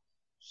up,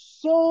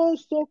 so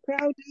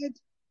crowded,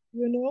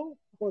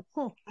 but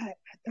I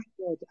thank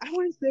God. I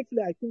went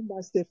safely, I came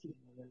back safely.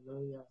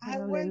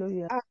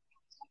 Hallelujah. I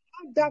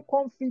have that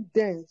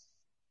confidence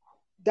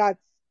that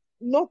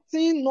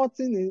nothing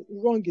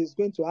wrong is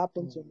going to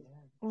happen to me.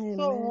 Amen.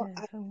 So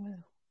I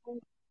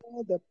give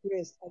all the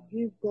praise. I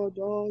give God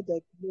all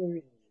the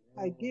glory.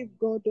 I give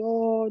God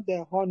all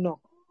the honor.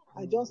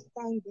 I just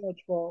thank God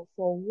for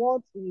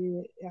what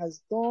He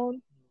has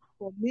done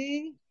for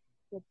me,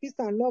 for Peace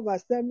and Love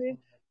Assembly.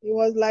 It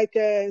was like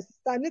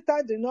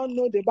Stanita did not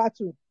know the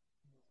battle.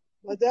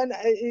 But then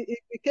it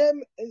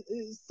became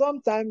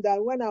sometime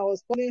that when I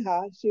was calling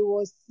her, she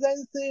was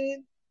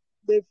sensing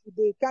the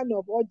kind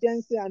of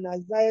urgency and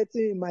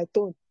anxiety in my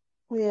tone.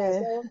 Yeah.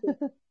 So I said,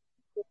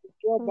 to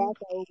draw back,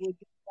 I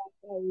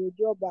will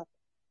draw back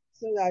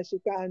so that she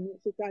can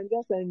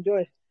just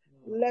enjoy.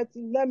 Let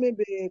me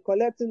be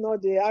collecting all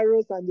the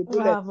arrows and the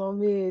bullets.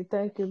 Mommy,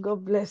 thank you.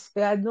 God bless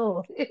you. I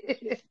know.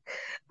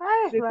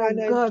 She My can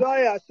God.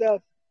 enjoy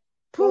herself.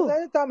 Because Phew.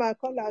 anytime I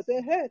call her, I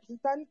say, hey,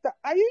 Sister Anita,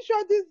 are you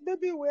sure this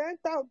baby will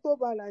enter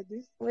October like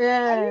this?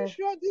 Are you Yeah.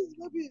 sure this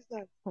baby is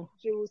not?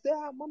 She will say,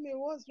 Mommy,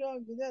 what's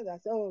wrong with that? I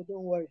say, oh,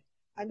 don't worry.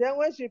 And then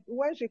when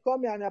she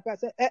called me and I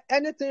said,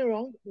 anything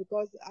wrong?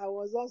 Because I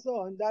was also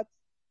on that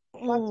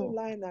battle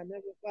line and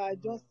everything. I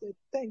just said,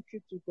 thank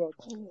you to God.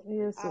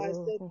 Yes. I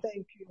said,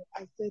 thank you.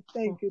 I said,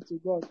 thank you to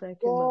God.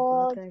 Thank you, Baba.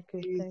 God Thank you.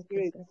 is Thank you.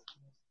 great. Thank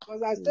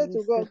Because I said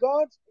to God,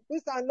 God,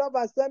 Peace and Love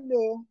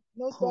Assembly,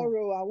 no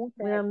sorrow, I won't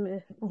cry.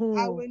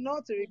 I will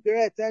not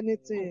regret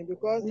anything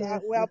because we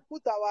have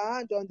put our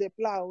hand on the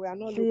plow. We are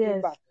not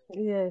looking back.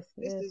 Yes.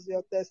 This is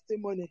your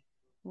testimony.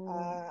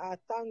 I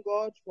thank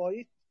God for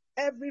it.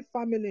 Every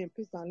family in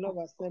Peace and Love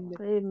Assembly.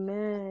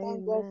 Amen. I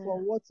thank God for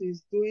what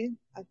He's doing.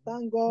 I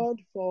thank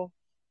God for,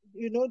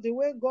 the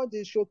way God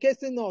is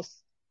showcasing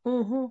us.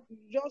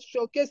 Just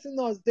showcasing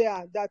us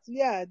there. That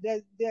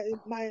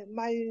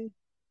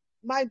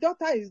my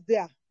daughter is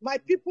there. My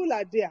people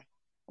are there.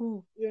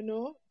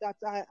 That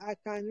I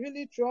can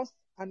really trust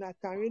and I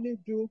can really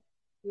do.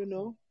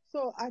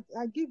 So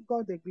I give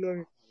God the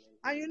glory.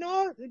 And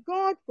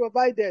God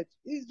provided.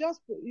 He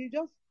just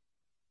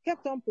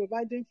kept on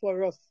providing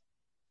for us.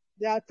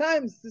 There are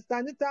times, Sister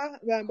Anita,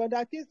 when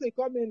Brother Kingsley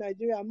come in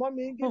Nigeria,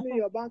 Mommy, give me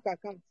your bank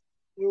account.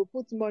 You will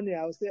put money.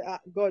 I will say,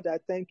 God, I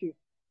thank you.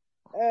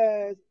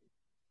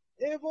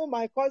 Even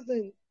my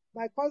cousin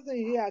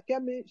here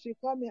she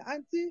called me,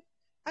 Auntie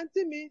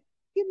me,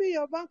 give me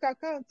your bank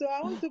account. So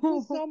I want to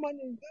put some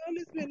money. The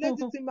Holy Spirit laid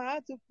it in my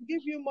heart to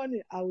give you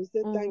money. I will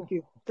say thank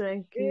you.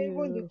 Thank you.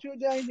 Even the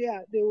children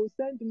here, they will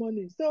send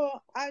money.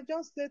 So I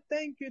just say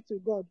thank you to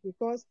God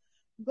because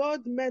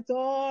God met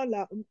all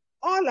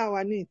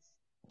our needs.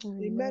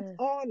 He met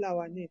all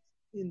our needs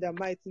in the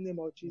mighty name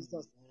of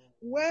Jesus.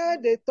 Where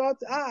they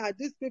thought,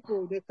 these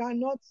people, they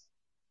cannot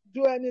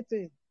do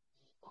anything.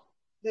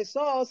 They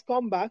saw us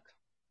come back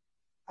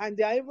and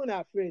they are even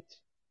afraid.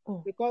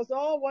 Because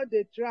all what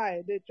they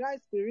try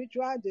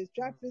spiritual, they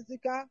try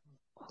physical.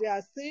 They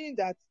are seeing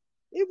that,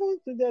 even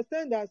to the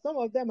extent that some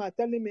of them are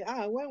telling me,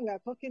 when we are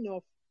talking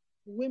of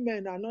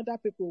women and other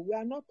people, we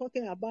are not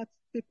talking about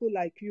people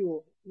like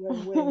you.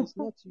 When it's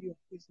not you,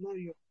 it's not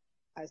you.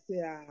 I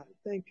say,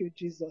 thank you,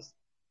 Jesus.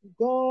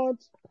 God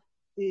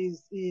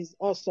is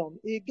awesome.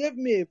 He gave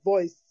me a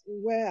voice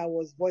where I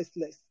was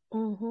voiceless.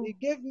 He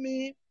gave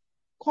me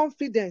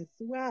confidence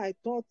where I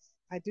thought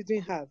I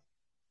didn't have.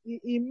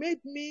 He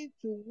made me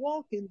to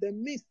walk in the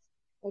midst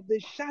of the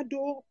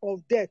shadow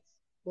of death,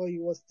 but He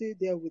was still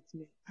there with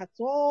me at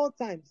all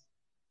times.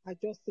 I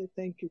just say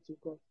thank you to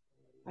God,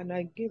 and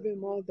I give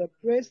Him all the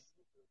praise.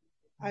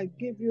 I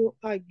give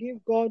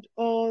God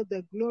all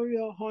the glory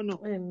or honor.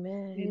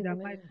 Amen. In the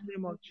mighty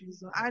name of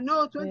Jesus. I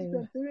know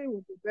 2023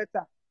 will be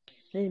better.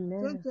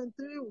 Amen.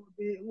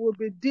 2023 will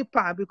be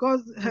deeper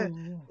because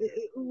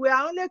we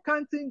are only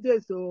counting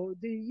days. So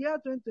the year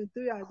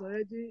 2023 has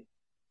already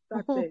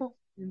started.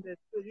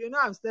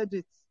 I've said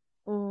it.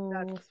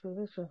 That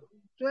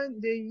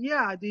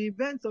the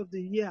events of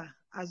the year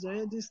has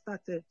already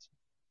started.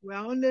 We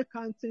are only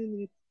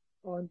counting it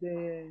on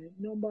the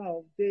number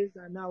of days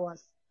and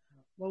hours.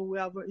 But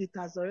it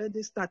has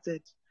already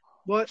started.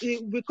 But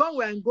because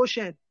we're in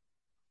Goshen,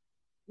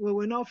 we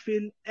will not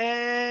feel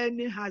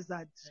any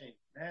hazard.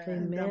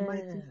 In the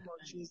mighty name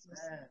of Jesus.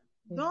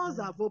 Doors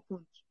have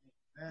opened.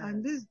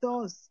 And these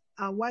doors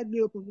are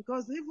widely open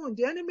because even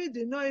the enemy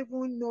did not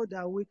even know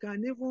that we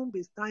can even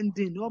be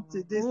standing up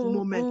to this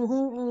moment.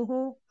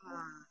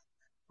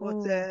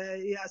 But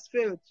he has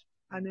failed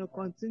and he'll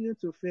continue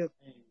to fail.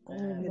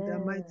 In the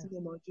mighty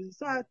name of Jesus.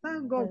 So I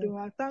thank God.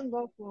 I thank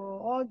God for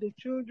all the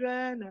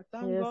children. I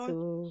thank God.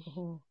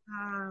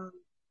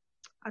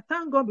 I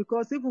thank God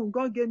because even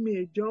God gave me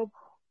a job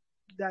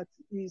that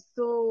is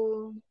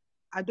so,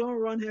 I don't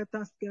run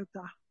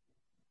helter-skelter.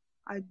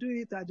 I do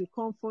it at the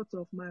comfort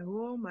of my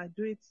home. I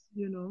do it,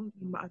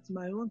 at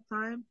my own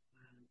time.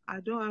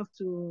 I don't have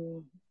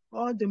to,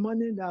 all the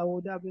money that I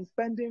would have been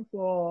spending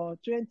for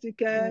train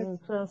tickets,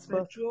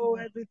 petrol,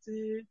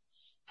 everything,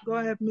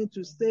 God help me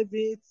to save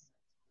it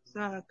so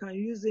I can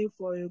use it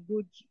for a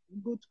good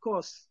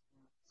cause.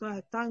 So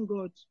I thank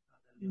God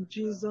in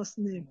Jesus'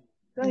 name.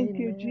 Thank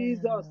you,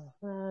 Jesus.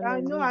 I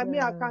know, I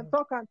can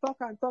talk, but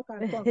I just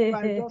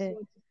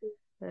want to say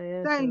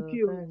thank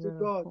you to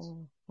God.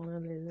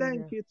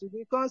 Thank you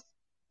because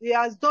He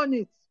has done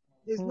it.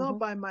 It's not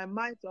by my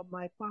might or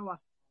my power.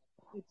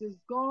 It is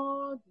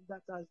God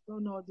that has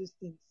done all these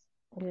things.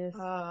 Yes.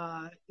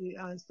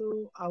 And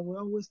so I will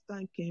always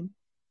thank Him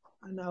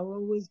and I will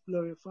always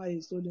glorify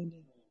His holy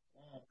name.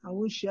 I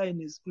will share in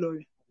His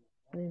glory.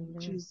 In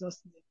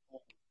Jesus' name.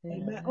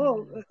 Amen.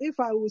 Oh, if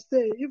I would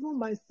say, even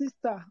my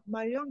sister,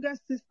 my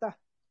youngest sister,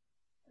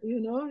 she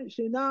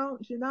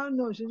now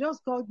knows. She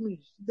just called me.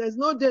 There's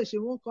no day she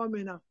won't call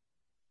me now.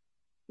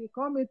 She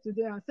called me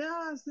today and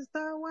said,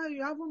 sister, why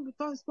you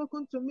haven't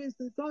spoken to me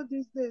since all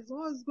these days?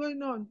 What's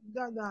going on?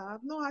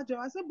 I've not heard you.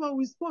 I said, but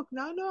we spoke.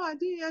 Now, no, I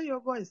didn't hear your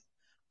voice.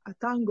 I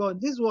thank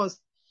God. This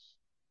was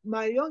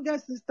my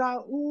youngest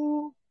sister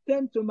who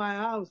came to my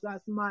house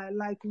as my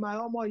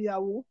Omo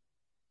Yahoo.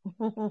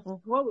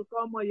 What we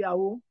call Omo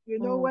Yahoo.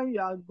 When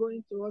you are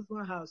going to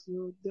husband's house,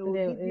 they will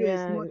give you a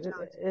small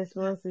child. A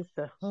small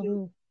sister.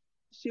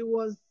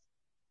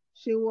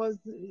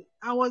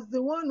 I was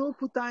the one who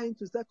put her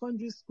into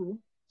secondary school,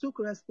 took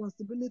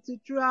responsibility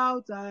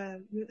throughout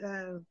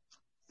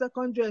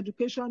secondary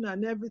education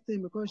and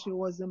everything because she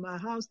was in my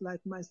house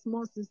like my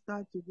small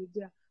sister to be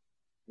there.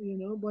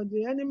 But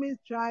the enemy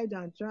tried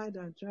and tried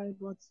and tried.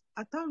 But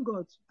I thank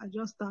God. I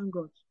just thank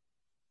God.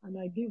 And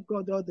I give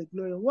God all the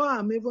glory. What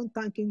I'm even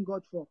thanking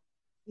God for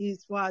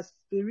is for our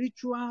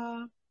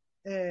spiritual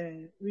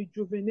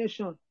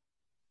rejuvenation,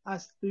 our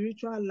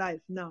spiritual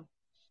life now.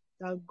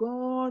 That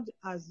God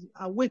has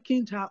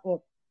awakened her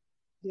up.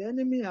 The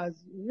enemy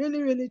has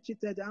really, really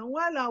cheated. And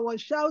while I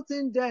was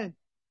shouting then,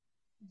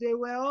 they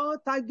were all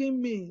tagging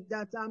me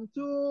that I'm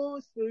too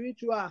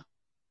spiritual.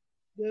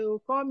 They will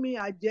call me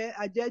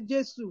Aje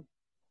Jesu,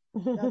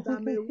 that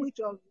I'm a witch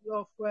of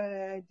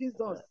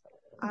Jesus.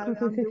 I'm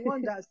the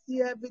one that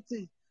see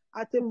everything.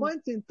 At a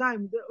point in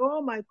time,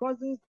 all my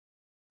cousins,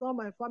 all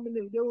my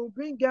family, they will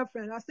bring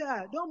girlfriend. I say,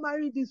 don't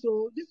marry this.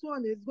 Oh, this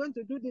one is going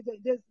to do this.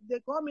 They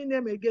call me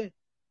name again.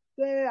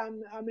 Say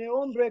I'm a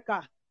home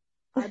breaker.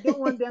 I don't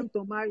want them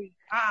to marry.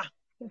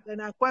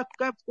 Then I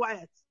kept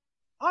quiet.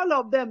 All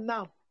of them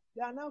now,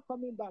 they are now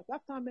coming back.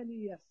 After how many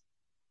years?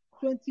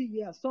 20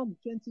 years, some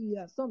 20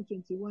 years, some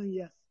 21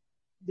 years.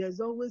 There's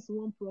always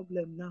one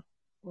problem now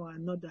or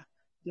another.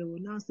 They will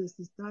now say,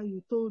 sister,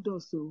 you told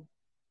us so.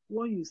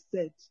 What you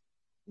said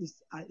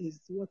is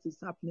what is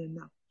happening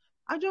now.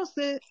 I just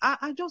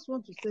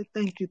want to say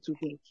thank you to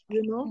God.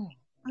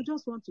 I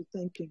just want to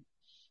thank him,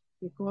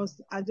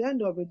 because at the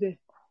end of the day,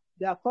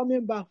 they are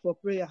coming back for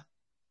prayer.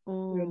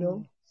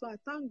 So I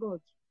thank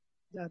God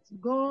that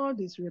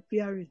God is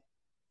repairing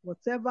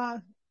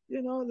whatever,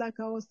 like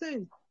I was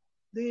saying,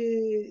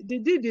 the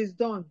deed is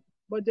done,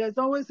 but there's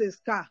always a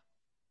scar,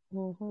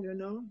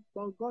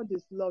 but God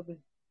is loving.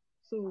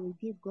 So we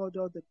give God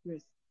all the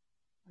praise.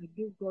 I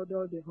give God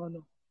all the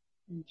honor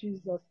in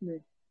Jesus'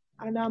 name.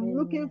 And I'm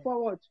looking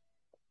forward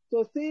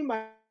to seeing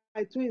my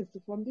twins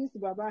from this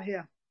Baba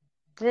here.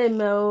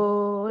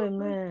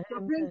 Amen. To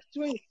bring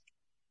twins.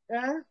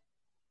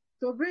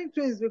 To bring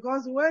twins,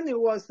 because when he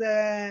was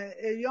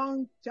a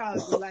young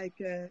child, like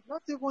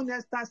not even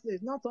Esther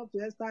stage, not up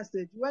to Esther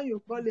stage, when you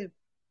call him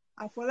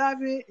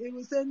Afolabi, he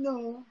will say,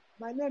 no,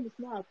 my name is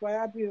not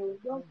Afolabi.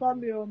 Don't call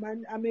me.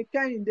 I'm a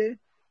Kehinde.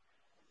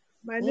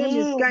 My name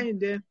is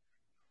Kehinde.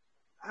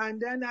 And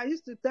then I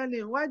used to tell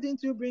him, why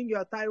didn't you bring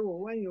your Taiwo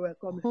when you were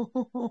coming?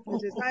 He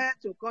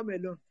decided to come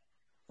alone.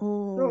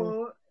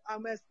 So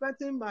I'm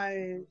expecting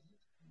my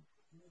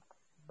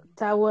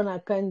Taiwo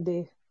and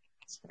Kehinde.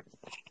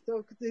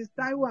 So it's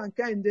Taiwo and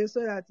Kehinde,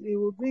 so that he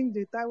will bring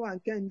the Taiwo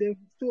and Kehinde,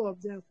 two of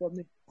them for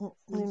me.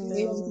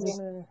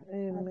 Amen.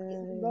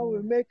 God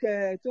will make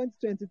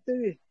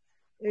 2023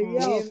 a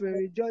year of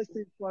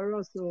rejoicing for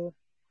us. So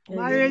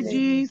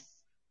marriages,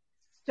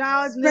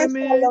 child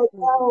naming,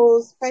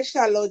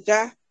 special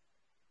order.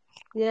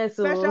 Yes,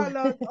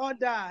 special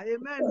order.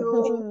 Amen.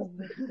 No.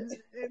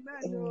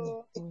 Amen.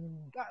 No.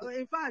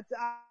 In fact,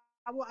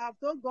 I've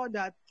told God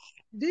that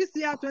this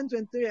year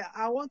 2023,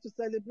 I want to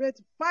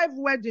celebrate 5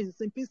 weddings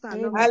in peace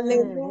and love.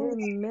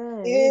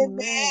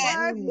 Amen.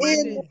 5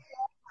 weddings.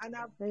 And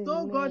I've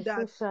told God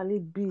that so shall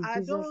it be.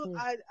 I know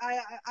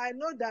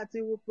that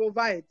He will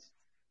provide.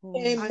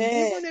 Amen. And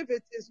even if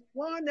it is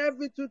one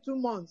every 2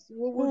 months,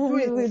 we will do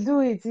it. We will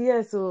do it,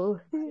 yes. We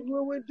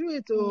will do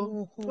it.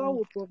 God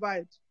will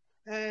provide.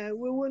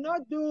 We will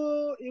not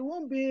do, it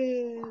won't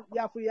be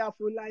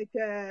yafu like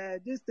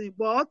this thing,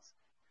 but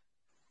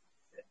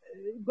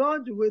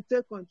God will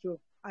take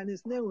control and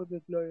His name will be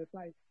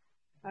glorified.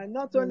 And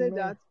not only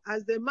that,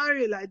 as they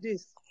marry like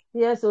this,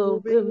 yes, we'll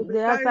be they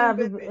have to have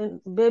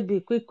baby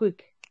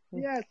quick.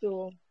 Yes,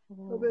 we'll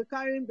be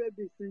carrying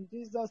babies in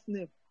Jesus'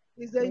 name.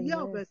 It's a year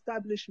of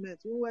establishment.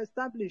 We will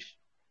establish.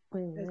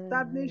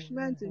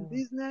 Establishment in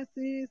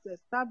businesses,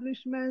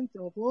 establishment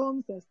of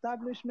homes,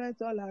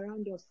 establishment all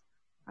around us.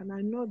 And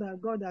I know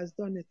that God has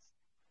done it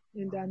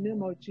in the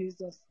name of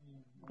Jesus.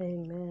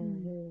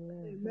 Amen.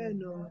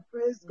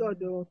 Praise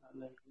God.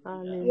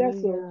 Hallelujah.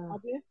 Yes,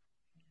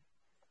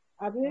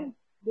 Abi,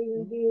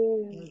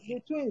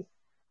 the twins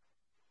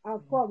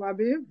have come,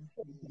 Abi.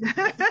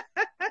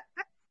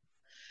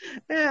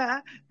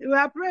 Yeah, we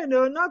are praying,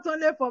 not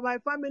only for my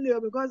family,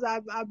 because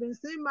I've been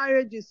seeing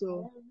marriages,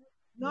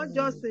 not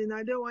just in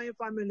Adewanyi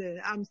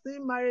family. I'm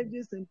seeing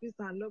marriages in Peace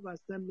and Love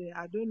Assembly.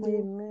 I don't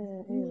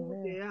know who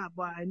they are,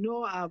 but I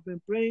know I've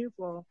been praying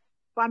for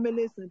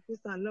families in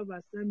Peace and Love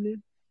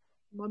Assembly.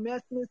 Mommy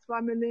Smith's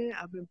family,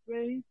 I've been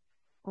praying.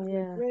 I've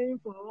been praying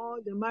for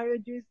all the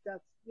marriages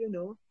that,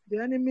 the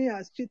enemy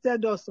has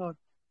cheated us on.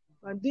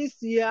 And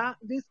this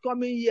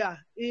coming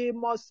year, he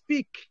must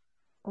speak.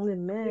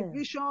 The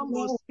vision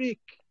must speak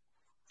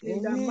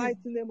in the mighty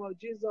name of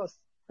Jesus.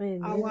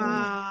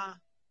 Our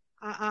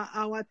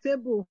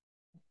table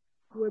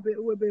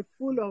will be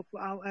full of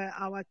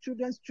our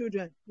children's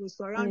children will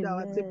surround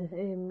our table.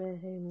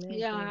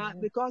 Yeah,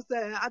 because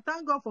I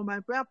thank God for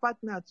my prayer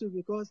partner too,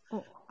 because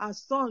our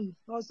son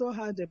also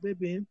had a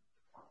baby.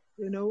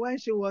 When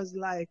she was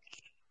like,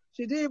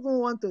 she didn't even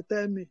want to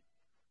tell me,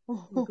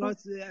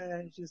 because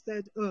she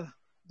said,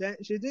 then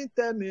she didn't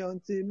tell me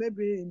until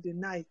maybe in the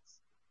night.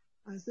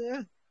 I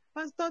said,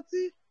 Pastor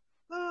T,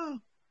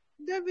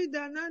 David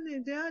and Annie,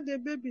 they had a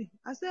baby.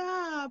 I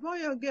said, boy,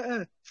 your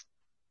girl.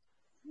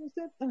 He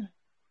said,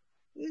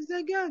 it's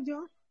a girl,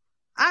 Joe.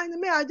 And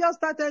me, I just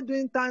started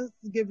doing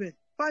Thanksgiving.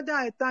 Father,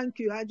 I thank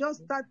you. I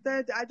just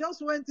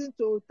went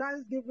into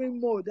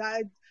Thanksgiving mode.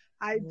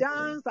 I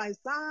danced, I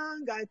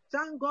sang, I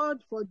thank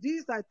God for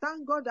this, I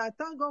thank God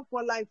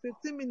for like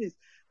 15 minutes.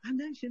 And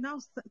then she now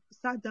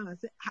sat down and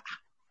said,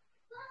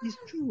 it's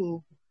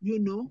true, you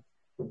know.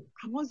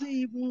 I wasn't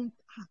even,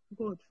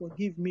 God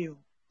forgive me.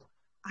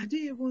 I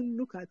didn't even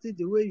look at it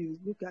the way you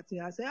look at it.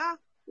 I said,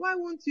 why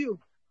won't you?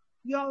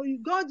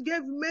 God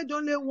made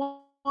only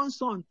one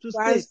son to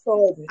stay.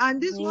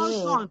 And this one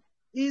son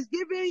is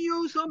giving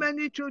you so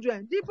many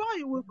children. The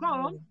boy will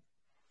come.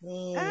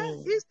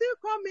 He's still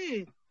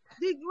coming.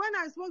 When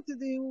I spoke to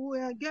the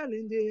girl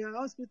in the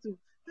hospital,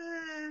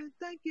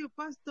 thank you,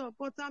 Pastor,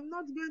 but I'm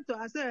not going to.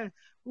 I said,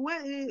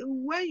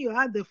 when you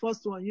had the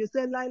first one, you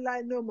said,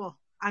 lie, no more.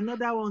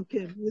 Another one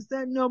came. You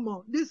said, no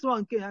more. This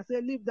one came. I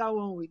said, leave that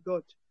one with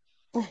God.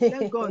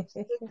 Let God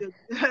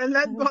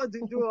let God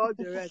do all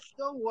the rest.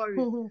 Don't worry.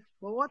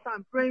 But what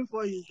I'm praying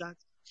for is that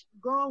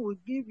God will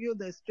give you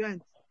the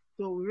strength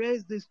to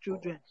raise these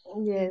children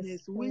in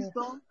His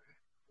wisdom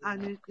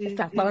and in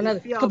the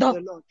fear of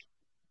the Lord.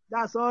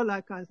 That's all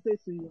I can say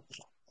to you.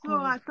 So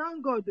I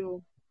thank God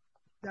though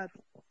that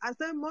I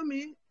said,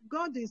 Mommy,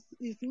 God is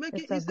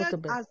making. He said,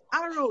 as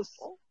arrows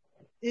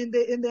in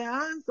the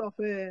hands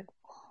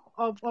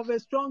of a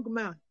strong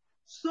man,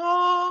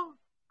 so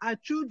are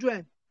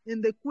children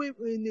in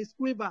his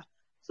quiver.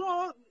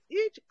 So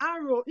each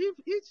arrow, if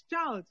each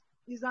child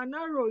is an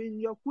arrow in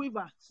your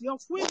quiver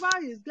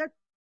is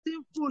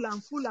getting full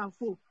and full and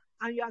full,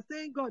 and you are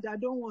saying, God, I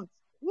don't want.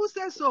 Who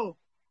says so?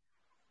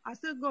 I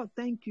said, God,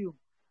 thank you.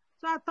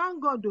 So I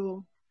thank God,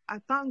 though. I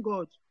thank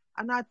God.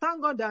 And I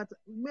thank God that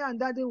me and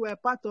Daddy were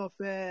part of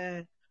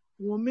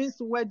Wumi's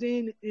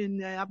wedding in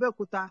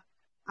Abeokuta.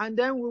 And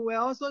then we were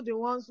also the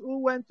ones who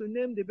went to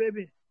name the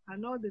baby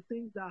and all the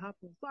things that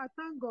happened. So I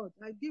thank God.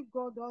 I give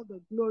God all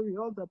the glory,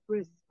 all the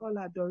praise, all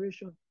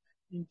adoration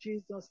in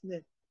Jesus'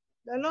 name.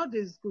 The Lord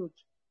is good.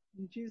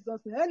 In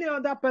Jesus' name. Any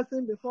other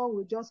person before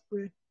we just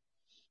pray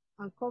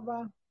and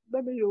cover?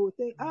 Maybe you will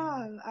think,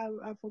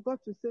 I forgot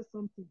to say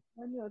something.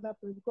 Any other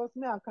person? Because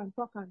me, I can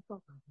talk and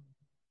talk.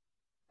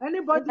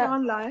 Anybody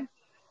online?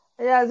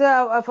 Yeah,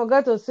 so I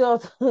forgot to say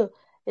also,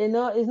 you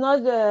know, it's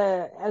not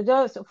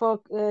just for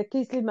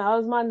Kingsley, my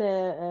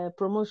husband,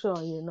 promotion.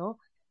 You know,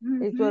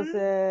 it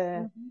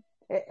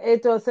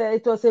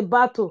was a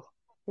battle.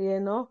 You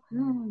know,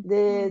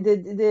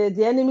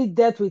 the enemy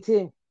dealt with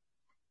him.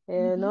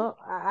 You know,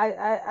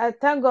 I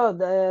thank God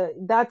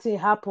that thing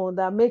happened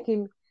that make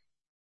him.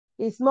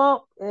 It's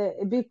more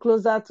a bit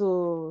closer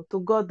to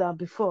God than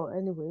before.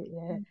 Anyway,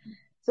 yeah.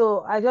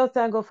 So I just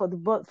thank God for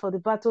the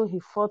battle he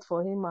fought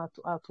for him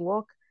at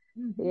work.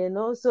 You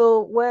know,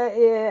 so where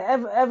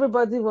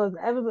everybody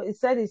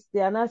said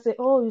they are not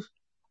saying,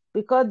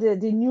 because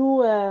the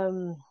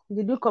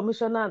new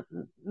commissioner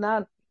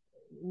now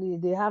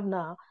they have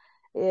now,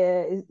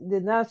 they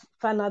now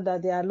find out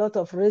that there are a lot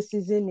of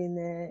racism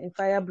in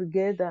fire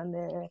brigade and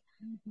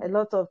a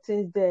lot of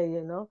things there,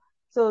 you know.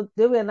 So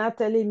they were not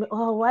telling me,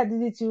 why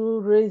didn't you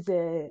raise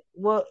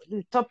what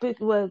the topic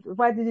was?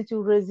 Why didn't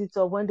you raise it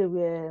up when they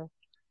were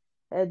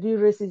doing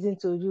racism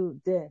to you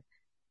then?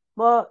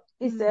 But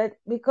he said,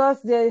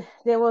 because there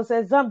was an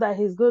exam that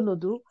he's going to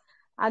do,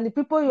 and the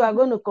people you are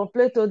going to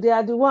complain to, they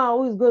are the one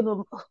who is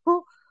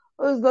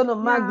going to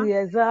mark the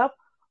exam,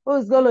 who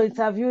is going to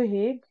interview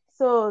him.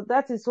 So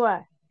that is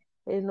why,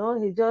 you know,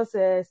 he just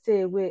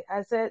stay away.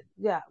 I said,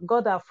 yeah,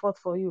 God have fought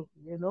for you,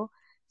 you know.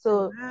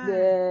 So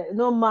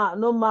no man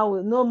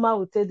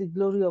will take the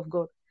glory of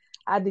God.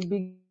 At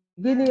the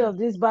beginning of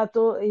this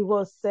battle, it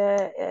was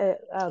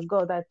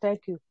God, I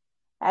thank you.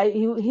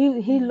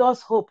 He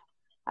lost hope.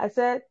 I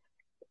said,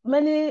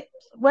 when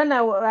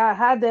I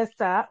had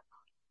Esther,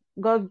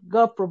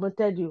 God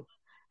promoted you.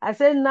 I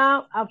said,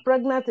 now I'm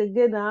pregnant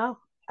again now.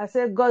 I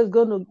said, God is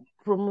going to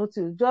promote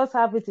you. Just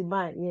have it in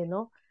mind, you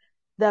know,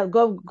 that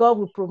God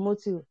will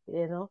promote you,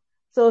 you know.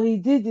 So he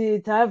did the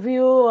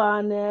interview,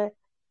 and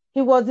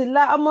he was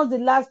almost the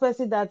last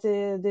person that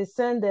they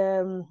sent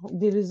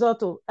the result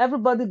to.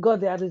 Everybody got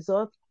their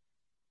result.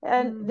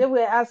 And they were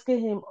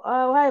asking him,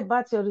 why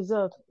about your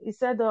result? He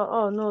said,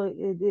 no,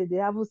 they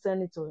haven't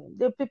sent it to him.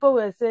 The people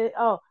were saying,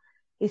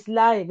 he's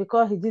lying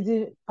because he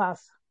didn't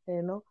pass,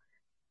 you know.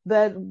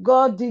 But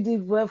God did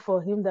it well for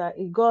him that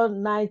he got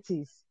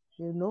 90s,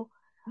 you know,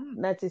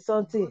 90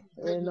 something,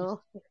 you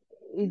know.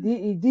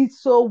 He did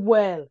so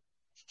well.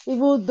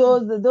 Even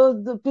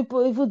the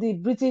people, even the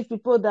British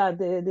people that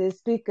they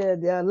speak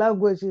their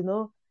language, you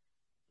know,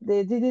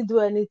 they didn't do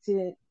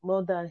anything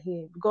more than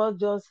him. God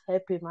just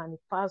helped him and he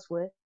passed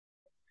well.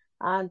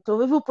 And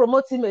to even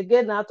promote him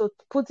again now, to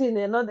put in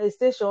another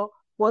station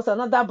was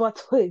another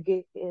battle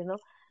again, you know.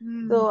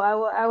 So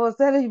I was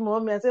telling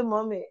Mommy, I said,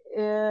 Mommy,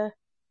 there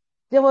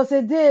was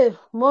a day,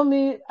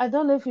 Mommy, I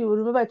don't know if you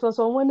remember, it was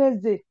on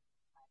Wednesday.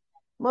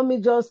 Mommy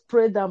just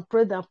prayed and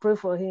prayed and prayed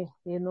for him,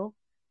 you know.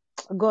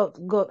 God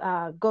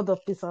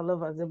of peace and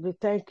love,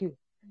 thank you.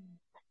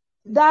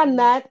 That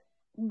night,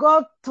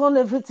 God turned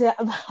everything.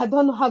 I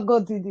don't know how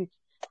God did it.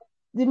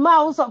 The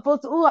man who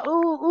supposed to,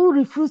 who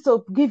refused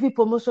to give you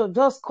promotion,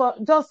 just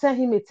send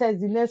him a text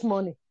the next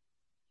morning.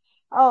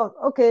 Oh,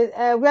 okay.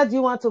 Where do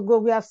you want to go?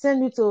 We have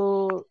sent you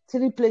to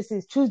 3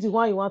 places. Choose the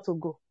one you want to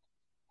go.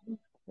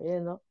 You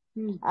know.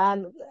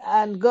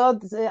 And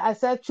God, I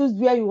said, choose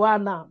where you are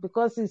now,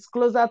 because it's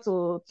closer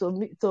to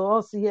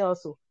us here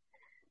also.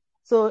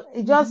 So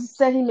he just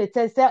sent him a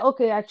text. Said,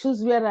 okay, I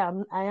choose where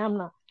I am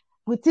now.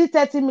 Within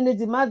 30 minutes,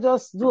 the man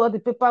just do all the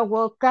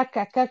paperwork. Wow.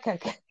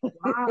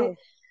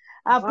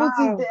 I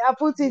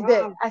put it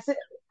there. I said,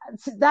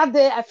 that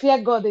day I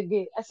fear God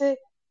again. I said,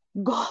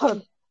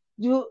 God,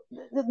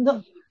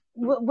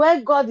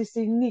 where God is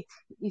in it,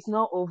 it's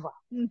not over.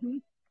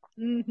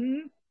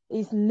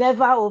 It's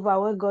never over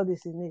when God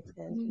is in it.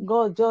 And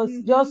God just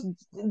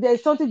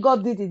there's something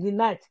God did in the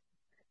night,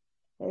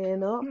 you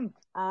know,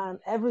 and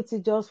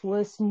everything just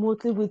went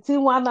smoothly.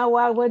 Within 1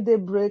 hour when they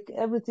break,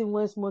 everything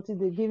went smoothly.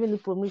 They giving the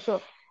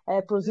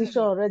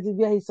position already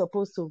where he's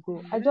supposed to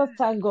go. I just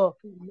thank God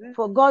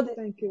for God.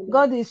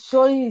 God is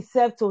showing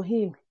himself to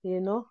him, you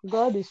know.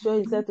 God is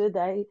showing himself to him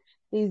that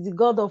he is the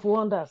God of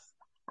wonders.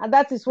 And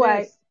that is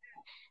why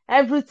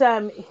every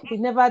time he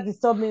never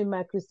disturbed me in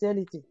my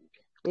Christianity.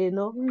 You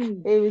know,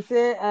 he will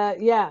say,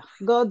 yeah,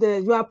 God,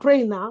 you are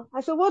praying now.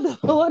 I said, what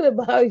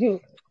about you?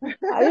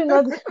 Are you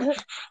not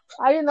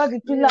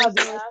the pillar of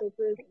the house?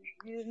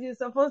 You're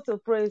supposed to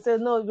pray. He said,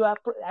 no,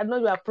 I know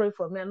you are praying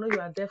for me. I know you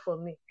are there for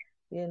me.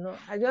 You know,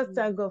 I just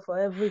thank God for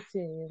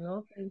everything, you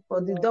know, for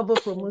the double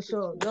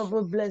promotion,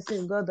 double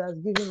blessing God has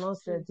given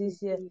us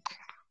this year,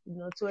 you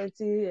know,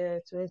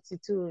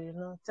 2022, you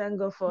know. Thank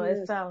God for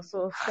Esther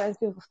also. Thank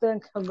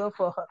God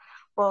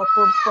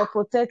for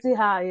protecting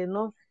her, you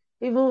know.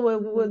 Even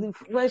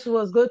when she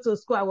was going to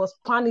school, I was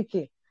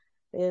panicking.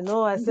 You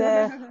know, I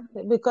said,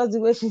 because the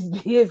way she's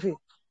behaving.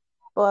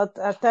 But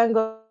I thank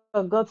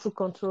God to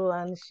control,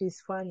 and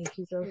she's fine in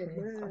Jesus'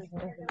 name.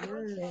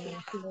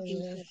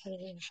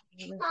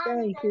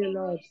 Thank you,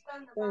 Lord.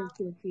 Thank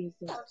you,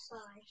 Jesus.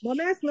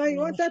 Mama Esma, you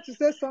wanted to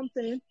say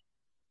something?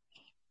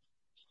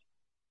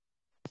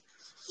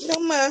 No,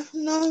 ma.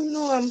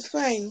 No, I'm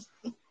fine.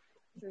 I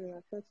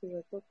thought you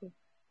were talking.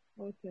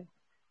 Okay.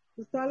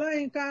 Sister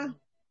Loinka,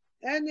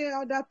 any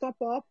other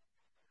top up?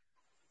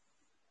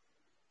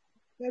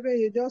 Maybe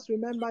you just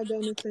remembered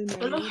anything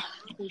that you want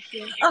to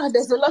share.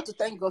 There's a lot to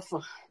thank God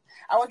for.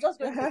 I was just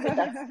going to say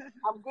that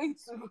I'm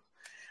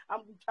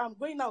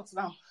going out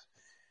now.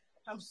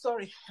 I'm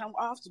sorry.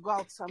 I have to go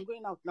out. I'm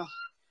going out now.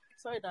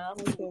 Sorry that I have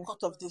to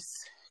cut off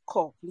this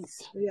call,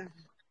 please.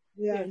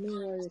 Yeah, no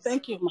worries.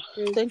 Thank you, ma.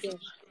 Thank you.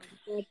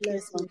 God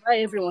bless you. Bye,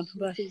 everyone.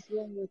 Bye. This is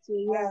wrong with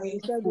you. Yeah, we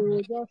said we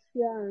will just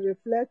share and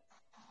reflect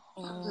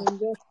and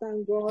just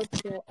thank God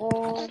for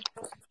all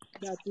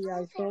that He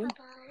has done.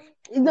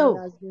 No. He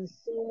has been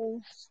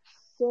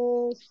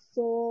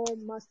so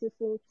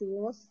merciful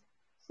to us,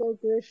 so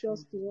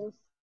gracious to us,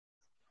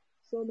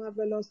 so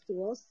marvelous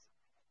to us,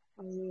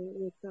 and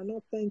we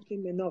cannot thank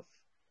Him enough.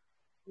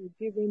 We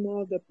give Him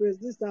all the praise.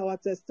 This is our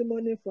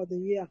testimony for the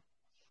year,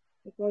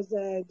 because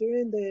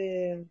during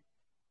the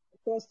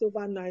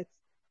crossover night,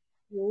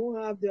 we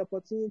won't have the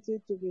opportunity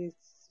to be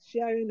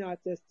sharing our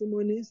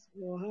testimonies.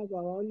 We'll have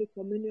our Holy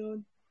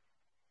Communion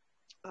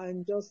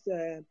and just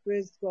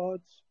praise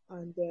God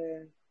and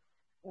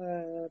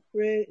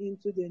pray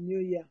into the new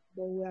year.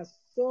 But we are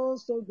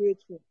so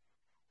grateful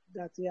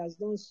that He has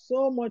done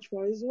so much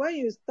for us. When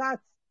you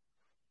start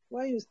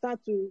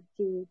to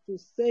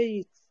say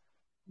it,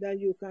 that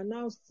you can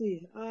now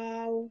see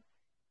how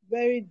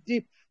very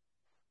deep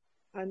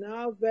and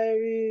how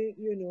very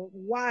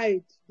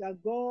wide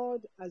that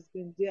God has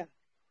been there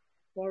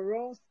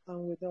for us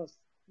and with us,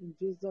 in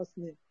Jesus'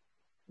 name.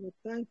 We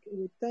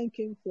thank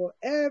Him for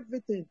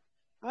everything.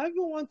 I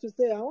even want to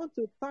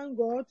thank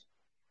God,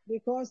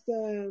 because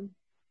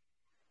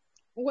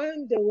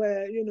when they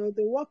were,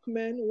 the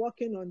workmen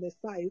working on the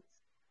site,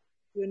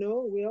 we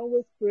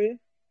always pray,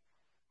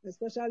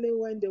 especially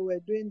when they were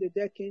doing the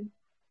decking,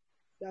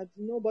 that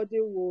nobody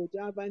would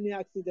have any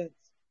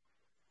accidents.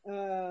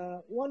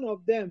 One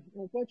of them,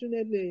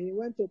 unfortunately, he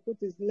went to put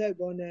his leg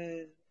on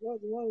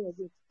what was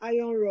it?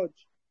 Iron rod.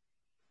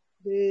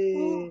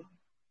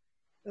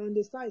 On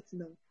the site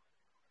now,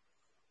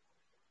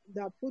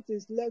 that put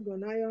his leg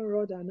on iron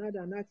rod and had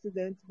an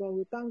accident, but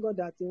we thank God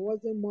that it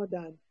wasn't more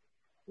than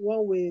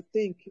what we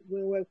think.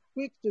 We were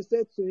quick to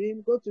say to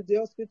him, go to the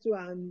hospital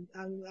and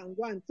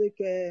go and take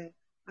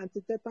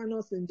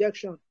anti-tetanus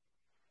injection,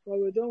 but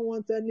we don't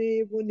want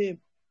any evil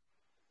name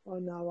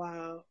on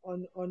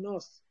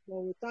us. But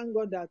we thank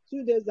God that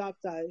 2 days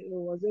after, he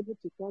was able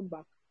to come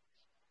back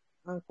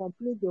and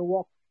complete the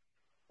work.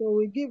 So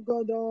we give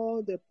God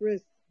all the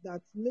praise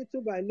that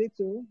little by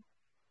little,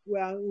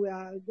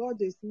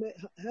 God is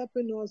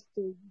helping us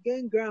to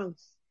gain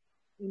grounds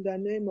in the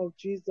name of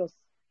Jesus.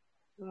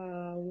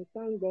 We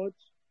thank God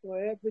for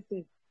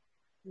everything.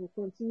 We'll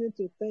continue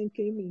to thank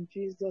Him in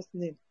Jesus'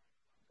 name.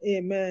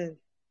 Amen.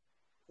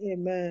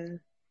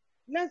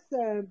 Let's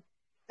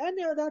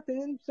any other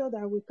thing so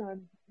that we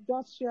can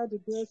just share the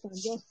grace and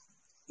just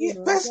Yeah,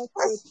 just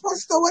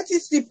Pastor, what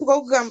is the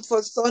program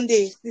for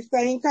Sunday? Sister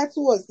Inkatu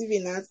was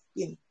even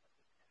asking.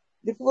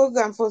 The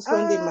program for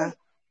Sunday, ma.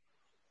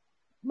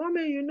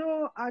 Mommy,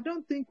 I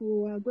don't think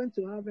we are going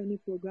to have any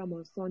program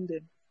on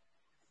Sunday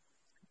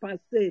per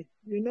se.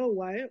 You know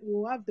why?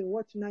 We'll have the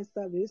watch night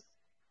service.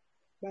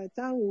 By the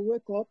time we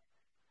wake up,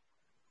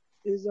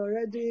 is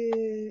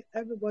already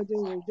everybody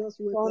will just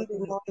wake Sunday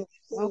up. morning.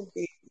 So,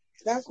 Okay,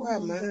 that's why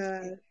I'm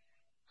asking.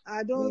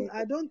 I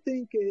don't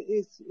think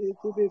it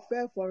will be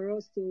fair for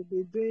us to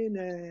be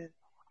doing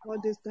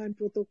all this time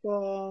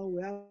protocol.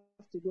 We have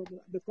to go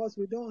because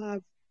we don't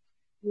have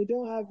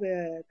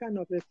a kind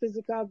of a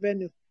physical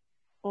venue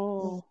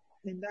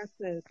in that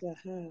sense,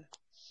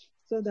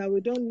 so that we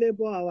don't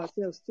labor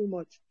ourselves too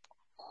much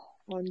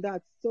on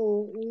that.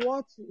 So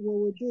what we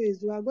will do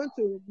is we are going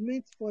to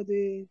meet for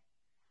the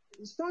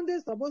Sunday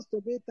is supposed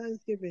to be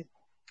Thanksgiving.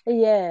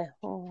 Yeah.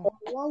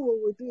 What we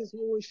will do is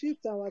we will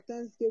shift our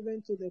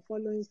Thanksgiving to the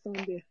following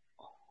Sunday.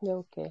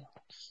 Okay.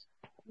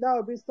 That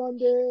will be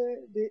Sunday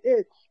the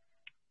 8th.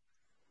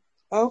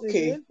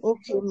 Okay,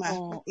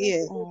 ma.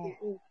 Yeah.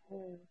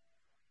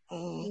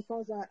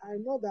 Because I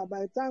know that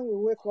by the time we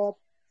wake up,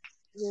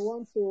 we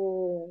want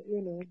to,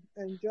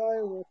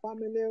 enjoy with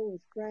family,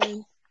 with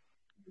friends,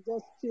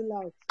 just chill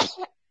out.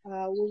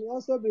 We'll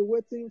also be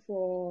waiting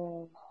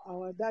for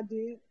our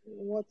daddy,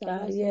 what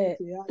announcement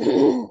he has.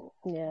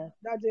 Yeah.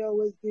 Daddy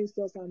always gives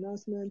us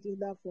announcement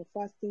either for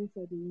fasting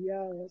for the year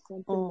or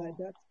something like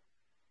that.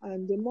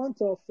 And the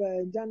month of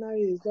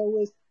January is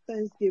always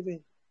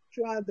Thanksgiving.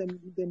 Throughout the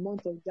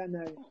month of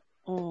January,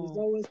 it's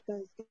always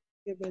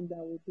Thanksgiving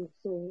that we do.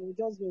 So we've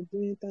just been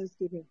doing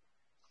Thanksgiving.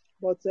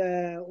 But we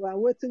are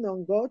waiting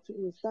on God.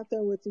 We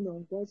started waiting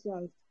on God.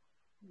 So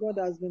God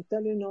has been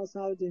telling us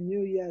how the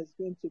new year is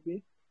going to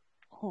be.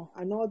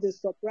 And all the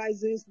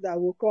surprises that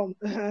will come.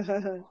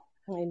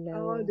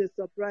 All the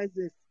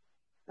surprises.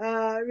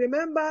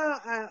 Remember,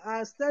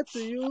 I said to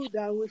you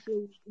that we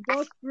should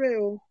just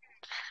pray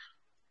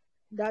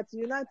that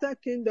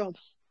United Kingdom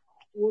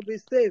will be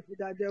safe,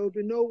 that there will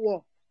be no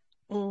war.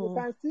 You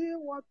can see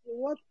what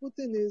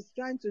Putin is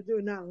trying to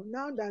do now.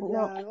 Now that they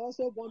are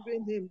also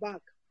bombing him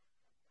back,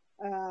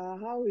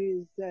 how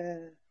he's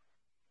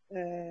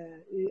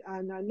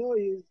and I know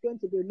he's going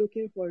to be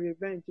looking for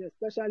revenge,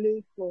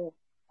 especially for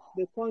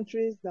the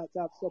countries that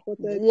have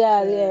supported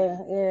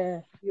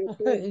Ukraine.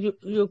 Ukraine,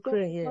 We'll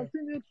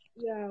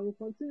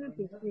continue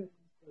to pray.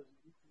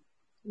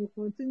 We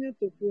continue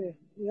to pray.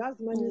 He has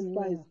many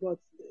spies, but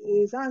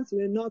his hands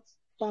will not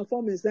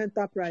perform his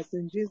enterprise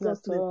in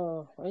Jesus'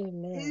 name.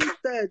 Amen.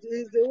 Instead,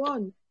 is the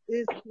one,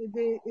 his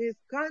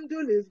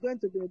candle is going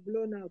to be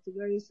blown out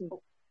very soon.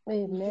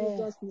 Amen. In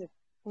Jesus' name.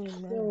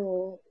 Amen.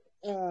 So,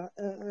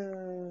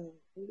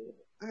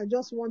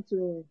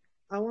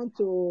 I want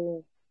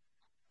to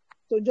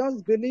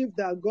just believe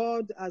that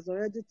God has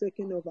already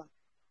taken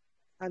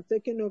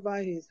over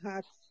his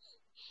heart.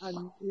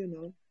 And,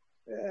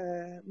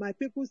 my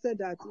people said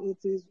that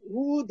it is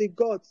who the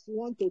gods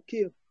want to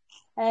kill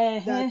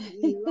that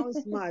he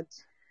runs mad.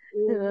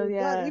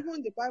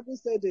 Even the Bible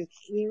said it.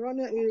 He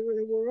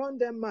will run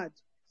them mad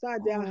so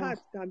that their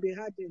hearts can be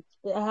hardened.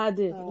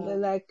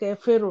 Like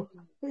Pharaoh.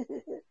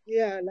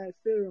 Yeah, like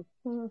Pharaoh.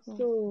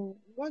 So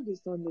God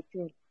is on the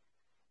throne.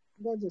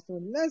 God is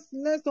on.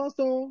 Let's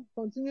also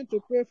continue to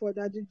pray for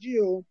Daddy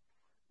Gio.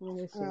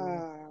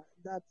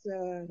 That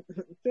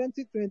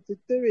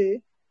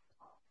 2023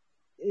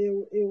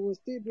 it will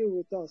still be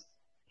with us.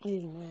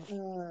 Amen.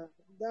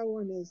 That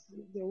one is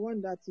the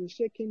one that is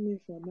shaking me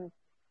for now.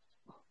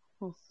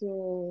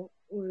 So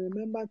we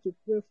remember to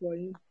pray for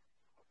him,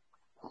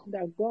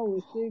 that God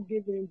will still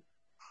give him,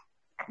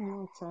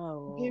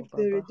 give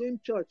the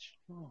Redeemed Church,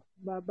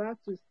 Baba,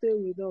 to stay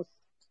with us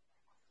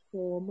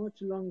for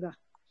much longer.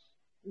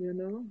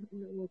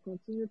 We'll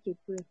continue to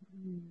pray.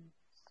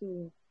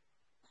 So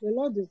the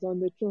Lord is on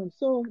the throne.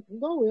 So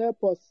God will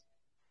help us.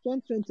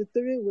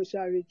 2023 we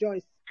shall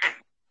rejoice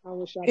and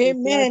we shall be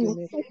glad in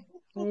it.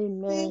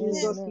 Amen. In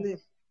Jesus' name.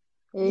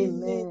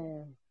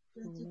 Amen.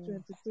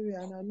 2023,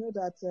 and I know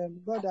that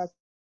God has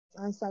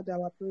answered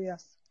our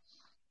prayers.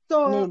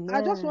 So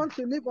I just want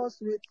to leave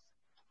us with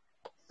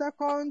 2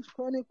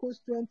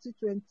 Chronicles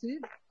 20:20,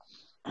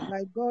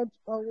 like God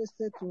always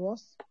said to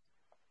us.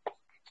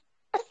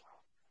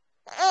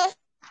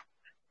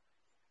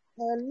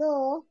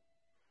 Hello.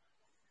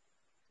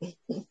 2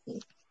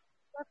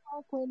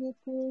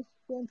 Chronicles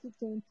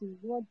 20:20.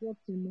 What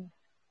dropped in there?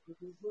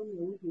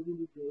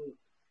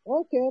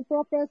 Okay,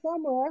 Prophet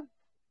Samuel.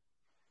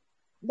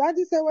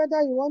 Daddy say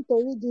whether you want to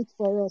read it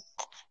for us.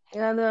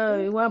 Yeah, no,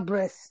 you want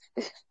breast.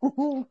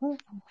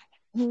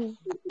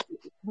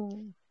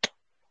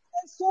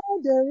 So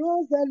they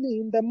rose early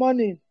in the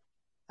morning,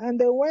 and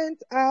they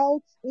went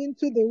out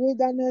into the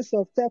wilderness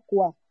of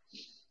Tekoa.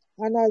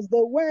 And as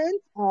they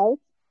went out,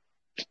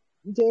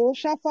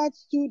 Jehoshaphat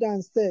stood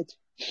and said,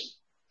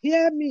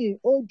 "Hear me,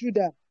 O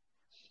Judah,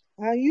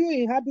 and you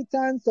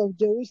inhabitants of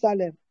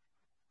Jerusalem.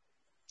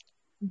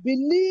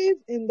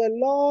 Believe in the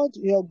Lord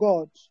your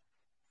God,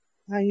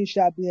 and you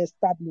shall be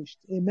established."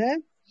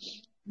 Amen.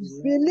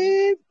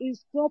 Believe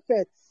his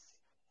prophets,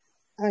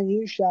 and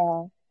you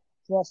shall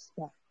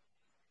prosper.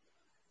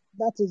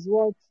 That is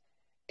what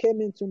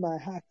came into my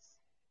heart.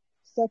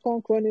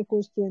 2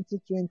 Chronicles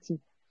 20:20.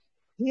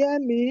 Hear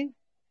me,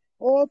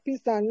 O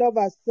peace and love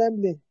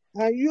assembly,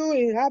 and you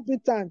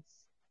inhabitants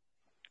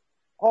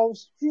of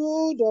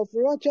Stroud, of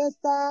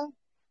Rochester,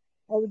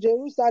 of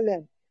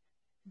Jerusalem.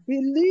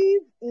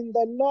 Believe in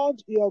the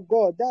Lord your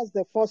God. That's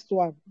the first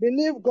one.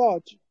 Believe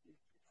God.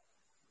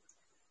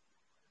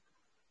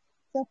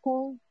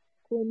 2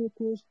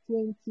 Chronicles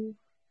 20:20.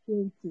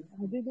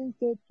 I didn't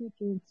say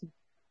 2:20.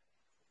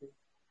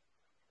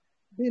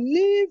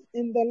 Believe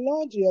in the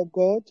Lord your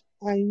God,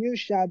 and you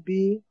shall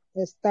be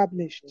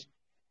established.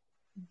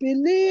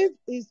 Believe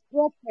his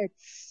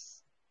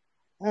prophets,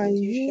 and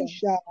you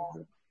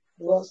shall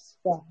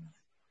prosper.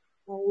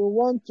 And we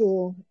want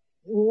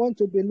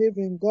to believe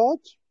in God,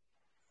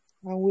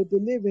 and we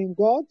believe in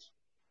God,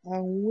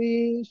 and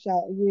we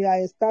are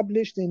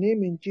established in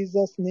him in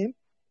Jesus' name.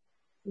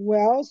 We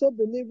are also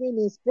believing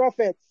his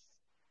prophets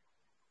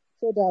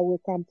so that we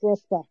can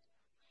prosper.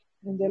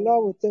 And the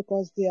Lord will take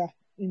us there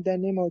in the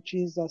name of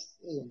Jesus.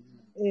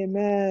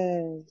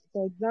 Amen.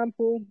 For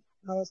example,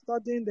 I was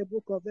studying the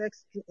book of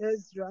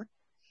Ezra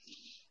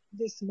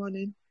this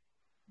morning.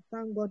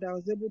 Thank God I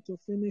was able to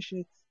finish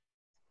it.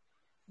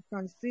 You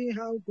can see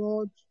how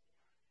God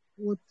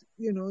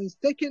is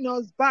taking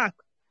us back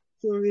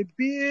to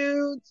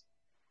rebuild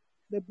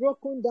the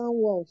broken down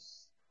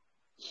walls.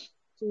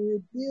 To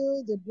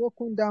rebuild the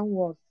broken down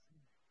walls.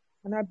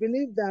 And I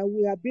believe that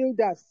we are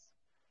builders.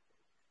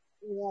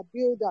 We are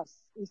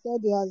builders. He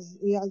said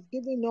he has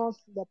given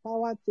us the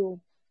power to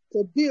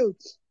build,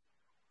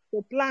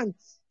 to plant,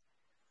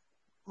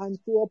 and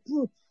to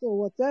uproot. So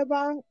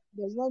whatever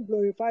does not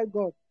glorify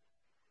God,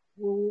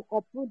 we will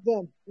uproot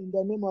them in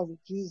the name of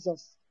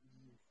Jesus.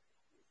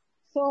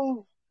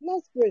 So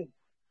let's pray.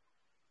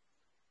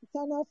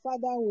 Eternal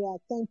Father, we are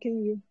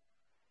thanking you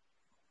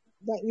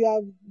that you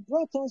have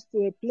brought us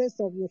to a place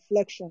of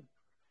reflection.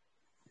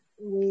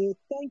 We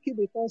thank you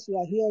because you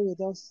are here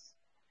with us,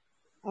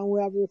 and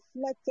we have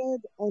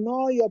reflected on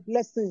all your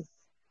blessings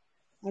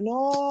and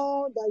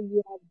all that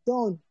you have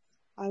done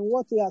and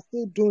what you are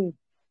still doing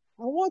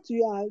and what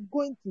you are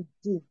going to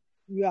do.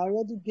 You are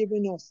already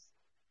giving us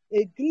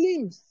a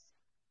glimpse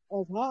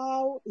of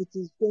how it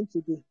is going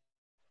to be.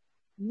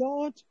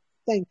 Lord,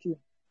 thank you.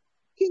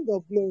 King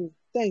of glory,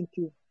 thank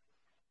you.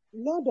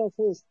 Lord of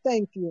hosts,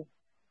 thank you.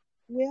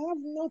 We have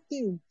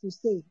nothing to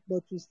say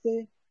but to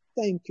say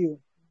thank you.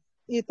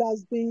 It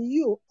has been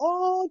you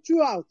all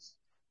throughout,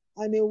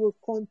 and it will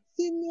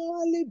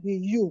continually be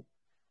you.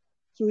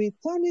 To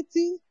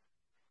eternity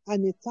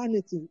and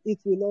eternity, it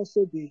will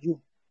also be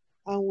you.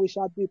 And we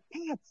shall be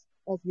part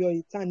of your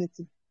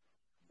eternity.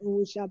 And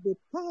we shall be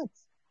part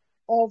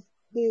of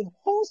the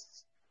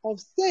host of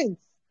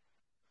saints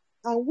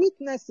and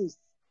witnesses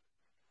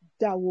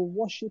that will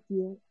worship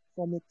you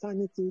from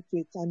eternity to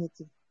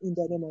eternity in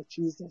the name of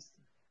Jesus.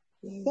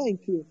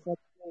 Thank you for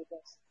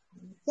us.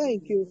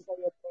 Thank you for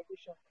your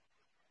provision.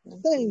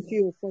 Thank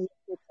you for your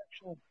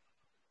protection.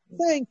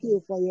 Thank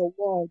you for your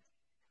word.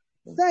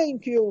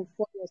 Thank you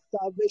for your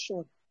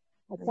salvation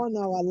upon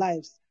our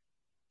lives.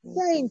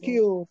 Thank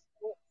you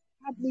for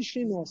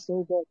establishing us,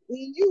 oh God,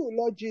 in you,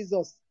 Lord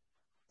Jesus.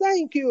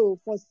 Thank you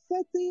for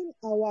setting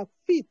our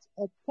feet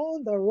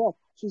upon the rock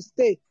to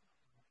stay.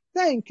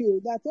 Thank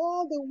you that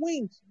all the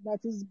wind that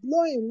is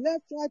blowing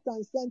left, right,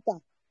 and center,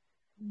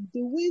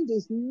 the wind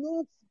is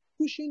not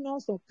pushing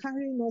us or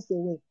carrying us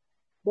away,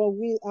 but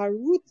we are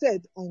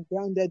rooted and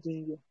grounded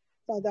in you.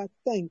 Father,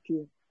 thank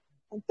you.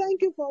 And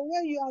thank you for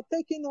where you are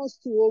taking us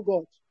to, oh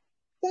God.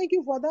 Thank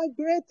you for that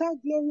greater,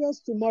 glorious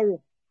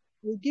tomorrow.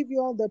 We give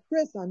you all the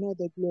praise and all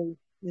the glory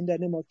in the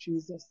name of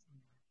Jesus.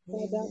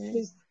 Father,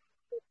 please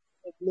take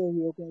the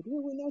glory, oh God. We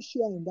will not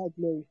share in that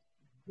glory.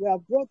 We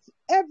have brought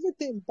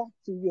everything back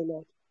to you,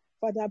 Lord.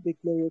 Father, be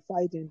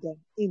glorified in them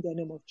in the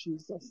name of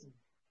Jesus.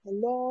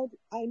 And Lord,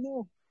 I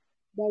know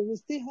that we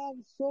still have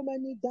so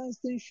many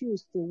dancing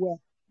shoes to wear.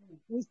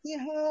 We still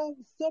have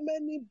so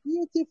many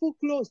beautiful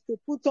clothes to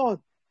put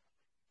on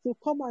to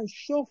come and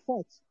show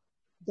forth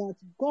that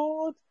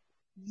God,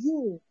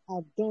 you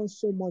have done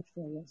so much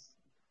for us.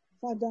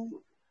 Father,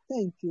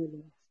 thank you,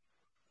 Lord.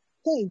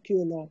 Thank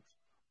you, Lord.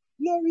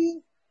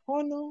 Glory,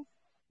 honor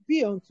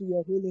be unto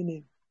your holy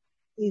name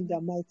in the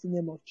mighty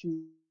name of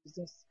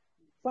Jesus.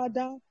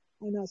 Father,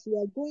 and as we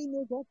are going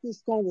over,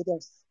 please come with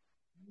us.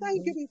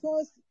 Thank you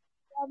because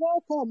we have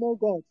all come, oh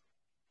God,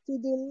 to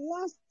the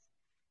last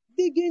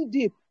digging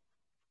deep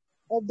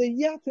of the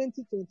year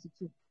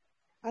 2022.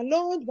 And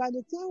Lord, by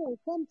the time we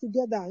come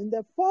together in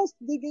the first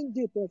digging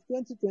deep of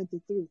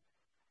 2023,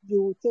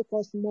 you will take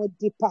us more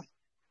deeper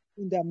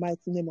in the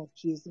mighty name of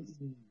Jesus.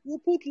 You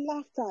put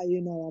laughter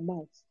in our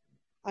mouths,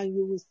 and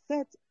you will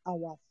set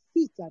our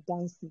feet are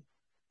dancing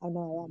and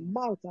our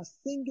mouth are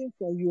singing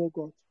for you, O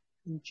God,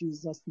 in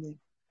Jesus' name.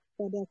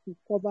 Father, we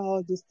cover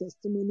all these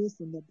testimonies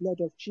in the blood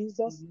of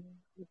Jesus.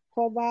 We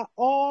cover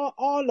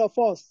all of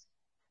us,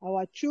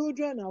 our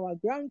children, our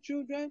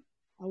grandchildren,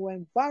 our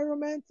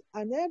environment,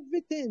 and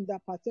everything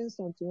that pertains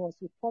unto us.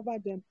 We cover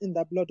them in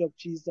the blood of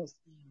Jesus.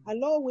 And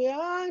Lord, we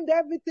hand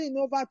everything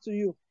over to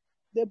you.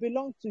 They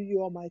belong to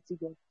you, Almighty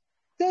God.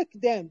 Take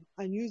them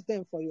and use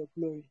them for your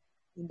glory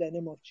in the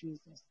name of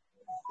Jesus.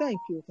 Thank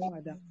you,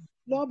 Father.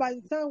 Lord, by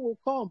the time we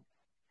come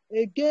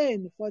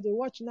again for the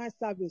watch night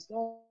service,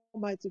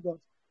 Almighty God,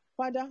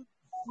 Father,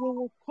 we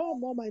will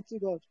come, Almighty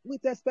God,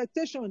 with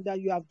expectation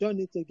that you have done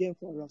it again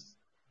for us.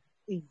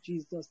 In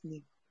Jesus'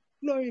 name.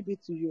 Glory be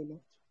to you,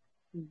 Lord.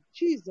 In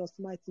Jesus'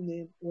 mighty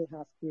name, we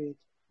have prayed.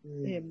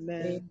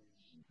 Amen.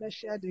 Let's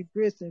share the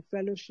grace and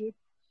fellowship.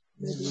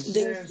 May the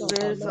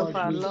Grace of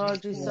our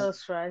Lord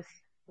Jesus Christ,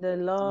 the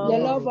love the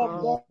of love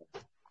of God, God,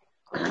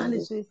 and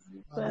the sweet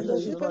and the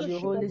fellowship fellowship of the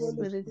of Holy the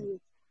Holy Spirit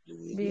Spirit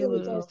be be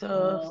with us with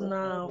us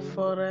now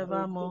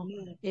forevermore.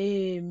 Amen.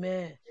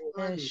 Amen.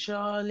 And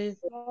surely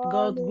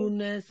God's Surely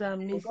goodness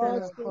and mercy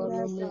God's shall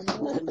follow goodness me,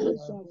 and mercy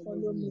shall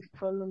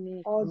follow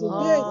me all the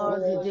days all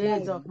of the our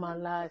days life, of my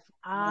life.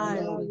 and I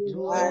I will will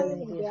dwell dwell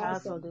in in the the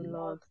house house of of the the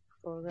Lord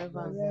Lord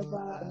forever and forever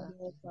ever. and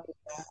ever.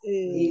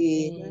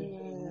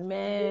 Amen.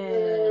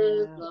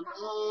 Amen.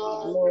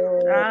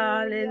 Hallelujah,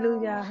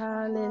 hallelujah,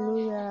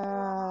 hallelujah,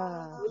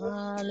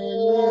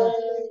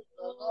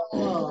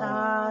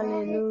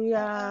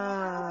 hallelujah,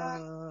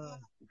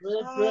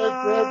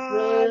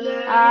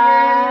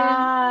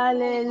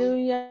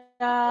 hallelujah,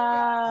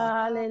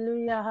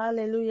 hallelujah,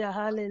 hallelujah,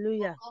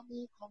 hallelujah.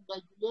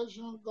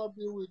 Congratulations. God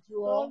be with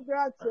you all.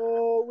 Congrats,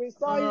 oh, we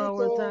saw it, Oh,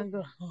 we oh, thank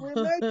God. we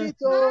make it,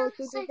 oh,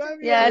 to the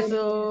very Yes, end,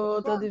 oh,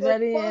 to from the the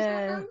very first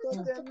end. to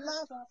the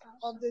last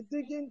of the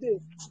digging day.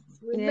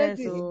 We made Yes,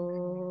 it.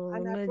 oh,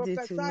 And I made it,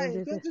 we prophesy made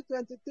in it.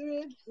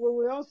 2023, we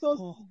will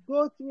also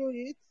go through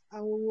it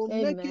and we will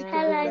make it to the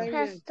Amen. very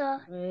end.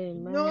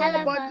 Amen.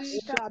 Nobody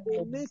shall be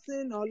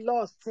missing or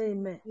lost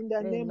Amen. in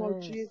the name of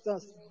Amen.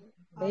 Jesus.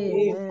 And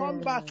we will come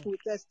back Amen. with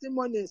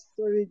testimonies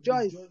to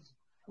rejoice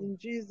in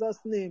Jesus'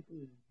 name.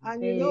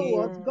 And you know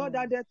what? God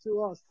Amen. added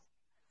to us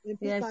in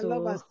Peace Yes, and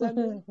Love oh.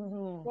 Assembly.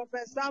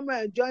 Prophet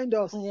Samuel joined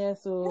us.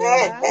 Yes, oh.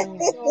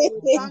 So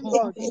we thank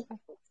God. He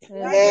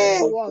added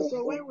to us.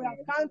 So when we are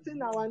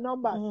counting our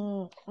numbers,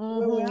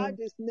 we will add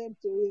his name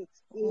to it.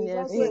 He is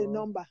Yes, also a oh.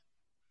 number.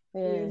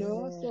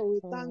 Yes. So we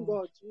thank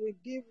God. We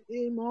give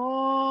him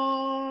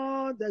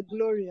all the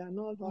glory and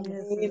all honor.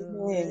 Yes, In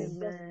oh. Jesus'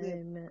 Amen.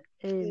 name.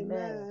 Amen.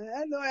 Amen.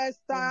 Hello,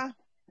 Esther.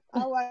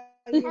 How are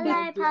you,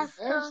 my dear?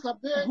 Esther,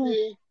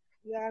 baby.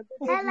 Yeah,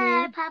 good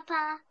evening.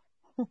 Papa.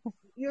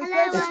 You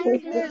say good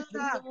evening,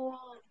 Esther.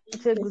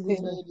 Say good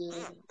evening.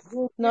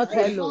 Not I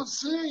hello. can't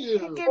see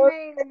you.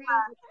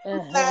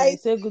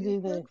 Say good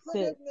evening. Good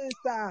Say. evening,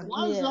 sir.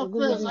 Where's Yeah, your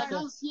good face? evening, I sir.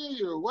 can't see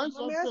you. Where's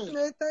your Mommy face?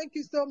 Esme, thank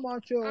you so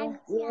much. Oh.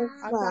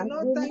 I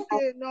cannot thank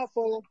you enough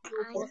for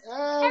For you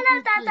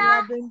everything.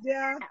 have been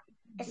there.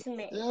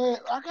 Yeah,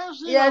 I can't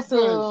see Yes,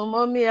 your face. oh,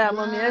 mommy,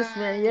 mommy, yes,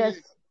 man, yes.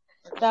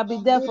 I'll be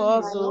can't there see for you.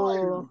 us,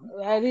 oh,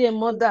 I really a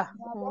mother.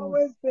 You have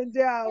always been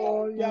there.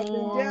 Oh, you have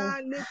been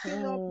there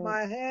lifting up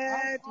my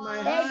head, my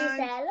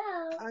hand.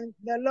 And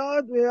the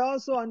Lord will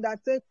also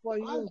undertake for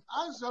you.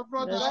 How's your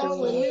brother? God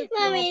will lift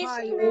you up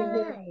high.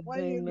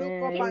 When you look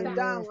up and Amen.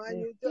 down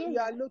and you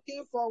are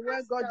looking for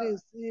where God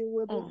is, He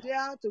will be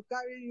there to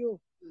carry you,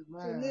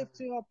 to lift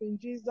you up in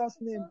Jesus'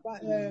 name.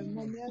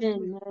 Mommy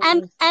Esme.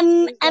 And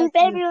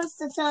baby wants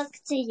to talk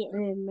to you.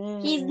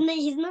 Amen.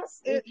 He's not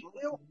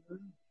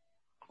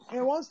He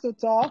wants to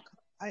talk.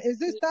 Is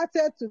he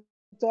started to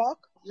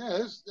talk?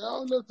 Yes, they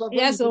always talk.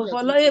 Yes, so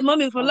for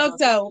mommy for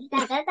lockdown.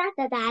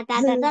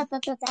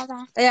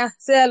 Yeah,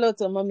 say hello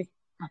to mommy.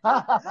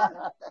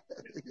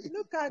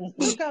 Look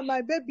at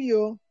my baby,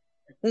 oh.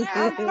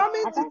 I'm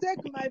coming to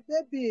take my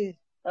baby.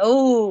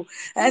 Oh,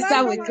 Will I Esther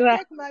come will and cry.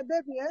 take my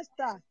baby,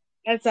 Esther?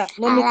 Esther,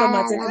 mommy come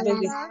and take the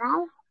baby.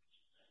 Esther,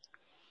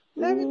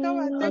 let me come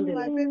and take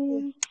my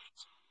baby.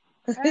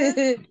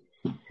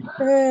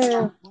 Eh?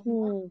 God bless Mom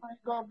you,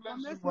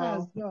 Esther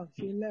has gone.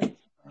 She left.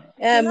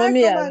 Yeah, Will I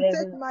mommy, come and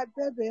take my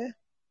baby?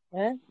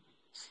 Eh?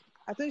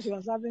 I think she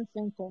was having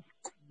phone call.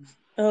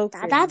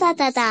 Okay. Is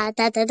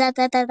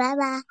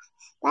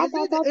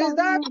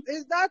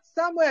that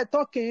Samuel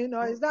talking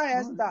or is that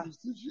Esther?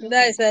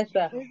 That is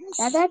Esther.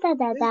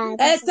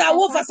 Esther,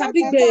 what for I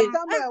big thought day?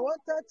 Samuel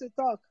wanted to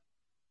talk.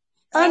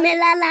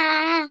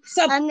 Omilala,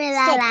 Stop.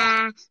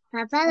 Omilala.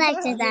 Papa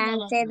likes to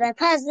dance to the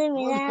person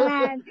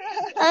Milala.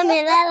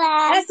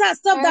 Omilala. Esther,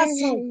 stop that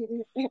song.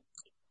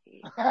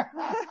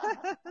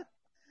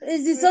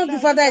 It's the song the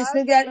father is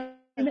singing.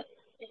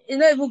 You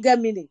don't even get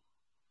meaning.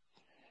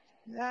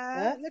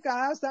 Look at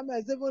how Samuel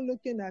is even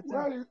looking at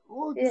her.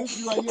 Who thinks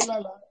you are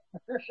Yelala?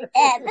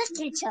 This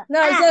teacher.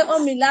 No, he said,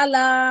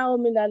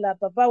 Omilala.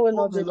 Papa will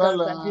not do dance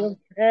like you.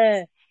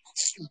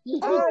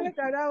 Oh, look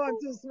at that one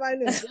too,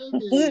 smiling.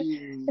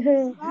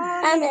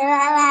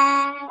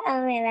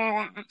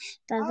 Omilala.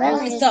 Papa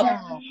likes to Stop.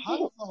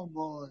 Handsome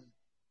boy.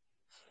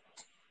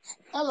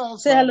 Hello,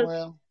 Say hello.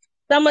 Samuel.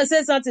 Someone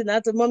say something now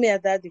to mommy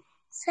and daddy.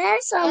 Say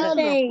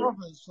something. Hello,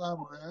 Prophet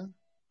Samuel.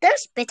 Don't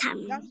spit at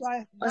me. That's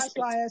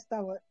why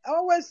Esther was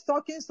always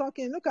talking.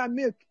 Look at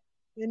milk.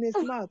 in his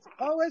mouth.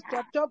 Always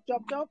chop, chop,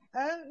 chop, chop.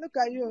 Look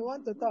at you. You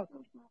want to talk.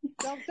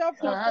 Chop, chop,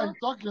 chop, chop. I'm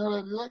talking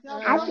already. Chop,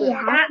 chop, Happy,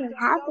 chop, happy, chop,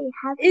 happy, chop.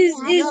 happy,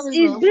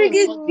 It's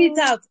bringing spit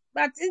out.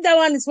 But if that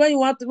one is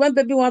when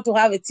baby want to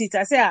have a teeth.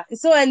 I say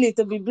it's so early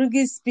to be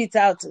bringing spit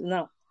out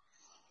now.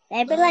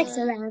 Baby likes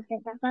to dance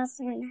with the first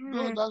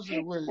No, that's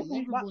the way.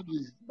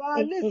 Everybody. But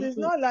at least it's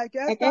not like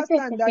Esther's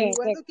time that you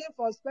were looking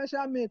for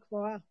special milk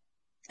for her.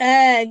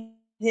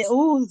 This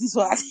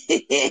one.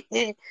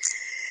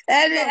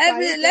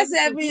 Let's say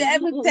every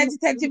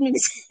 30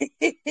 minutes.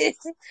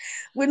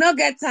 We not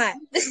get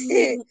time.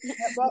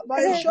 But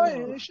it's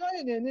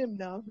showing in him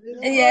now. It's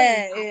growing.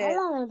 Yeah.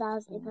 Hello,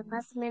 that's the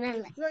first minute.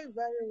 It's growing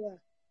very well.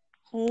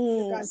 Mm.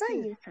 You can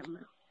see.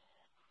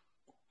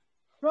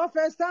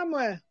 Prophet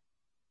Samuel,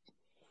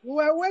 we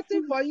were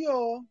waiting for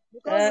you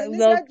because we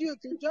needed you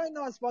to join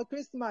us for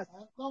Christmas.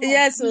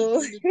 Yes.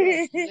 So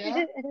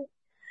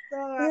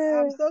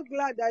I'm so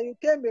glad that you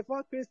came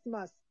before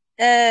Christmas.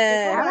 To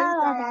come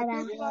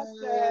and eat our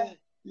Christmas,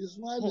 You're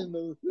smiling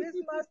though.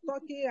 Christmas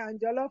turkey and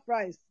jollof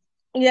rice.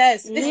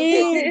 Yes.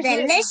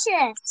 Delicious.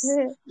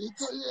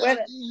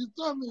 You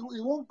told me he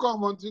won't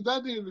come until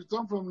Daddy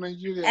return from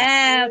Nigeria.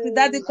 Until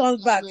Daddy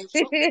comes back.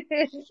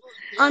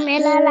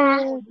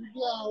 Omelala.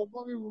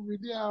 Mommy will be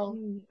there.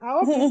 I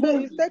hope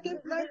he's taking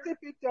plenty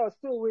pictures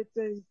too with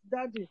his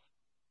daddy.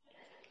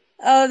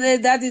 Oh, the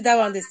Daddy, that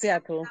one they stay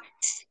at home.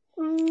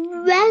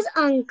 Where's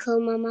Uncle,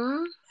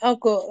 Mama?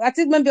 Uncle, I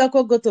think maybe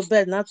Uncle go to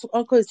bed now.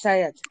 Uncle is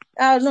tired.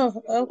 Oh no,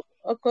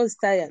 Uncle is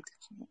tired.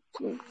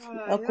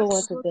 Uncle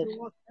went to bed.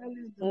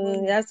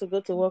 He has to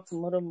go to work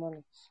tomorrow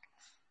morning.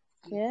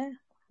 Yeah.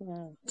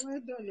 Well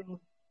done.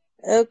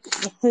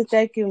 Okay.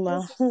 Thank you,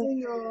 ma.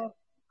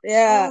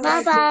 Yeah.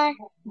 Bye bye.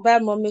 Bye,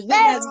 mommy.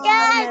 Let's go.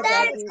 Let's go.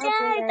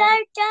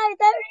 Let's go.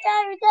 Let's go.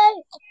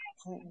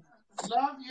 Love you.